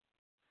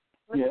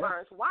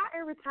 Burns, why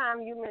every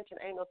time you mention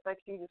anal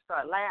sex, you just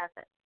start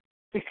laughing?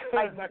 Because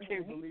I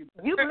can't believe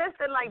it. You've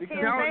listed like 10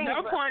 things.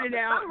 Don't point it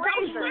out.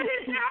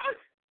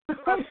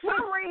 For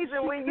some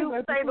reason, when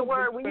you say the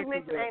word, when you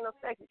mention anal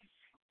sex,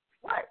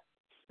 what?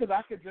 Because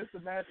I could just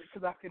imagine,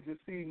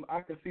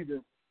 I could see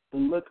the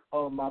look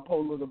on my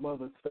poor little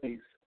mother's face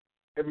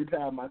every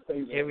time I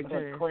say that. Every time.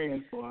 Her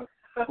praying for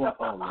oh,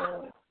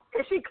 Lord.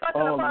 Is she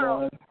clutching a pearl?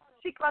 Lord.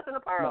 She clutching a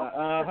pearl.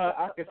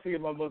 I can see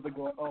my mother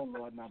going, oh,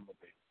 Lord, not my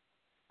baby.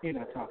 He's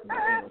not talking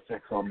about anal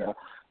sex on there.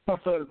 My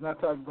son is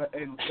not talking about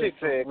anal sex.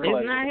 It's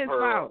not his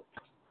fault.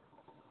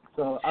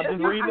 So I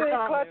just read the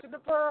comments. The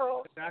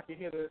pearl. And I can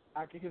hear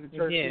the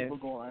church people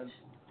going,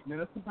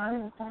 Minister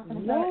Byron talking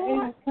about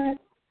anal sex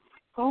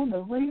on the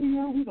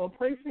radio. We gonna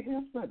pray for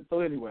him. So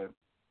anyway,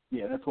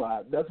 that's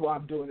why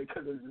I'm doing it,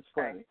 because it's just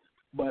funny.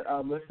 But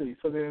let's see.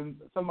 So then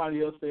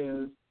somebody else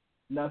says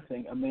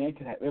nothing. A man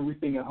can have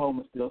everything at home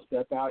and still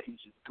step out. He's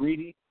just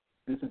greedy.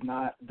 This is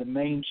not the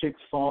main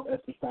chick's fault, as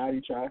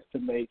society tries to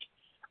make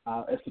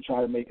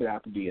it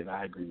out to be. And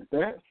I agree with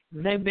that.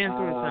 They've been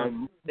through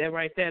something. That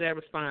right there, that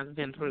response has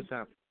been through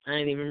something. I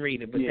ain't even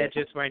read it, but that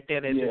just right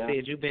there, that just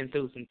says you've been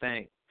through some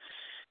things.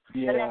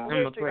 Yeah,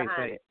 I'm afraid to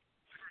say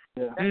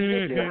it.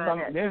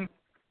 Then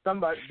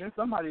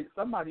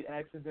somebody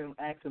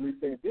actually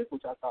said this,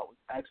 which I thought was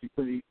actually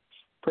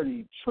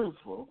pretty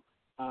truthful.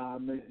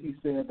 He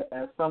said that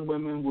as some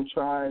women will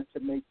try to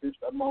make this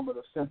a moment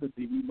of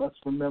sympathy, we must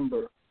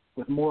remember,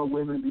 with more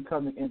women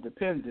becoming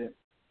independent,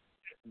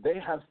 they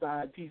have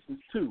side pieces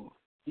too.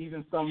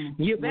 Even some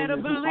you better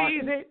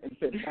believe it.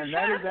 And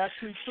that is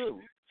actually true.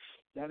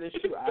 That is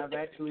true. I've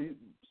actually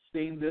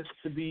seen this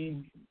to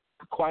be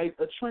quite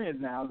a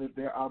trend now, that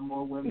there are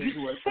more women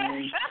who are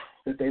saying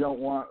that they don't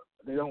want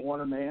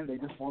a man, they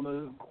just want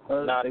a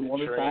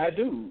side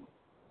dude.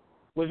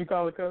 What do you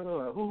call it,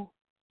 Cody? Who?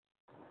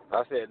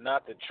 I said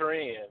not the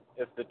trend.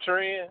 It's the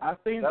trend. I've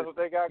seen That's what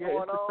they got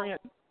going it's on. Trend.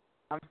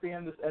 I'm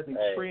seeing this as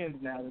a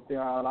trend now, that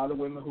there are a lot of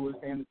women who are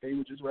saying that they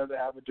would just rather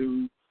have a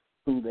dude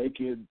who they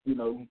could,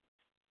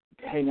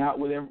 hang out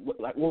with.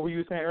 Like what were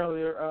you saying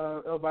earlier,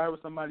 Elvira,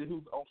 with somebody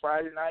who on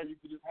Friday night you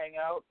could just hang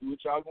out, do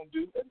what y'all gonna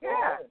do,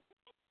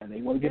 and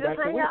they want to get back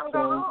to work. Out and go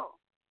home.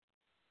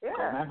 Yeah.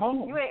 Go back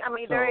home.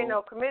 There ain't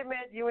no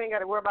commitment. You ain't got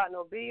to worry about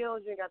no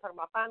bills. You ain't got to talk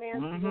about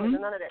finances. You ain't do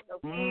none of that. No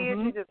kids.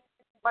 You just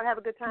want to have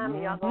a good time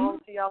and y'all go home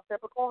to y'all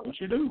separate corners.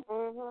 What you do.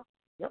 Mm-hmm.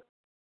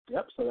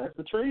 Yep. So that's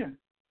the trend.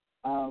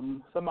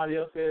 Somebody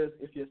else says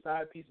if your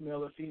side piece,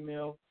 male or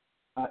female,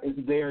 is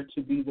there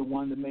to be the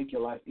one to make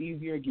your life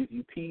easier, give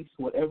you peace,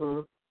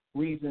 whatever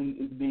reason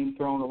is being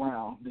thrown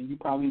around, then you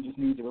probably just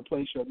need to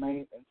replace your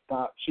main and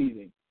stop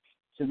cheating.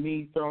 To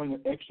me, throwing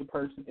an extra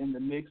person in the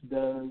mix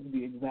does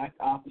the exact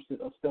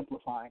opposite of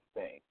simplifying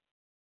things.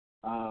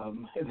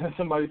 And then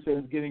somebody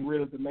says getting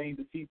rid of the main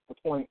defeats the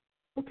point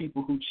for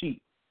people who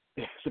cheat.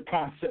 There's a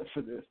concept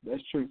for this.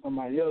 That's true.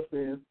 Somebody else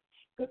says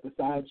that the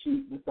side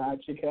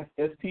chick has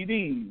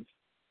STDs.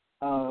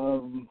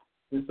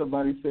 Then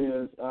somebody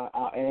says,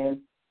 I'll add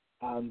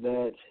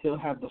that he'll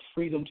have the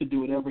freedom to do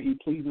whatever he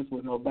pleases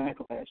with no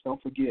backlash.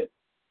 Don't forget,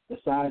 this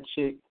side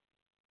chick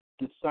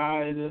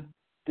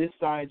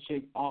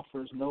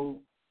offers no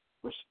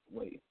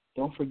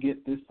don't forget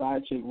this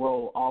side chick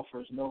role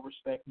offers no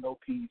respect, no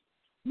peace,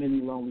 many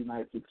lonely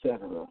nights,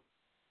 etc.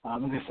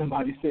 And then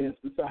somebody says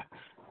that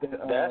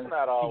that's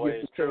not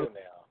always true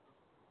now.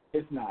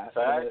 It's not.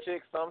 Side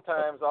chicks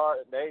sometimes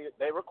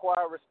they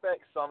require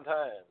respect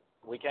sometimes.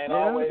 We can't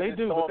always just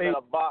throw them in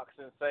a box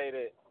and say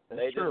that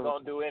they just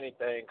don't do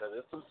anything, because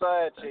there's some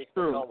side chicks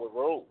that come with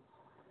rules,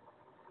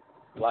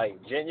 like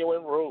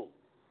genuine rules.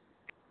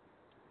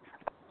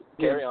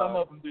 Yeah, some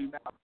of them do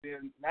now.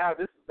 Now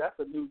that's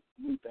a new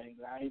thing.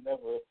 I ain't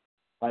never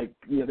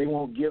they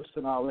want gifts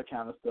and all that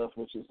kind of stuff,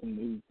 which is a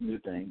new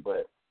thing.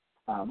 But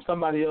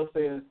somebody else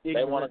says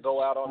they want to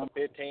go out on the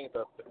 15th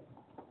of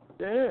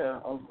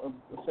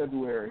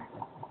February.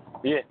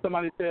 Yeah.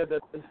 Somebody said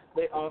that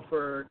they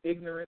offer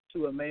ignorance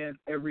to a man's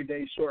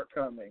everyday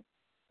shortcoming.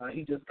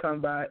 He just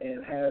come by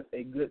and has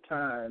a good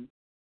time,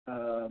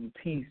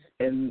 peace,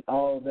 and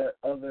all that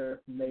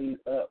other made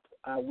up.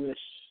 I wish.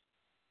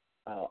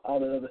 All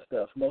that other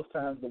stuff. Most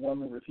times the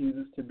woman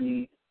refuses to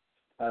be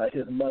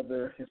his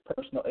mother, his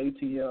personal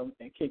ATM,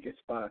 and kick his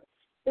spot.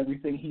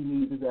 Everything he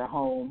needs is at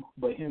home,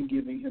 but him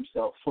giving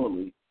himself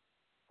fully.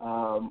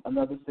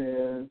 Another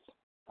says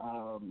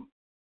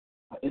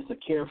it's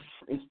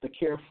the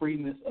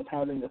carefreeness of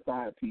having a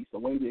side piece, a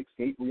way to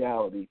escape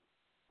reality.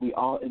 We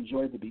all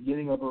enjoy the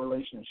beginning of a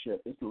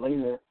relationship. It's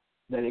later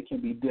that it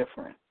can be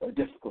difficult.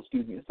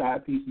 A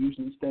side piece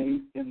usually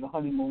stays in the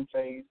honeymoon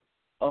phase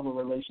of a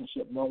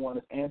relationship. No one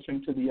is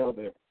answering to the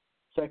other.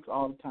 Sex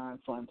all the time,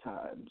 fun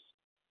times.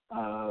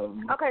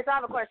 Okay, so I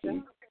have a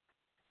question.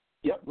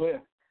 Yep, go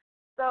ahead.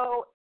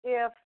 So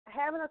if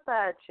having a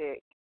side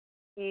chick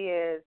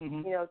is,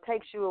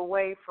 takes you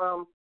away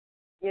from,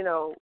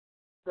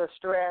 the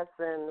stress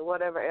and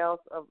whatever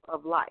else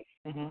of life,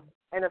 and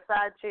a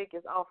side chick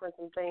is offering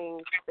some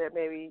things that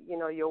maybe,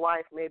 your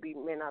wife may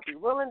not be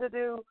willing to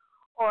do,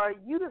 or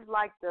you just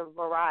like the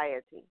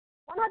variety,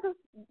 why not just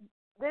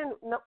then,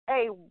 no,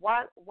 A,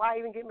 why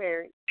even get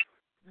married?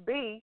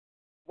 B,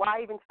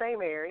 why even stay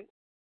married?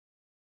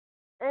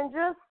 And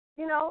just,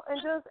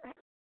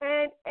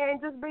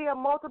 and just be a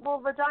multiple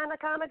vagina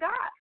kind of guy.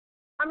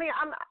 I mean,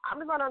 I'm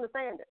just not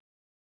understanding.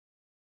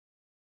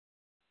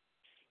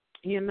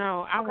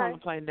 I want to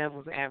play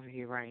devil's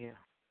advocate right here.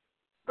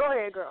 Go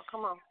ahead, girl.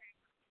 Come on.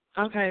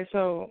 Okay,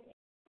 so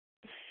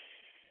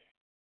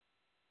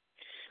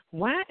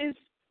why is,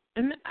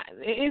 and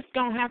it's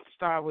going to have to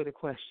start with a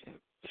question.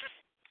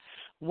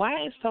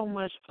 Why is so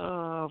much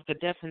of the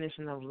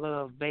definition of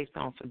love based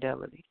on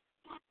fidelity?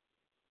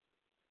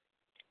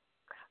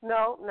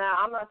 No, now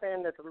I'm not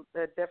saying that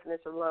the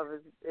definition of love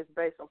is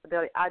based on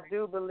fidelity. I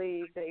do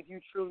believe that if you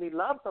truly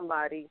love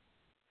somebody,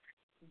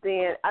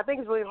 then I think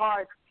it's really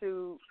hard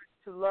to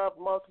love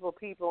multiple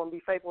people and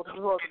be faithful to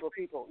multiple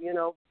people,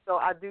 So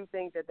I do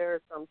think that there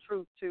is some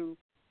truth to,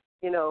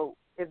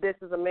 if this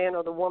is a man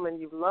or the woman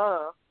you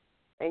love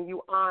and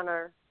you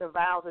honor the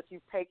vows that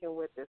you've taken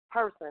with this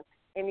person,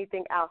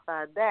 anything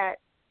outside that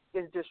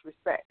is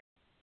disrespect.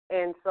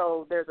 And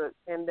so there's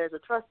a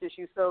trust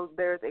issue, so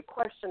there's a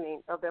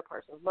questioning of that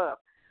person's love.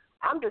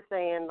 I'm just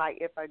saying, like,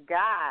 if a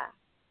guy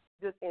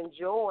just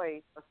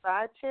enjoys a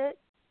side chick,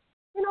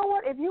 you know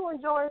what? If you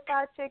enjoy a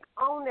side chick,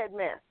 own that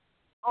mess.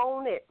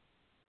 Own it.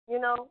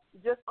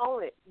 Just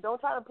own it. Don't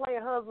try to play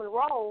a husband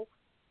role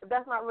if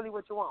that's not really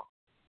what you want.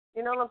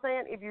 You know what I'm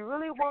saying? If you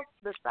really want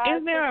the side chick,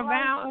 is there a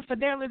vow of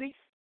fidelity?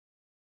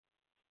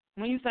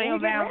 When you say your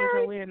vows at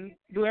your wedding,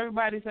 do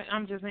everybody say,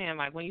 I'm just saying,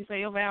 like, when you say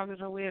your vows at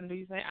your wedding, do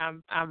you say,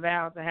 I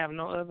vow to have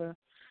no other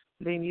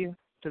than you,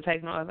 to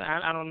take no other?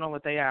 I don't know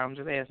what they are. I'm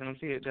just asking.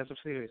 That's a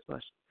serious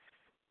question.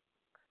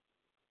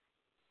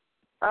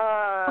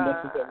 I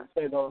was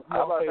say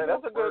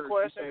that's a good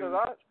question, because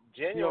I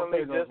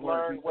genuinely just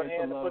learned what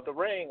hand to put the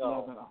ring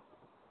on. No.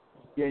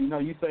 Yeah,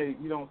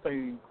 you don't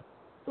say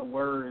the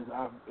words.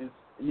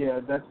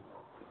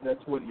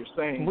 That's what you're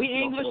saying. We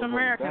English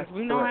Americans,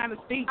 we know how to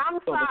speak. I'm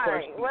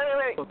sorry.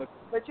 Wait.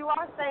 But you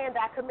are saying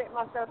that I commit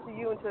myself to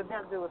you until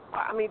death do us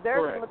part. I mean, there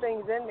are some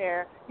things in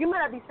there. You might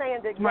not be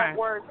saying the exact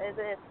words as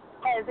in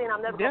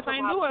I'm never going to death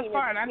ain't do us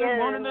part. I just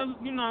wanted to,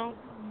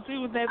 see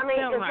what that felt like.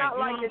 You know what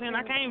I'm saying?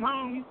 I came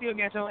home, you still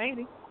got your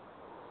 80.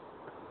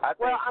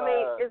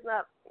 It's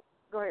not.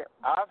 Go ahead.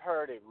 I've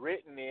heard it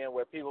written in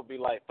where people be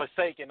like,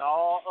 forsaking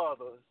all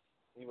others.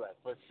 You like,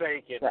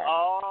 forsaking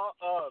all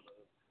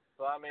others.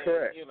 So, I mean,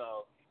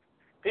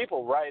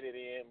 people write it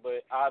in,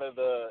 but out of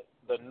the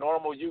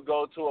normal, you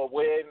go to a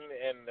wedding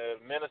and the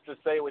minister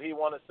say what he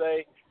want to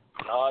say,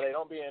 no, they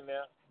don't be in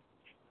there.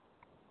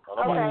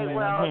 Okay,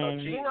 well,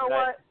 you know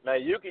what? Now,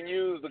 you can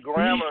use the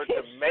grammar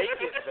to make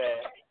it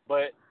that,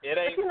 but it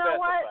ain't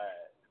specified.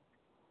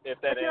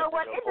 If that you know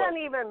what? It doesn't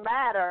even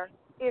matter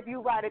if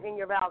you write it in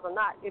your vows or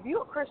not. If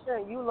you're a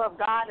Christian and you love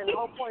God and the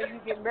whole point of you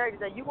getting married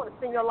is that you want to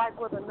spend your life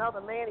with another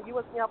man and you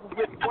want to spend your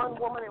life with one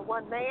woman and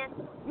one man,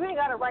 you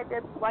ain't got to write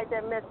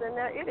that mess in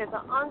there. It is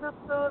an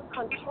understood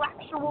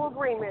contractual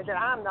agreement that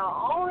I'm the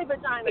only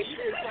vagina you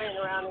be playing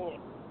around in.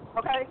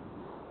 Okay?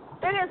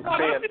 It is so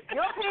your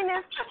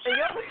penis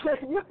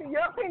and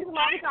your penis and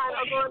my vagina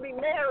are going to be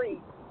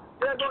married.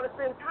 They're going to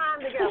spend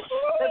time together.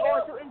 They're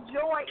going to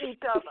enjoy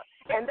each other.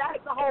 And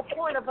that's the whole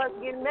point of us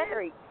getting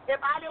married.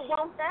 If I didn't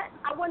want that,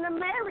 I wouldn't have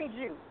married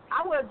you.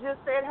 I would have just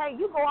said, hey,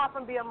 you go off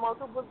and be a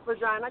multiple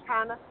vagina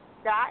kind of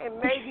guy, and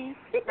maybe,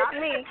 not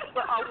me,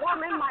 but a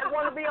woman might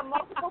want to be a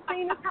multiple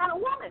penis kind of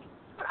woman.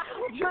 But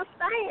I'm just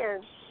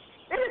saying,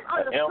 it is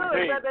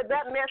understood whether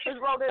that mess is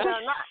rolled in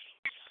or not.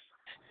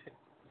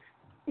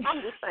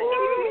 I'm just saying.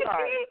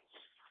 Sorry.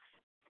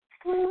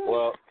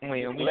 Well,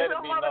 we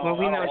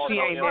know she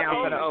ain't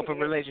down for the open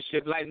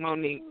relationship like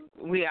Monique.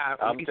 We are.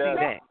 We see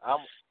that.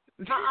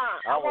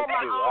 I want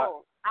my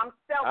own. I'm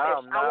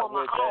selfish. I want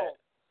my own.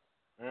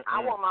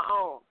 I want my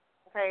own.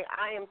 Okay,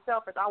 I am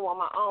selfish. I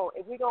want my own.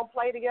 If we're gonna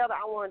play together,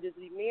 I want to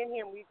just be me and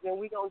him. We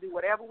gonna do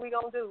whatever we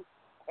gonna do.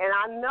 And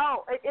I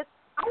know it's.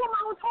 I want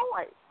my own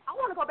toys. I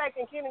want to go back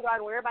in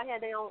kindergarten where everybody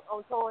had their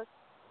own toys.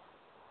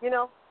 You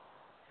know.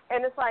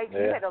 And it's like you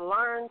had to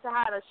learn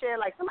how to share.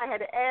 Like somebody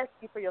had to ask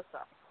you for your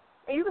stuff,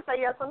 and you can say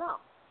yes or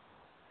no.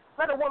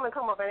 Let a woman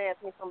come up and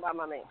ask me something about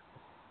my man.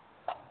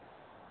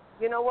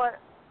 You know what?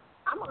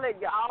 I'm gonna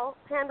let y'all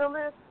handle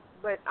this,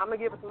 but I'm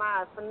gonna give it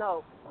mine for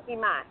no. He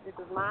mine. This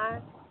is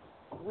mine.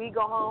 We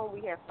go home.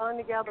 We have fun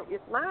together.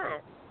 It's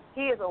mine.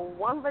 He is a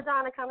one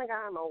vagina kind of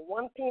guy. I'm a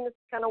one penis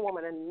kind of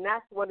woman, and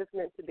that's what it's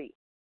meant to be.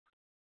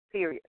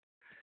 Period.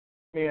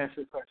 Let me ask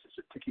you a question,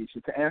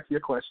 Takesha. To answer your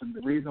question,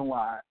 the reason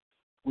why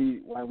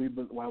we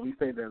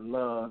say that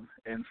love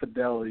and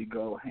fidelity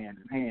go hand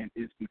in hand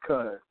is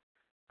because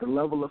the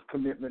level of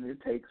commitment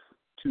it takes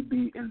to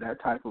be in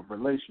that type of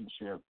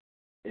relationship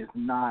is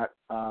not.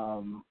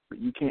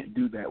 You can't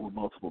do that with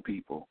multiple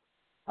people.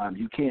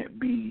 You can't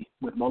be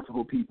with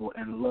multiple people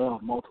and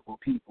love multiple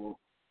people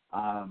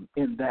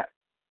in that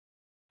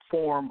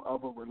form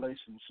of a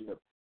relationship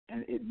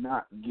and it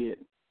not get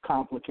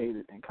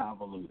complicated and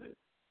convoluted.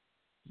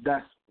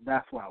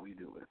 That's why we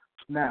do it.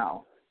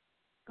 Now,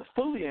 to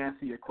fully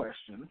answer your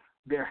question,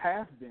 there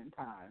have been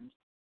times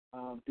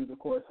through the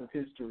course of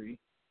history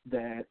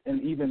that,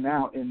 and even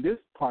now in this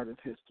part of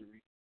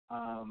history,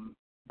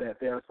 that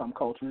there are some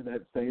cultures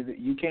that say that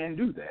you can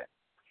do that,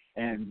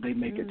 and they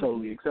make it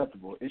totally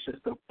acceptable. It's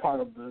just a part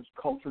of the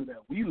culture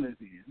that we live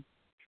in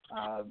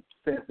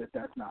says that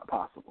that's not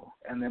possible.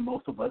 And then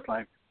most of us,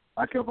 like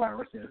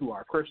Elvira said, who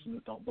are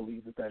Christians, don't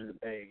believe that is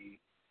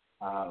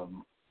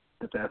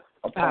that's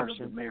a part of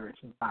the marriage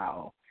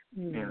vow.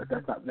 And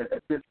that's not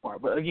at this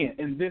part. But again,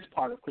 in this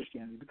part of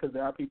Christianity, because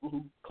there are people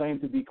who claim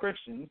to be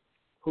Christians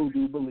who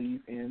do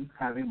believe in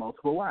having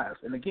multiple wives.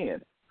 And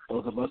again,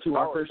 those of us who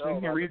are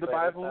Christians can read the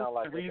Bible.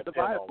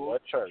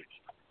 What church?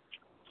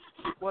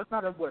 Well, it's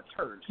not a what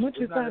church.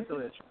 It's not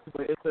necessarily a church,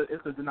 but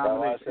it's a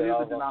denomination. It is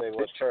a denomination.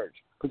 What church?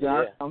 Because there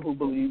are some who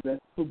believe that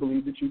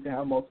you can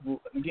have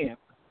multiple. Again,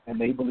 and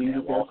they believe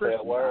that they're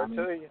Christian. Word to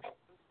you.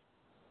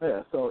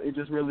 Yeah, so it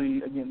just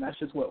really, again, that's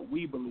just what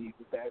we believe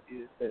that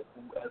is, that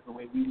as the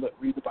way we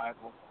read the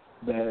Bible,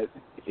 that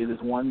it is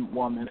one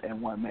woman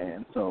and one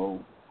man.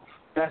 So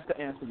that's to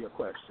answer your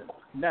question.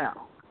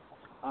 Now,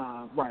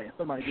 right,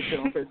 somebody just said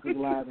on Facebook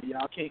Live that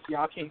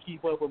y'all can't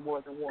keep up with more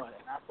than one,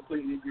 and I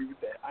completely agree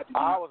with that.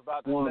 I was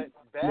about to say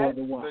that's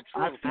the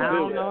truth. I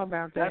don't know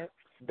about that.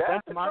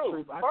 That's the my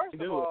truth. truth. I First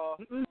can of do all,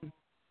 it.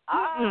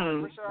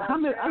 I'm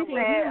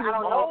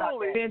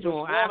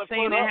schedule. I've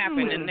seen it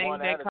happen, and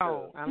they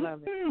call. I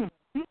love it.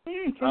 I'm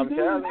telling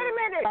you. Wait a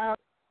minute.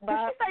 Did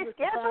she say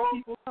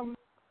schedule?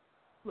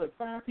 Look,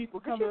 5 people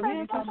What coming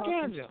you in. say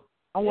schedule?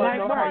 I want to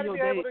know how Somebody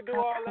your be able to do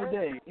all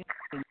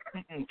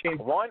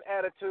that? One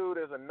attitude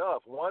is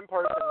enough. One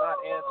person not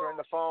answering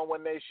the phone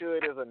when they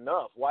should is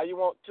enough. Why you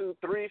want 2,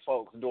 3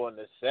 folks doing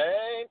the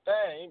same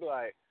thing? You be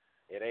like,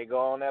 it ain't go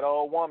on that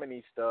old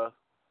womany stuff.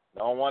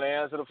 Don't want to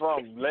answer the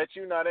phone. Let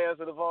you not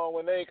answer the phone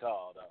when they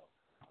call,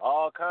 though.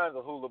 All kinds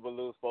of hula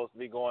baloo supposed to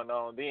be going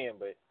on then,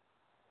 but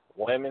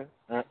women,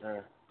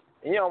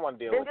 You don't want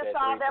to deal with that 3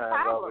 times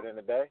over in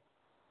a day.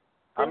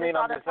 I mean,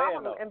 I'm just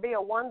saying, though. And be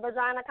a one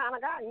vagina kind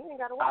of guy. You ain't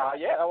got to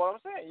worry. Yeah, that's what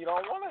I'm saying. You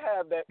don't want to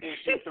have that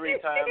issue 3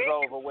 times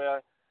over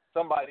where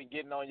somebody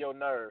getting on your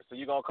nerves. So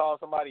you going to call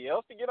somebody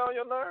else to get on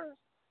your nerves?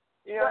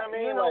 You know what I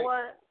mean? You know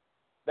what?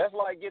 That's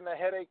like getting a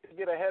headache to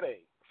get a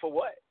headache. For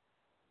what?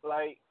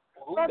 Like,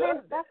 who Well,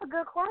 does that? that's a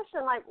good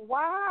question. Like,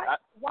 why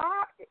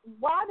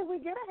do we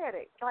get a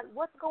headache? Like,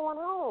 what's going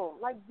on?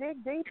 Like,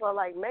 dig deeper.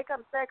 Like, make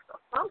up sex or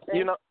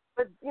something.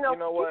 But keep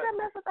that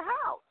mess at the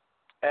house.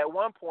 At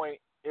one point,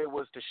 it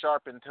was to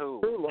sharpen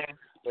tools.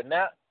 But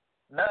now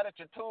that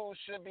your tools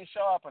should be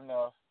sharp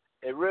enough,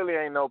 it really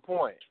ain't no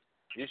point.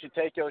 You should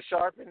take your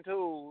sharpened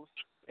tools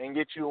and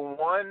get you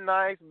one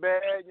nice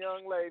bad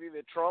young lady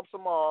that trumps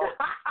them all,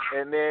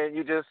 and then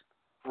you just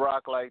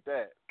rock like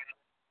that.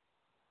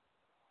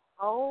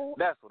 Oh,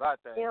 that's what I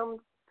think.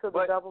 to the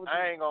But double G.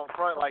 I ain't gonna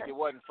front like it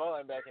wasn't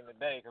fun back in the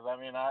day, because I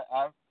mean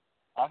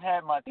I've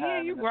had my time.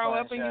 Yeah, you in the grow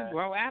sunshine. up and you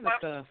grow out of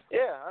stuff.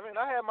 Yeah, I mean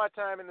I had my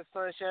time in the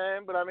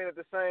sunshine, but I mean at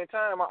the same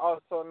time I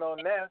also know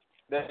now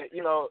that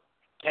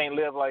can't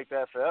live like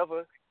that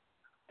forever,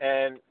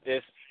 and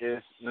it's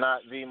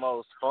not the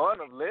most fun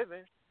of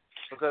living,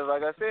 because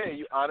like I said,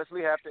 you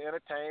honestly have to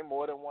entertain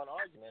more than one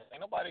argument.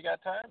 Ain't nobody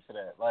got time for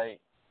that. Like,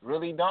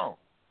 really don't.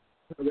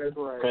 That's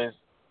right.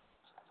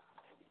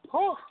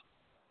 Because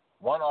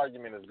one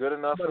argument is good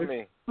enough for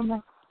me.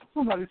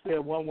 Somebody said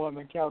one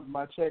woman counting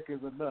my check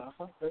is enough.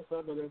 I know that's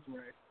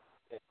right.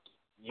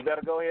 You got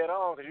to go head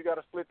on, because you got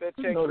to split that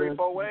check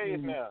 3-4 ways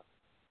now.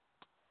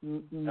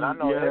 And I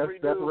know every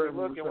dude is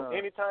looking.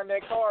 Anytime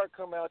that card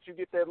come out, you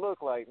get that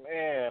look like,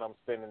 man, I'm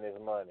spending this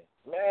money.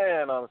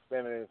 Man, I'm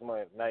spending this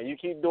money. Now, you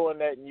keep doing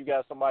that, and you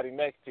got somebody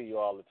next to you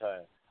all the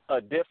time.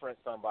 A different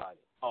somebody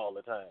all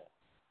the time.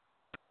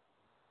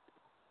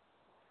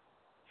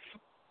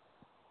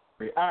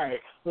 All right,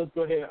 let's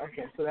go ahead.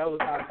 Okay, so that was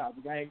our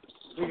topic.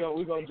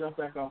 We're gonna jump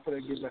back off of it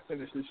and get back,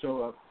 finish the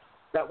show up.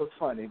 That was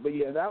funny, but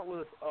yeah, that's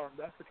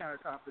the kind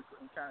of topics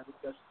and kind of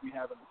discussions we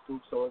have in the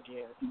scoop. So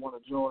again, if you want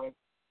to join,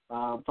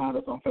 find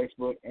us on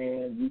Facebook,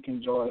 and you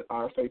can join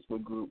our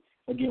Facebook group.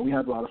 Again, we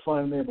have a lot of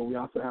fun in there, but we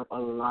also have a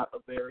lot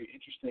of very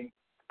interesting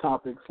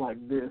topics like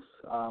this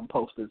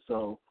posted.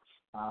 So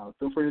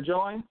feel free to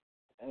join,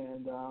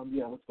 and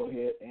let's go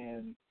ahead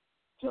and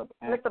jump.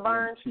 Mr.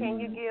 Burns, can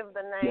you give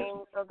the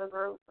name of the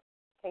group?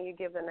 Can you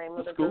give the name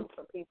of the group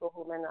for people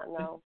who may not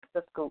know?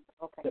 The Scoop.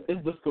 Okay.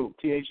 It's The Scoop.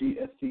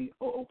 TheScoop.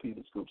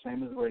 The Scoop.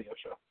 Same as the radio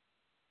show.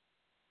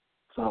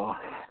 So,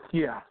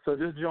 yeah. So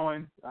just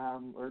join,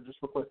 or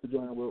just request to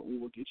join, and we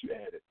will get you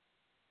added.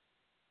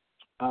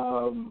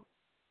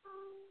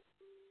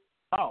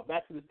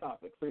 Back to this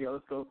topic. So, yeah,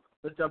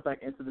 let's jump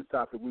back into this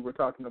topic. We were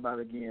talking about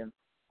how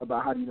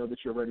do you know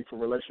that you're ready for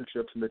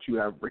relationships and that you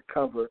have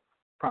recovered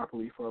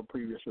properly from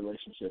previous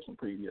relationships and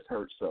previous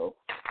hurts. So,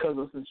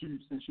 since you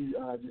just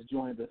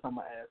joined us, I'm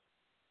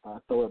gonna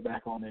throw it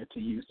back on there to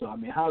you. So, I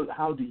mean,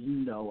 how do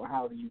you know, or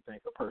how do you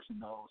think a person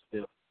knows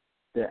if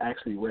they're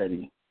actually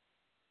ready?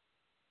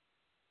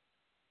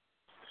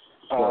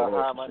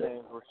 Hi, my name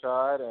is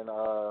Rashad, and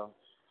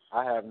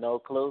I have no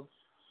clue.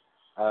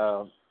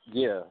 No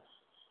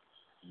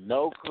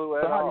clue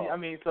at all. How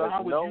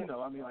would you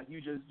know? I mean, like,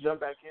 you just jump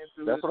back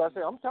into That's it? what I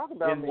said. I'm talking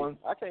about me.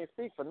 I can't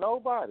speak for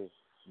nobody,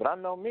 but I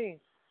know me.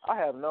 I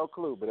have no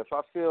clue. But if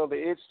I feel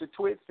the itch to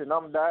twitch and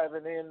I'm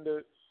diving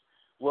into,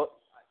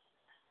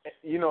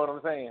 you know what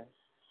I'm saying,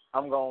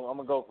 I'm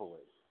gonna go for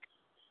it.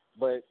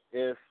 But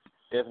if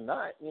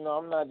not,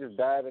 I'm not just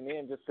diving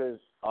in just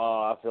because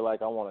I feel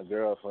like I want a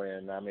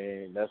girlfriend. I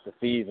mean, that's the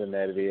season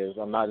that it is.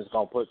 I'm not just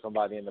gonna put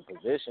somebody in the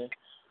position.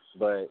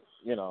 But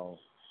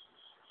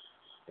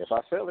if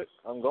I feel it,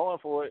 I'm going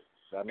for it.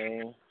 I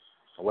mean,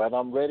 whether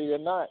I'm ready or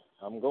not,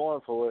 I'm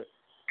going for it.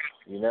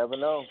 You never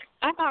know.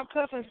 I thought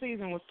cuffing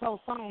season was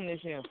postponed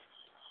this year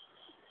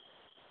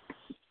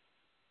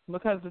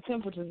because the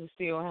temperatures are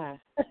still high.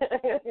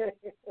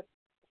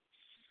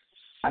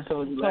 I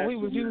told you. So we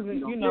was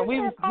using, we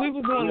was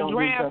doing the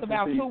draft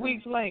about 2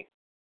 weeks late.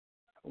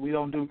 We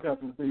don't do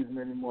cuffing season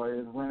anymore.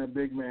 It's rent a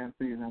big man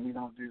season. We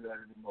don't do that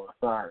anymore.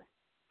 Sorry,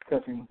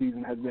 cuffing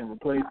season has been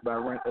replaced by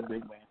rent a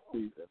big man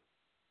season.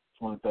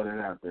 Just want to throw that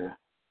out there.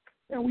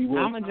 And we will.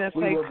 I'm gonna just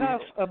say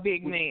cuff a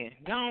big man.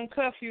 Don't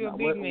cuff you a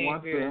big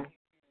man, girl.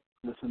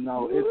 Listen,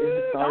 no, it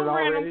started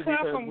already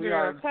because we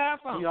are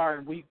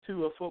in week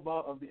 2 of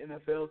football of the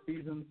NFL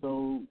season,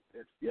 so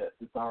it's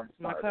already started.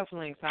 My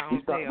cufflinks are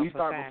on sale for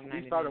 $5.99.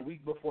 We start a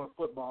week before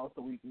football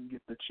so we can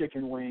get the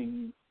chicken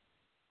wings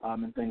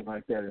and things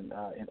like that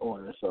in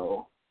order.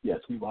 So yes,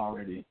 we've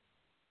already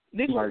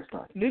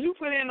started. Did you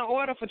put in an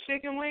order for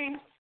chicken wings?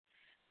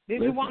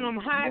 Did you want them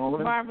hot,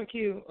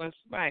 barbecue, or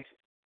spicy?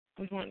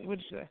 Which one?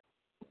 What'd you say?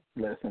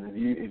 Listen,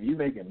 if you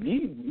making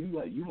meat,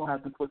 you gonna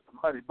have to put some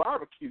honey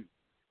barbecue.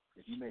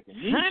 If you making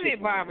meat, honey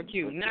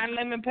barbecue, not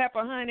lemon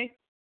pepper honey.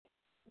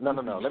 No.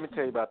 Let me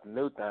tell you about the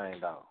new thing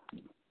though.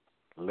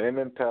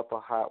 Lemon pepper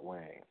hot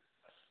wings.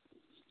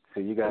 So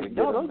you got to get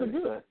them. Those are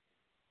good.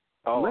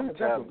 Oh, lemon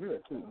pepper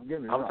good too.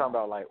 I'm talking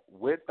about like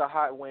with the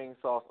hot wing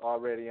sauce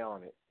already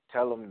on it.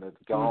 Tell them to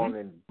go on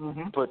and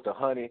put the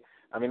honey.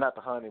 I mean, not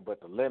the honey, but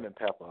the lemon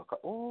pepper.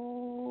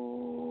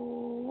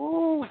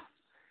 Ooh.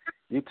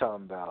 You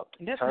talking about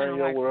turn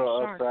your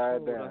world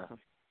upside down.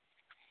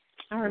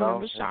 I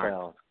remember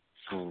shark.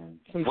 Some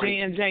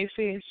J&J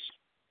fish.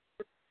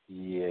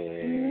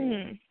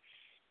 Yeah.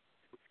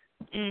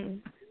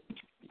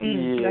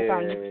 That's how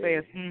Nick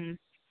says.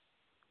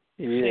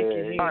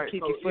 Yeah. Right,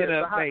 kick your foot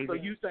up, baby. So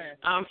you saying?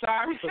 I'm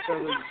sorry. We can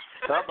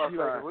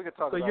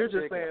talk so about you're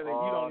just saying that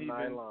you don't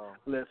even long.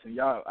 Listen,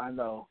 y'all. I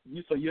know.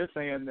 So you're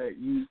saying that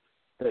you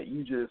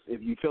just,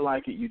 if you feel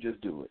like it, you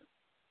just do it.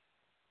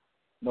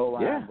 No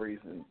rhyme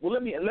reason. Well,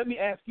 let me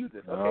ask you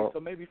this. Okay, so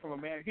maybe from a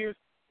man, here's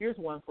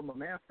one from a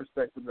man's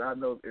perspective that I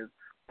know is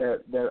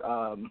that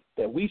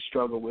we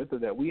struggle with, or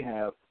that we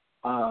have,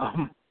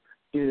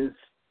 is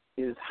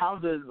how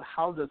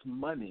does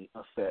money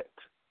affect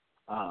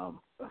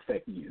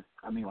affect you?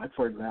 I mean, like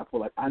for example,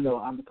 like I know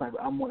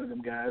I'm one of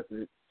them guys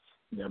that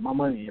my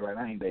money ain't right.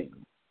 I ain't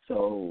dating.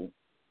 So,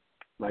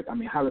 like, I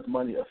mean, how does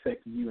money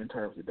affect you in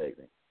terms of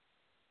dating?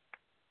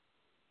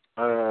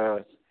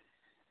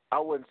 I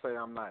wouldn't say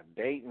I'm not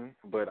dating,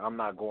 but I'm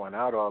not going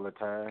out all the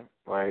time.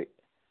 Like,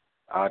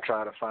 I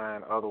try to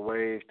find other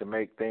ways to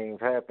make things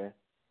happen,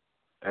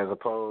 as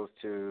opposed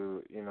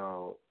to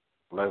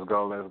let's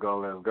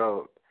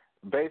go.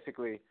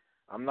 Basically,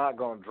 I'm not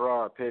going to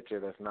draw a picture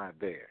that's not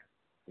there.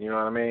 You know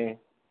what I mean?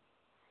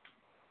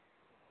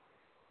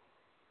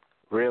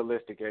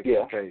 Realistic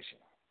expectation.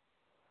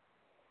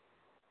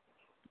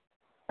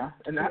 Yeah.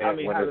 And that, I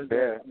mean, how does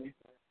that? I mean,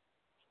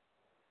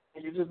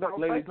 you just don't.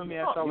 Ladies, let me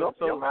ask y'all.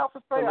 Your mouth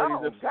is saying, I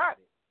don't got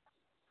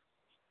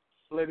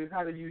it. Ladies,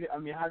 how do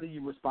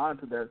you respond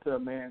to that? To a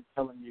man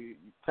telling you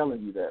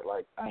that,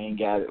 like, I ain't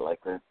got it like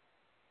that.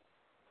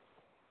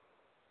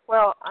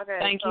 Well, okay.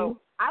 Thank you.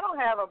 I don't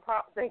have a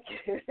problem. Thank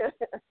you.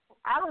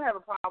 I don't have a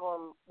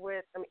problem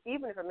with. I mean,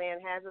 even if a man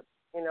has it,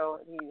 he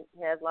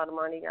has a lot of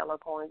money, got a lot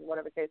of coins,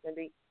 whatever the case may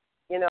be.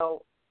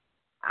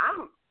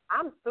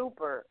 I'm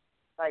super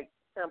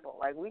simple.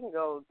 Like, we can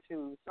go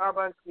to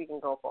Starbucks, we can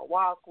go for a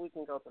walk, we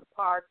can go to the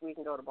park, we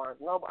can go to Barnes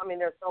 & Noble. I mean,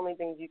 there's so many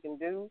things you can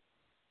do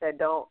that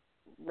don't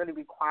really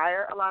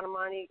require a lot of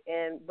money,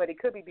 but it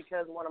could be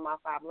because one of my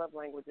 5 love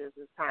languages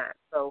is time.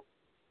 So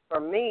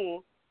for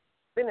me,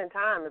 spending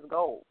time is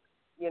gold.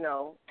 I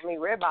mean,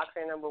 Redbox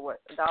ain't number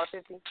what,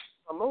 $1.50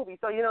 a movie.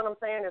 So you know what I'm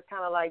saying? It's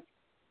kind of like,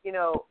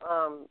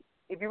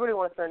 if you really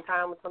want to spend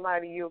time with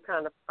somebody, you'll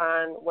kind of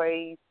find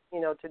ways,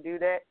 to do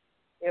that.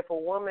 If a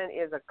woman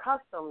is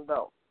accustomed,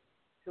 though,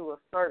 to a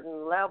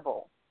certain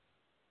level,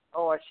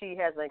 or she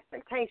has an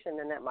expectation,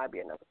 then that might be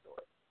another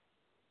story.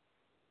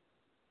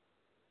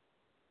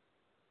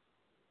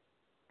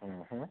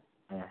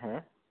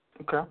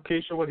 Okay,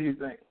 Keisha, what do you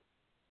think?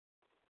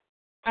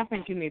 I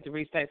think you need to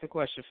restate the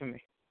question for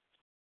me.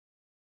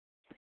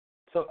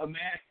 So a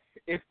man,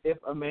 if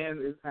a man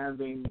is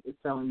telling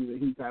you that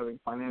he's having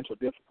financial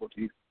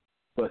difficulties,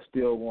 but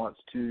still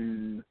wants,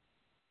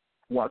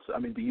 I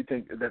mean, do you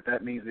think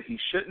that means that he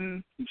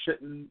shouldn't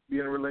be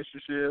in a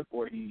relationship,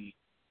 or he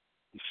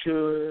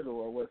should,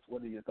 or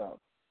what are your thoughts?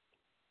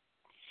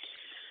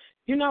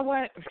 You know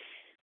what?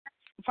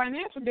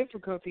 Financial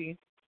difficulty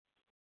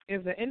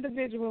is an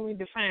individually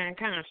defined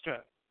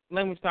construct.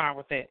 Let me start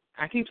with that.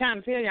 I keep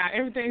trying to tell y'all,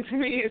 everything to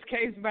me is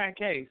case by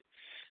case.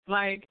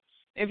 Like,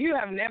 if you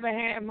have never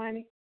had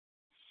money,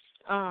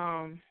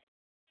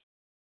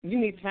 you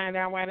need to find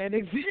out why that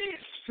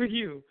exists for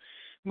you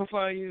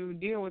before you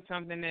deal with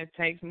something that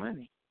takes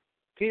money,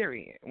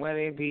 period.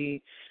 Whether it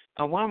be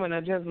a woman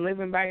or just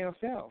living by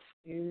yourself.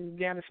 You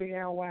got to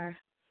figure out why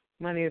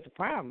money is a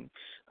problem.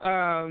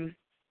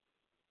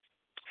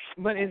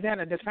 But is that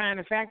a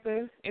defining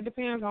factor? It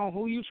depends on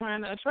who you're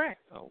trying to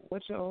attract or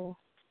what your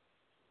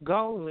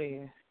goal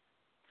is.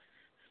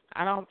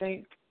 I don't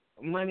think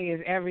money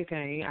is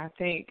everything. I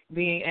think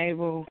being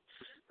able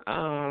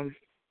to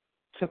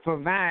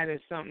provide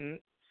is something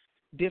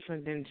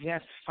different than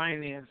just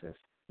finances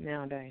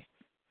nowadays,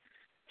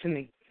 to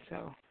me.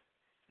 So,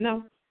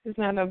 no, it's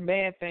not a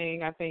bad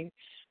thing. I think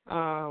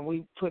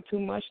we put too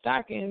much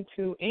stock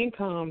into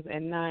incomes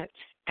and not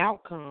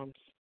outcomes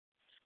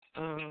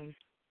for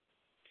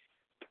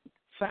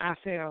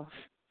ourselves.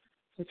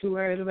 We're too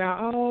worried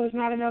about, it's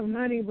not enough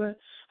money, but,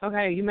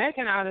 okay, you're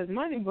making all this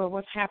money, but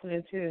what's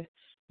happening to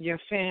your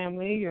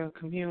family, your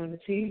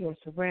community, your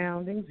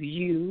surroundings,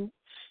 you?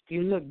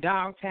 You look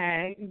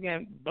dog-tagged. You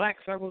got black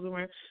circles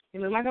around.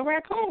 You look like a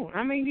raccoon.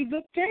 I mean, you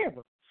look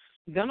terrible.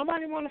 Don't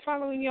nobody want to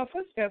follow in your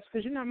footsteps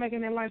because you're not making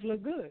their life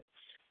look good.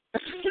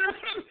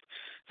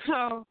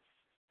 So,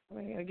 I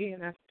mean, again,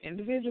 that's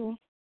individual.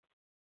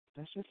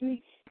 That's just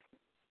me.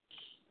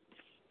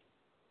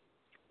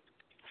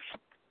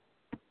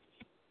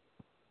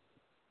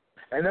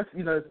 And that's,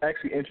 it's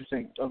actually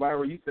interesting.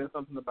 Elvira, you said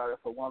something about if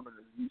a woman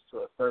is used to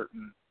a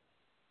certain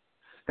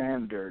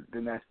standard,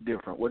 then that's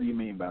different. What do you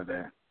mean by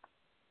that?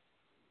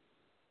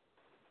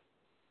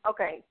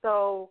 Okay,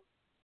 so,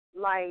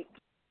 like,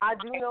 I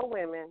do know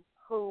women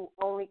who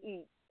only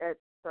eat at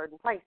certain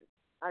places.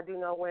 I do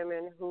know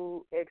women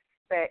who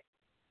expect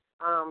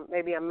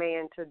maybe a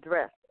man to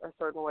dress a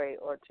certain way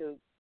or to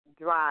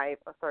drive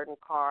a certain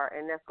car,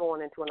 and that's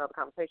going into another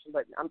conversation,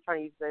 but I'm trying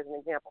to use it as an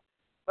example.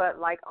 But,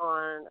 like,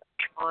 on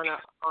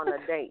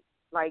a date,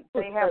 like,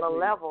 they have a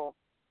level.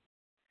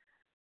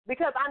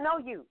 Because I know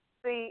you,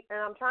 see, and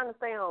I'm trying to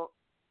stay on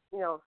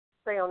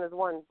this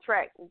one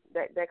track.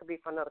 That could be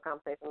for another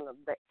conversation another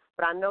day.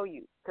 But I know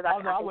you because I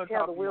can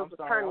tell the wheels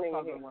are turning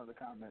in here. One of the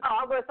comments.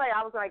 I was going to say,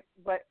 I was like,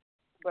 but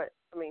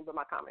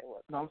my comment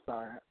was. No, I'm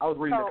sorry. I was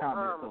reading the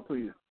comment, so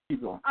please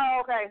keep going.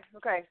 Oh, okay.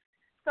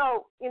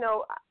 So,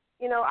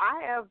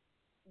 I have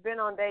been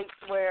on dates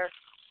where,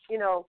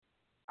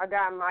 a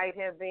guy might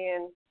have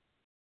been,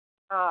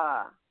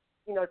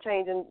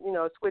 changing,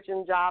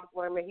 switching jobs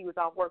where maybe he was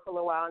off work for a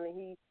little while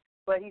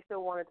but he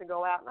still wanted to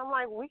go out. And I'm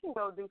like, we can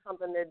go do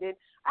something that did.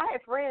 I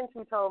had friends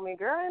who told me,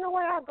 girl, ain't no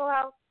way I'd go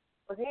out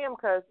with him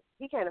because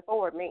he can't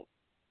afford me,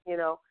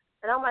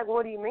 And I'm like,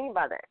 what do you mean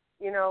by that?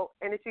 You know,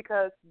 and it's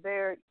because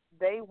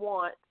they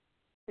want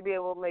to be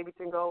able maybe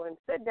to go and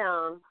sit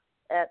down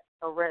at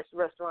a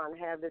restaurant and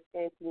have this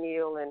fancy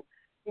meal and,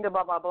 you know,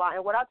 blah, blah, blah.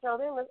 And what I tell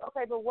them is,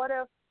 okay, but what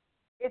if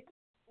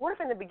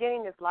in the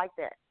beginning it's like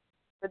that?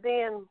 But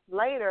then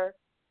later,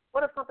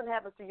 what if something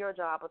happens to your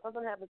job or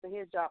something happens to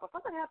his job or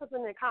something happens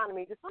in the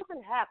economy? Just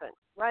something happens,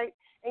 right?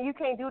 And you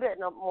can't do that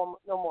no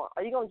more.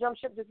 Are you going to jump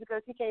ship just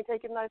because he can't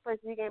take you to nice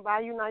places, he can't buy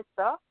you nice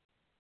stuff?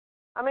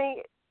 I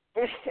mean,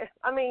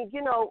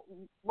 you know,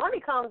 money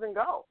comes and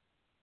goes.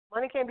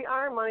 Money can be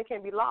earned, money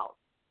can be lost.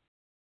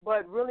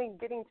 But really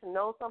getting to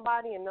know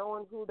somebody and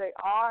knowing who they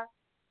are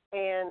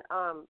and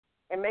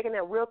making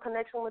that real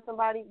connection with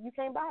somebody, you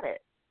can't buy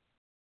that.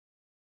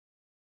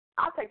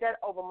 I'll take that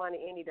over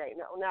money any day.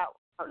 Now,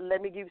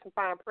 let me give you some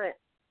fine print.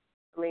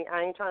 I mean,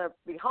 I ain't trying to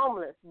be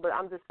homeless, but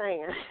I'm just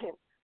saying,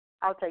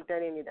 I'll take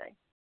that any day.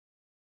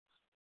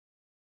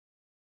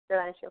 Did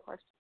I answer your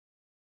question,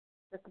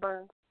 Mr.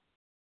 Burns?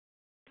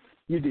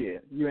 You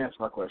did. You answered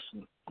my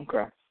question.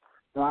 Okay.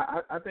 No,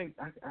 I think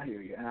I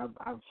hear you, and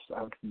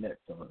I've met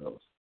some of those.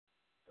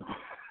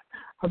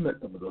 I've met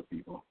some of those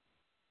people.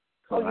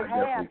 So you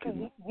have.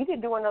 You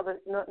could do another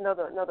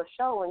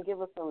show and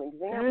give us some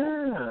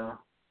examples.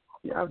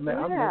 Yeah, I've met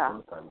those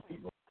type of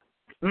people.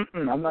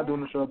 I'm not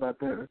doing a show about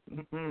that.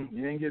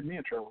 You ain't getting me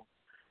in trouble.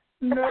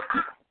 Nope.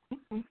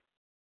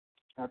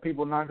 Got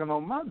people knocking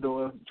on my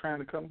door trying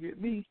to come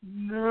get me.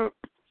 Nope.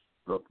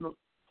 But no,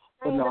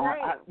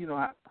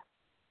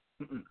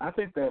 I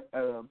think that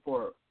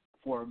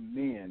for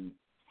men,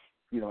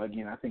 you know,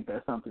 again, I think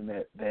that's something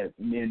that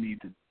men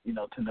need to, you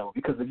know, to know,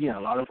 because again,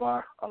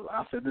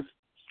 I've said this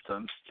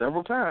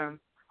several times,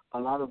 a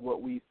lot of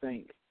what we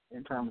think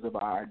in terms of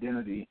our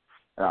identity,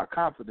 our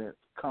confidence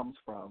comes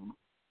from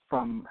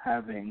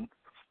having,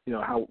 you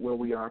know, where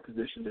we are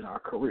positioned in our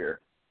career,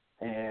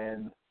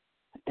 and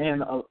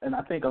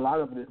I think a lot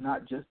of it is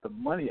not just the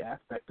money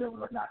aspect of it,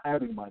 or not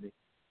having money,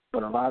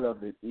 but a lot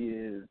of it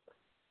is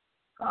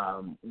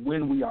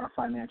when we are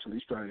financially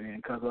struggling.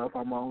 Because if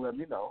I'm wrong, let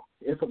me know.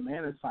 If a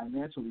man is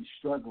financially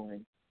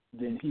struggling,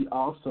 then he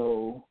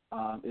also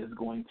is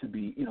going to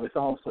be, you know, it's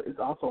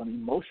also an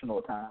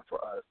emotional time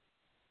for us,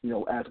 you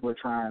know, as we're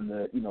trying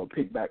to, you know,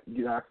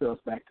 get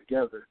ourselves back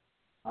together,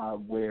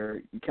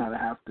 where you kind of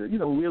have to, you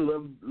know, we're a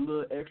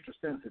little extra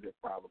sensitive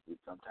probably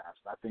sometimes.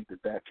 And I think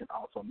that can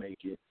also make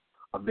it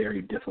a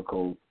very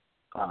difficult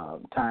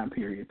time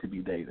period to be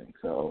dating.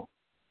 So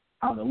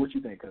I don't know what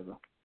you think, cousin.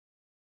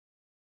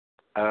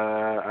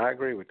 I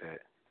agree with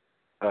that.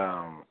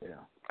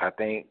 Yeah. I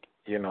think,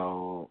 you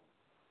know,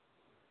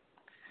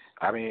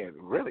 I mean,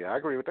 really, I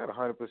agree with that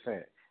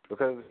 100%.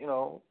 Because, you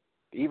know,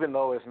 even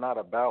though it's not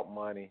about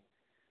money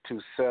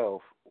to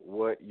self,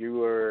 what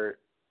you're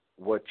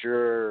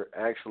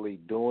actually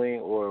doing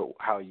or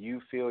how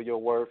you feel your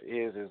worth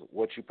is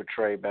what you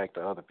portray back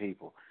to other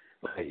people.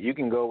 Like, you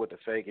can go with the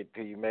fake it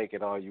till you make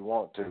it all you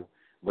want to,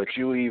 but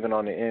you even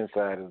on the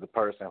inside is the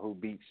person who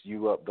beats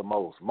you up the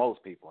most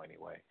people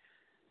anyway,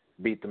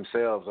 beat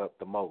themselves up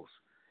the most.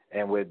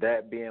 And with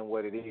that being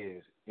what it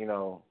is, you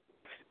know,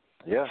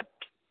 yeah,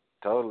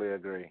 totally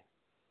agree.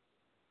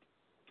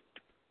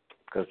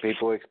 Because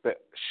people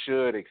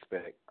should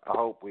expect, I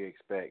hope we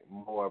expect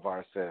more of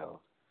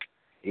ourselves.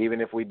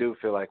 Even if we do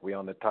feel like we're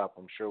on the top,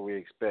 I'm sure we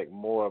expect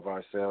more of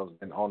ourselves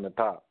than on the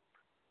top.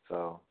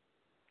 So,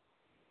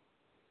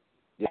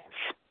 yeah,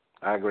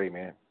 I agree,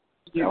 man.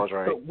 Yeah, that was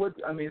right.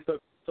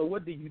 So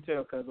what do you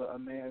tell, because a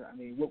man, I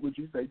mean, what would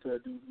you say to a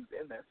dude who's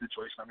in that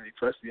situation? I mean,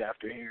 especially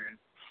after hearing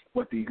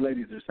what these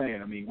ladies are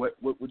saying, I mean, what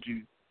would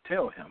you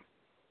tell him?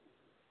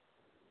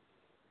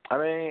 I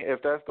mean,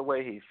 if that's the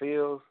way he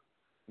feels,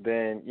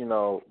 then, you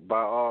know,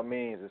 by all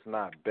means, it's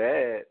not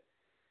bad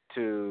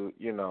to,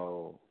 you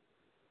know,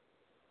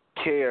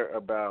 care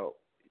about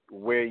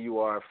where you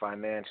are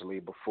financially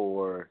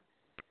before,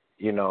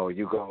 you know,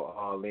 you go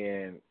all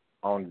in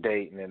on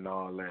dating and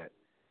all that.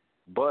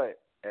 But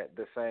at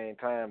the same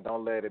time,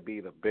 don't let it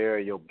be to bear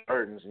your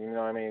burdens, you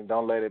know what I mean?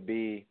 Don't let it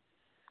be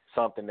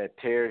something that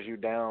tears you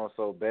down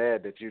so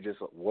bad that you just,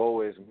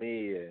 woe is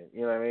me, and,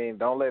 you know what I mean?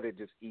 Don't let it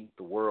just eat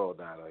the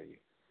world out of you.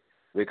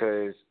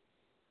 Because,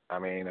 I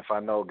mean, if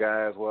I know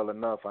guys well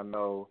enough, I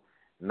know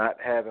not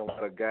having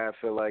what a guy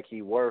feel like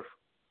he worth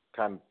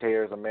kind of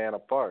tears a man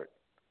apart,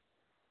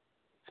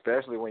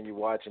 especially when you're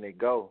watching it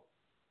go,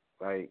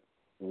 like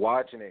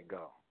watching it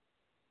go.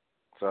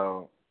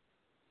 So,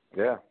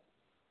 yeah,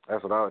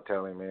 that's what I would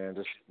tell him, man.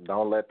 Just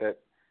don't let that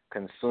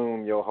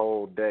consume your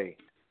whole day.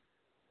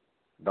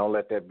 Don't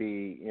let that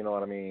be, you know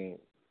what I mean,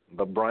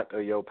 the brunt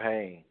of your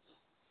pain.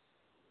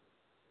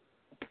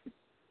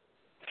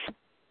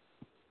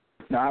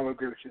 No, I would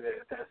agree with you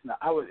that that's not.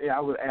 I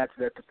would add to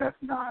that that's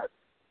not.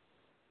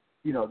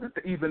 You know,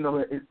 that even though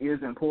it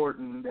is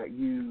important that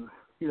you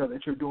know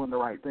that you're doing the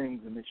right things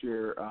and that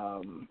you're,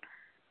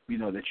 you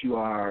know, that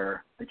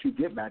you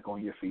get back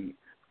on your feet.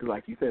 Because,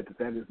 like you said,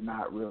 that is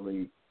not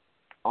really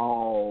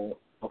all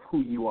of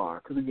who you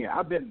are. Because again,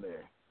 I've been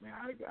there. Man,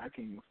 I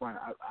can't even front.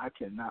 I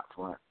cannot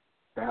front.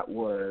 That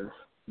was,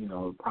 you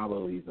know,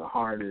 probably the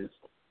hardest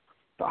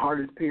the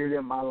hardest period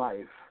in my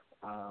life.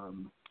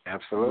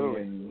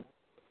 Absolutely. And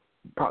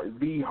probably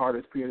the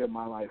hardest period of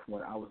my life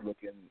when I was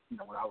looking,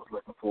 when I was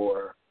looking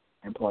for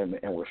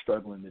employment and we're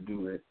struggling to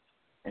do it.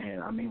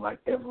 And I mean, like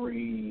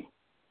every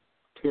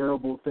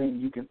terrible thing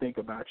you can think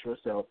about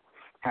yourself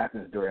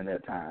happens during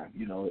that time.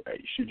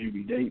 Should you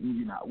be dating?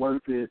 You're not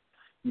worth it.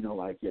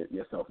 Like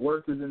your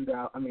self-worth is in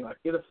doubt. I mean, like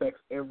it affects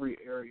every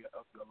area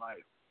of your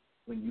life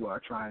when you are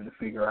trying to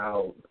figure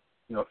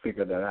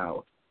that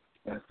out.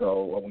 And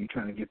so when you're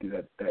trying to get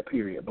through that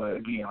period. But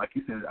again, like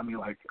you said, I mean,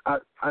 like I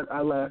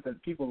laugh and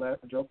people laugh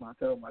and joke when I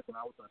tell them, like when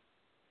I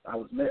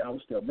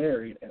was still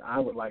married, and I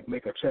would like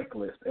make a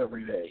checklist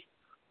every day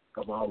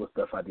of all the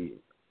stuff I did,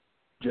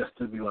 just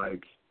to be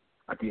like,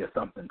 I did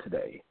something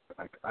today.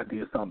 Like I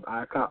did something.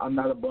 I'm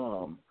not a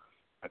bum.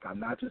 Like I'm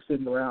not just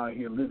sitting around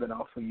here living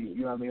off of you.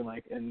 You know what I mean?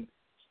 Like, and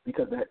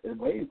because that it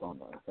weighs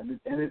on us, and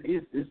it's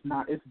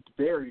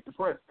very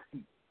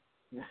depressing.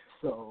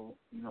 So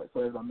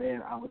so as a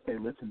man, I would say,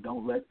 listen,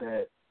 don't let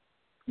that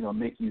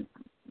make you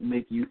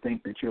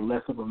think that you're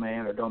less of a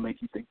man, or don't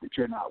make you think that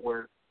you're not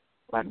worth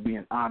like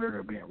being honored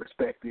or being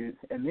respected.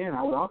 And then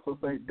I would also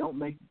say, don't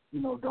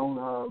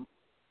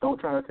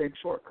try to take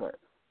shortcuts.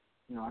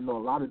 I know a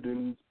lot of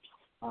dudes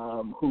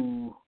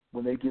who,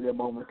 when they get in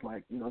moments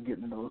like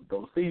getting in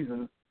those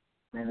seasons,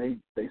 and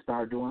they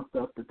start doing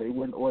stuff that they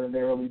wouldn't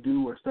ordinarily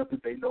do, or stuff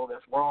that they know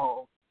that's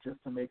wrong,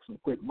 just to make some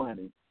quick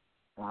money.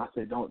 And I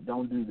say don't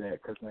do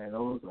that, because man,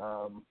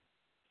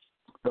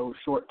 those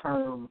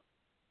short-term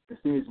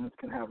decisions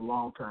can have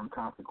long-term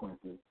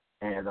consequences.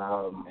 And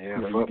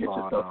you get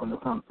yourself into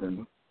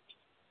something.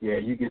 Yeah,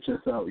 you get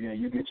yourself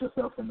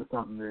into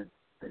something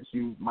that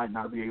you might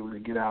not be able to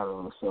get out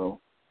of. So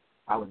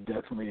I would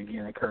definitely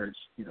again encourage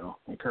you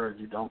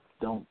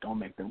don't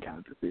make them kind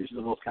of decisions,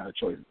 or those kind of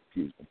choices,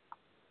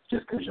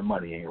 just because your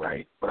money ain't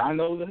right. But I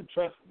know that,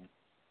 trust me,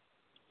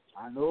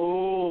 I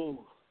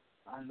know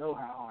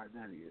how hard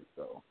that is.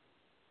 So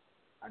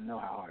I know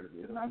how hard it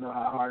is, and I know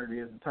how hard it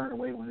is to turn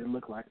away when it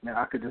looks like, man,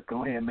 I could just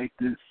go ahead and make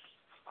this.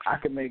 I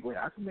can make a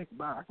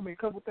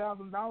couple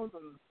 $1,000s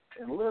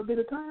in a little bit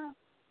of time.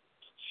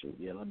 Shoot,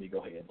 yeah, let me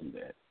go ahead and do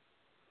that.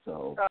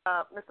 So,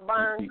 Mr.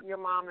 Burns, your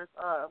mom is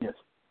yes.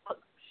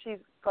 She's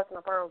clutching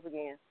her pearls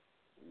again.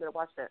 You better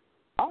watch that.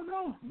 Oh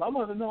no, my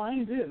mother, no, I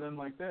ain't did nothing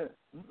like that.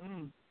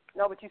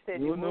 No, but you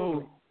said you would.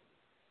 No.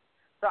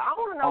 So I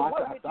want to know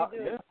what would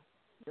you do,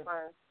 Yeah.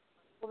 Burns?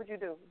 What would you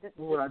do? Just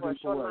what would I do for a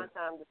short amount of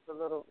time, just a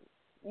little.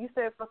 You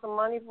said for some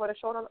money for a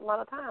short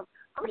amount of time.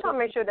 I'm trying to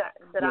make sure that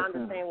I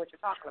understand what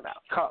you're talking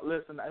about.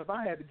 Listen, if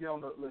I had to get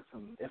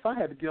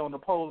on the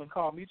pole and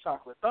call me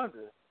Chocolate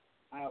Thunder,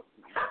 I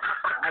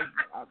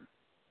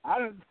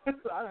don't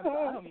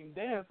even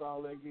dance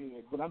all that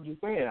good. But I'm just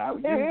saying, I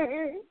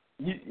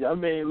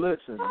mean,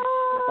 listen,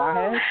 if I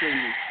had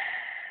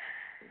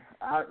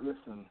to,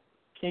 listen,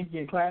 kinky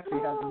and classy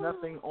has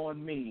nothing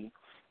on me.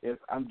 Listen.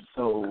 I'm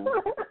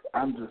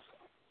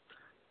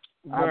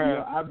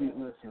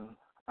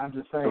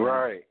just saying.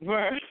 Right.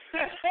 Listen,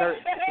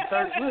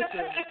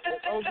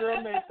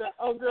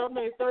 old girl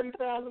made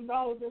 $30,000 in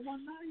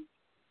one night.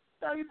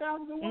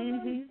 $30,000 in one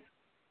night.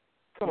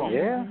 Come on.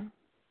 Yeah.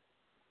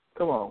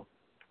 Come on.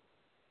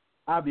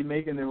 I'll be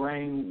making it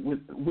rain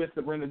with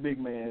the Bring the Big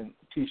Man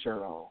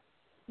T-shirt on.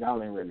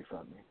 Y'all ain't ready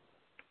for me.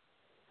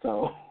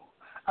 So,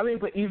 I mean,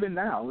 but even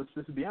now, let's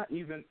just be honest,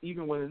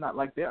 even when it's not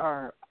like there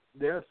are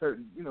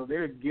certain,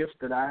 there are gifts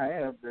that I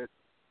have that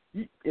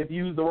if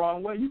used the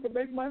wrong way, you can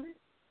make money.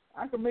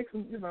 I can make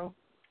some,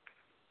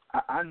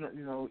 I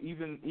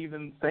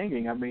even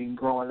singing. I mean,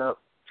 growing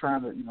up,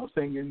 trying to,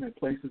 singing at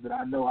places that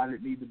I know I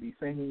didn't need to be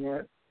singing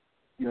at.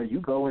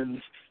 You go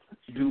and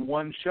do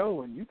one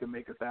show and you can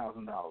make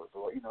 $1,000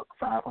 or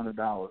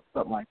 $500,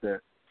 something like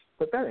that.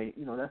 But that ain't,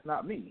 that's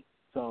not me.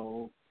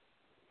 So,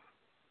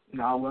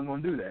 no, I wasn't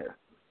gonna do that.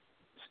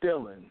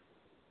 Stealing,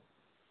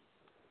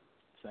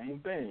 same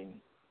thing.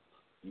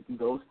 You can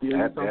go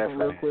steal something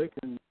real quick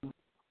and.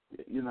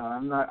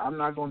 I'm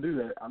not gonna do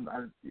that.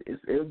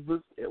 It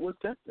was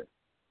tempting.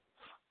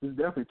 It was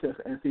definitely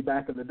tempting. And see,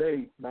 back in the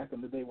day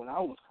when it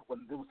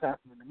was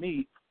happening to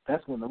me,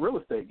 that's when the real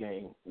estate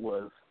game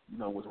was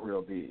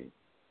real big.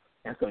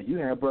 And so you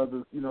had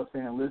brothers,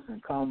 saying,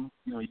 listen, come,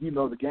 you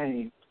know the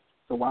game,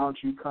 so why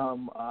don't you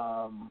come,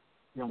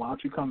 and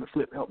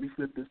help me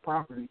flip this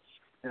property,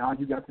 and all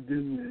you got to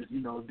do is,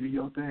 do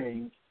your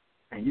thing,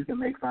 and you can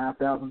make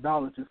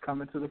 $5,000 just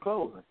coming to the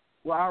closing.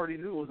 Well, I already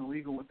knew it was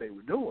illegal what they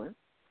were doing.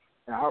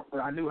 But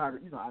I knew how to,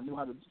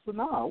 so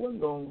no, I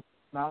wasn't going,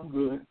 no, I'm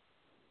good.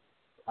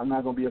 I'm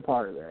not going to be a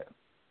part of that.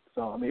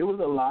 So, I mean,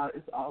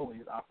 it's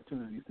always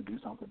opportunities to do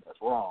something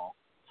that's wrong,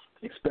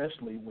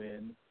 especially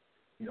when,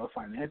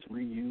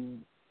 financially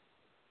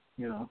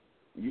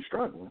you're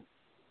struggling.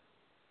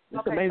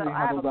 It's amazing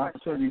how those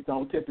opportunities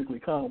don't typically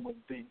come when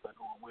things are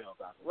going well.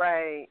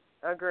 Right.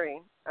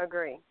 Agree.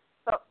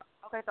 So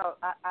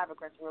I have a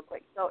question real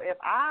quick. So if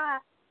I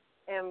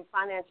am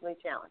financially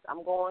challenged,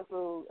 I'm going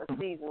through a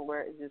season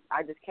where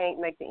I just can't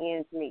make the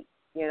ends meet.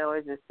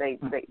 It's just they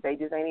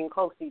just ain't even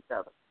close to each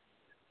other.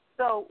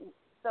 So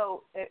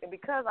So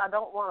because I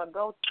don't want to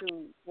go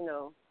to,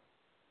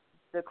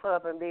 the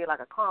club and be like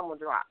a caramel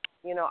drop,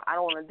 I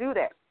don't want to do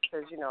that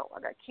because, I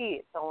got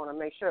kids. So I want to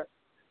make sure.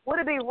 Would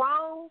it be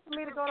wrong for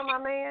me to go to my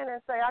man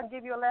and say, I'll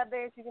give you a lap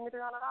dance, you give me $300?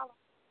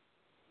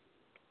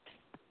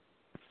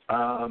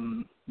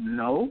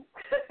 No.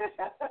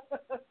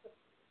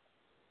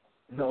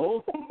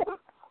 No. No.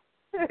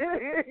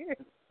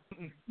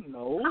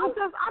 I'm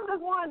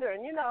just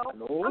wondering, No.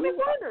 I'm just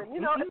wondering,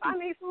 if I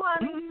need some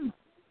money,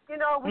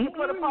 we can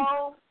put a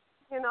poll,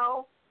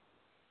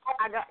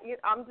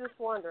 I'm just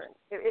wondering.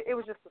 It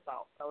was just a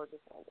thought. I was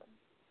just wondering.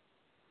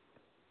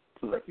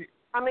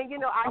 I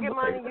get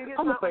money, you get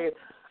something.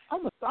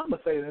 I'm gonna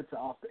say that to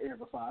off the air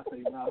before I say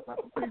no. If I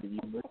can say to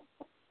you, but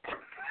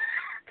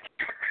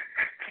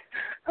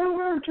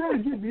I'm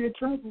trying to get me in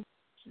trouble.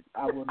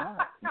 I will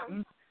not. No,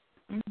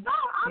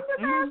 I'm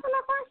just asking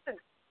a question.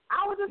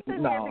 I was just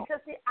sitting there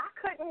because I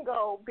couldn't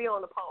go be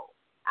on the pole.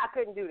 I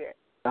couldn't do that.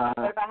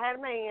 But if I had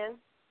a man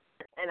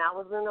and I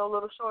was a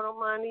little short on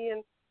money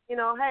and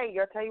hey,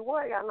 I'll tell you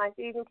what, I got a nice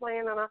evening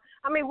plan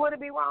and would it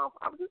be wrong?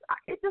 I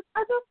just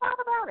thought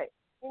about it.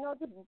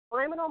 Just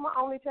blame it on my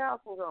only child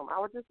syndrome.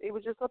 It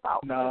was just a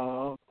thought.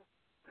 No.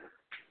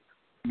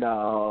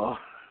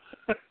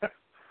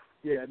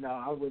 Yeah, no,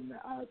 I wouldn't.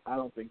 I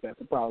don't think that's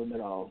a problem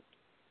at all.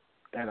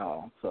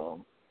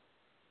 So,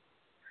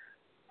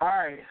 all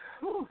right.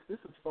 Whew, this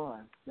is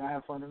fun. Y'all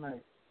have fun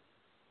tonight.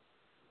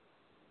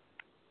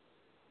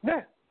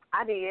 Yeah.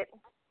 I did.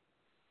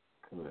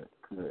 Good.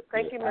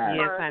 Thank you, Ms.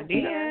 Yes, I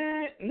did.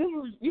 Yeah.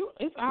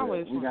 It's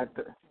always fun.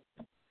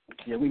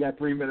 We got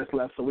 3 minutes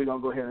left, so we're going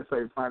to go ahead and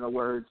say final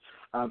words.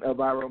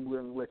 Elvira, I'm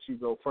going to let you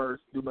go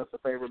first. Do us a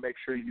favor. Make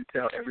sure you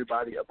tell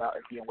everybody about,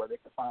 again, where they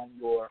can find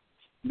your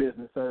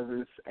business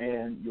service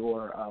and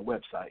your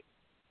website.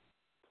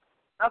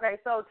 Okay,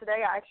 so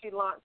today I actually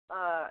launched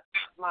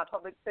my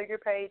public figure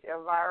page,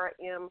 Elvira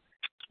M.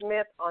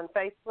 Smith, on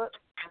Facebook.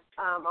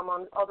 I'm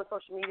on other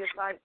social media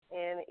sites,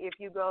 and if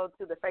you go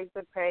to the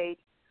Facebook page,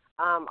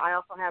 I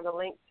also have a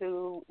link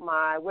to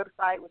my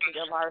website, which is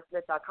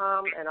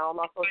elvirasmith.com, and all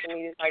my social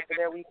media sites are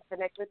there where you can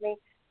connect with me.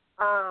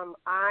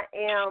 I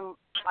am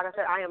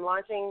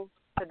launching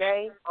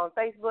today on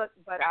Facebook,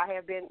 but I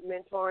have been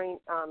mentoring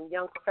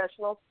young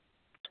professionals,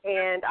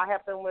 and I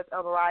help them with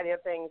a variety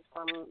of things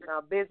from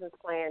business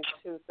plans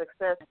to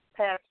success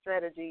path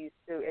strategies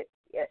to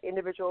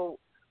individual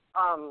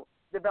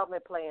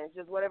development plans,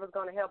 just whatever's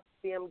going to help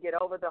them get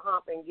over the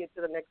hump and get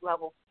to the next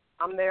level.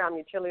 I'm there. I'm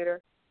your cheerleader.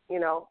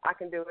 I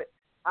can do it.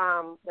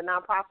 The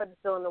nonprofit is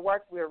still in the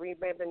works. We are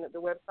revamping the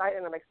website,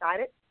 and I'm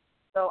excited.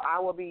 So I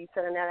will be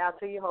sending that out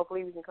to you.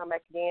 Hopefully we can come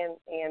back again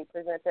and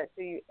present that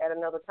to you at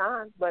another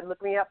time. But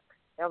look me up,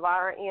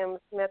 Elvira M.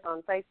 Smith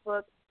on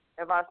Facebook,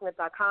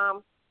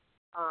 elvirasmith.com,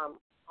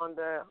 on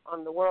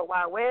the World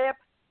Wide Web,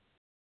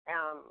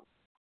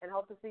 and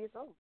hope to see you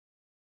soon.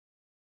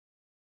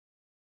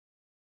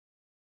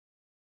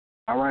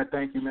 All right,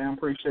 thank you, ma'am.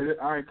 Appreciate it.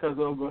 All right,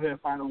 Cuzzo, go ahead,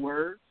 final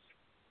words.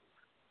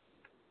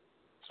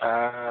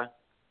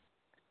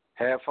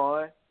 Have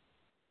fun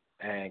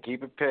and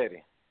keep it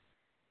petty.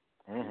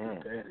 Mm-hmm.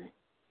 Petty.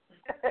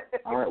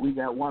 All right, we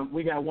got 1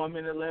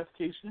 minute left,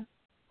 Keisha.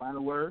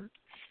 Final word.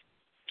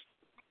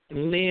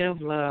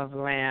 Live, love,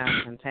 laugh,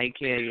 and take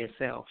care of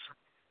yourself.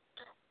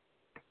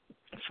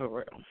 For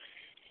real.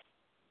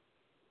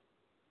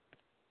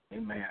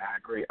 Amen. I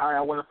agree. All right,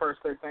 I want to first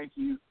say thank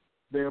you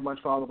very much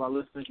for all of our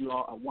listeners. You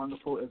all are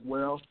wonderful as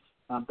well.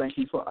 Thank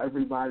you for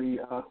everybody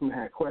who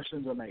had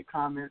questions or made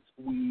comments.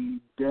 We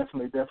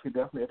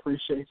definitely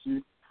appreciate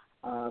you.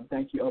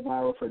 Thank you,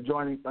 Elvira, for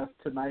joining us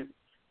tonight.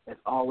 As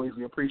always,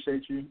 we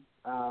appreciate you.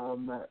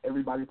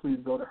 Everybody, please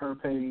go to her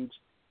page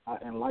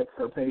and like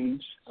her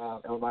page,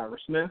 Elvira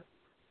Smith.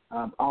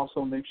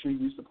 Also, make sure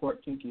you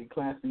support Kinky and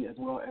Classy as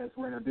well as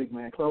Renner Big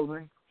Man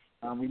Clothing.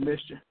 We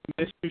missed you.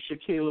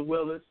 Shaquila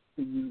Willis.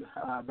 See you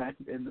back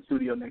in the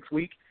studio next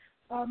week.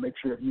 Make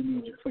sure if you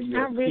need it for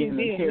your skin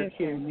and hair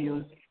care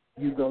needs,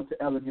 you go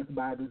to Elegance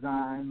by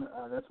Design.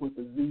 That's with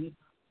a Z,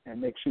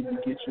 and make sure you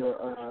get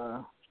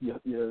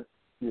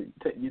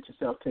get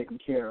yourself taken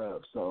care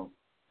of. So,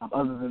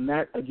 other than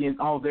that, again,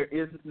 there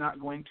is not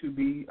going to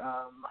be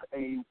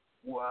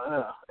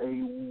what's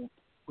the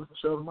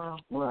show tomorrow?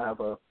 We'll have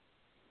a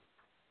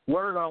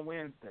Word on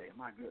Wednesday.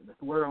 My goodness,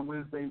 Word on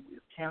Wednesday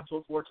is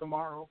canceled for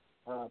tomorrow.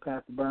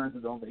 Pastor Burns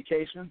is on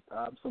vacation,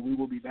 so we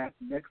will be back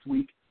next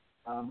week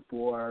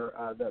for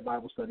the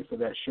Bible study for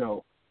that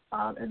show.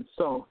 And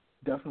so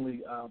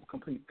definitely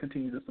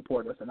continue to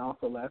support us. And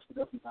also, last but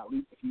definitely not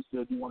least, if you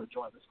still do want to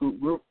join the Scoop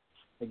group,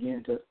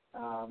 again, just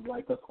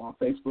like us on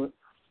Facebook.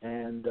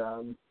 And,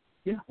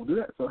 we'll do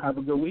that. So have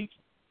a good week.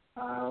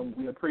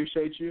 We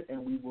appreciate you,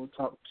 and we will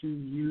talk to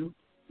you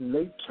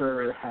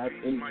later. Have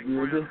a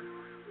good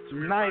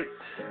night.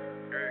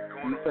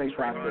 Be safe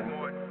out there.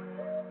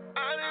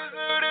 I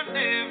deserve to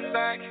live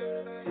like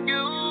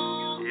you.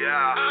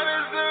 Yeah. I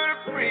deserve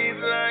to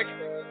breathe like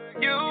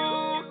you.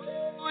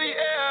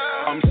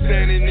 Yeah. I'm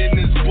standing in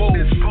this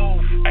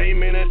booth,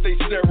 aiming at they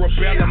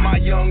cerebellum. My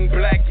young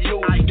black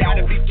youth,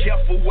 gotta be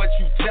careful what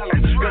you tell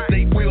them, cause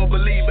they will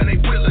believe and they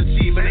will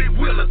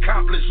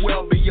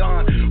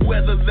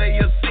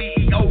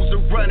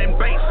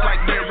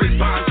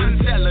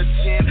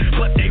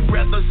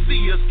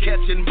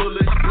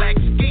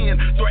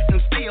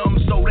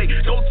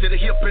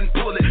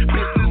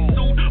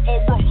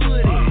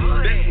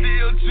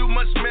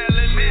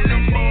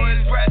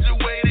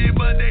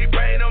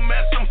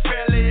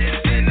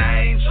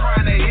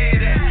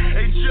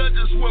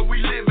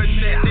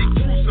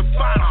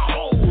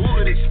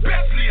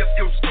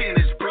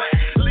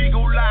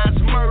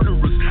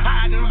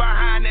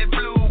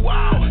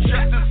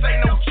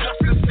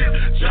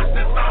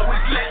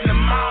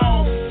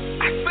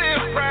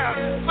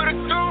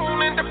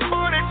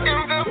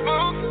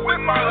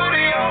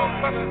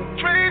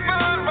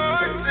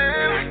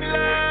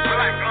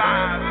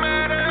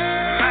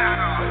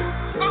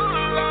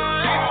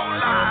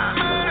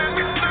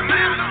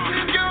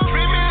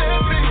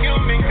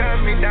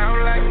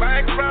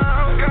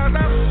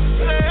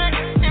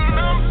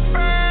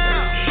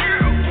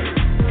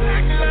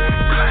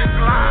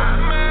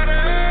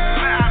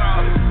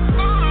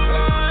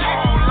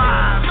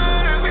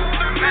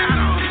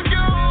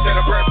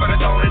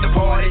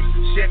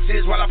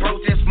taxes while I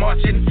protest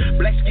marching.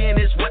 Black skin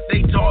is what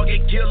they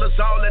target. Kill us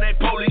all and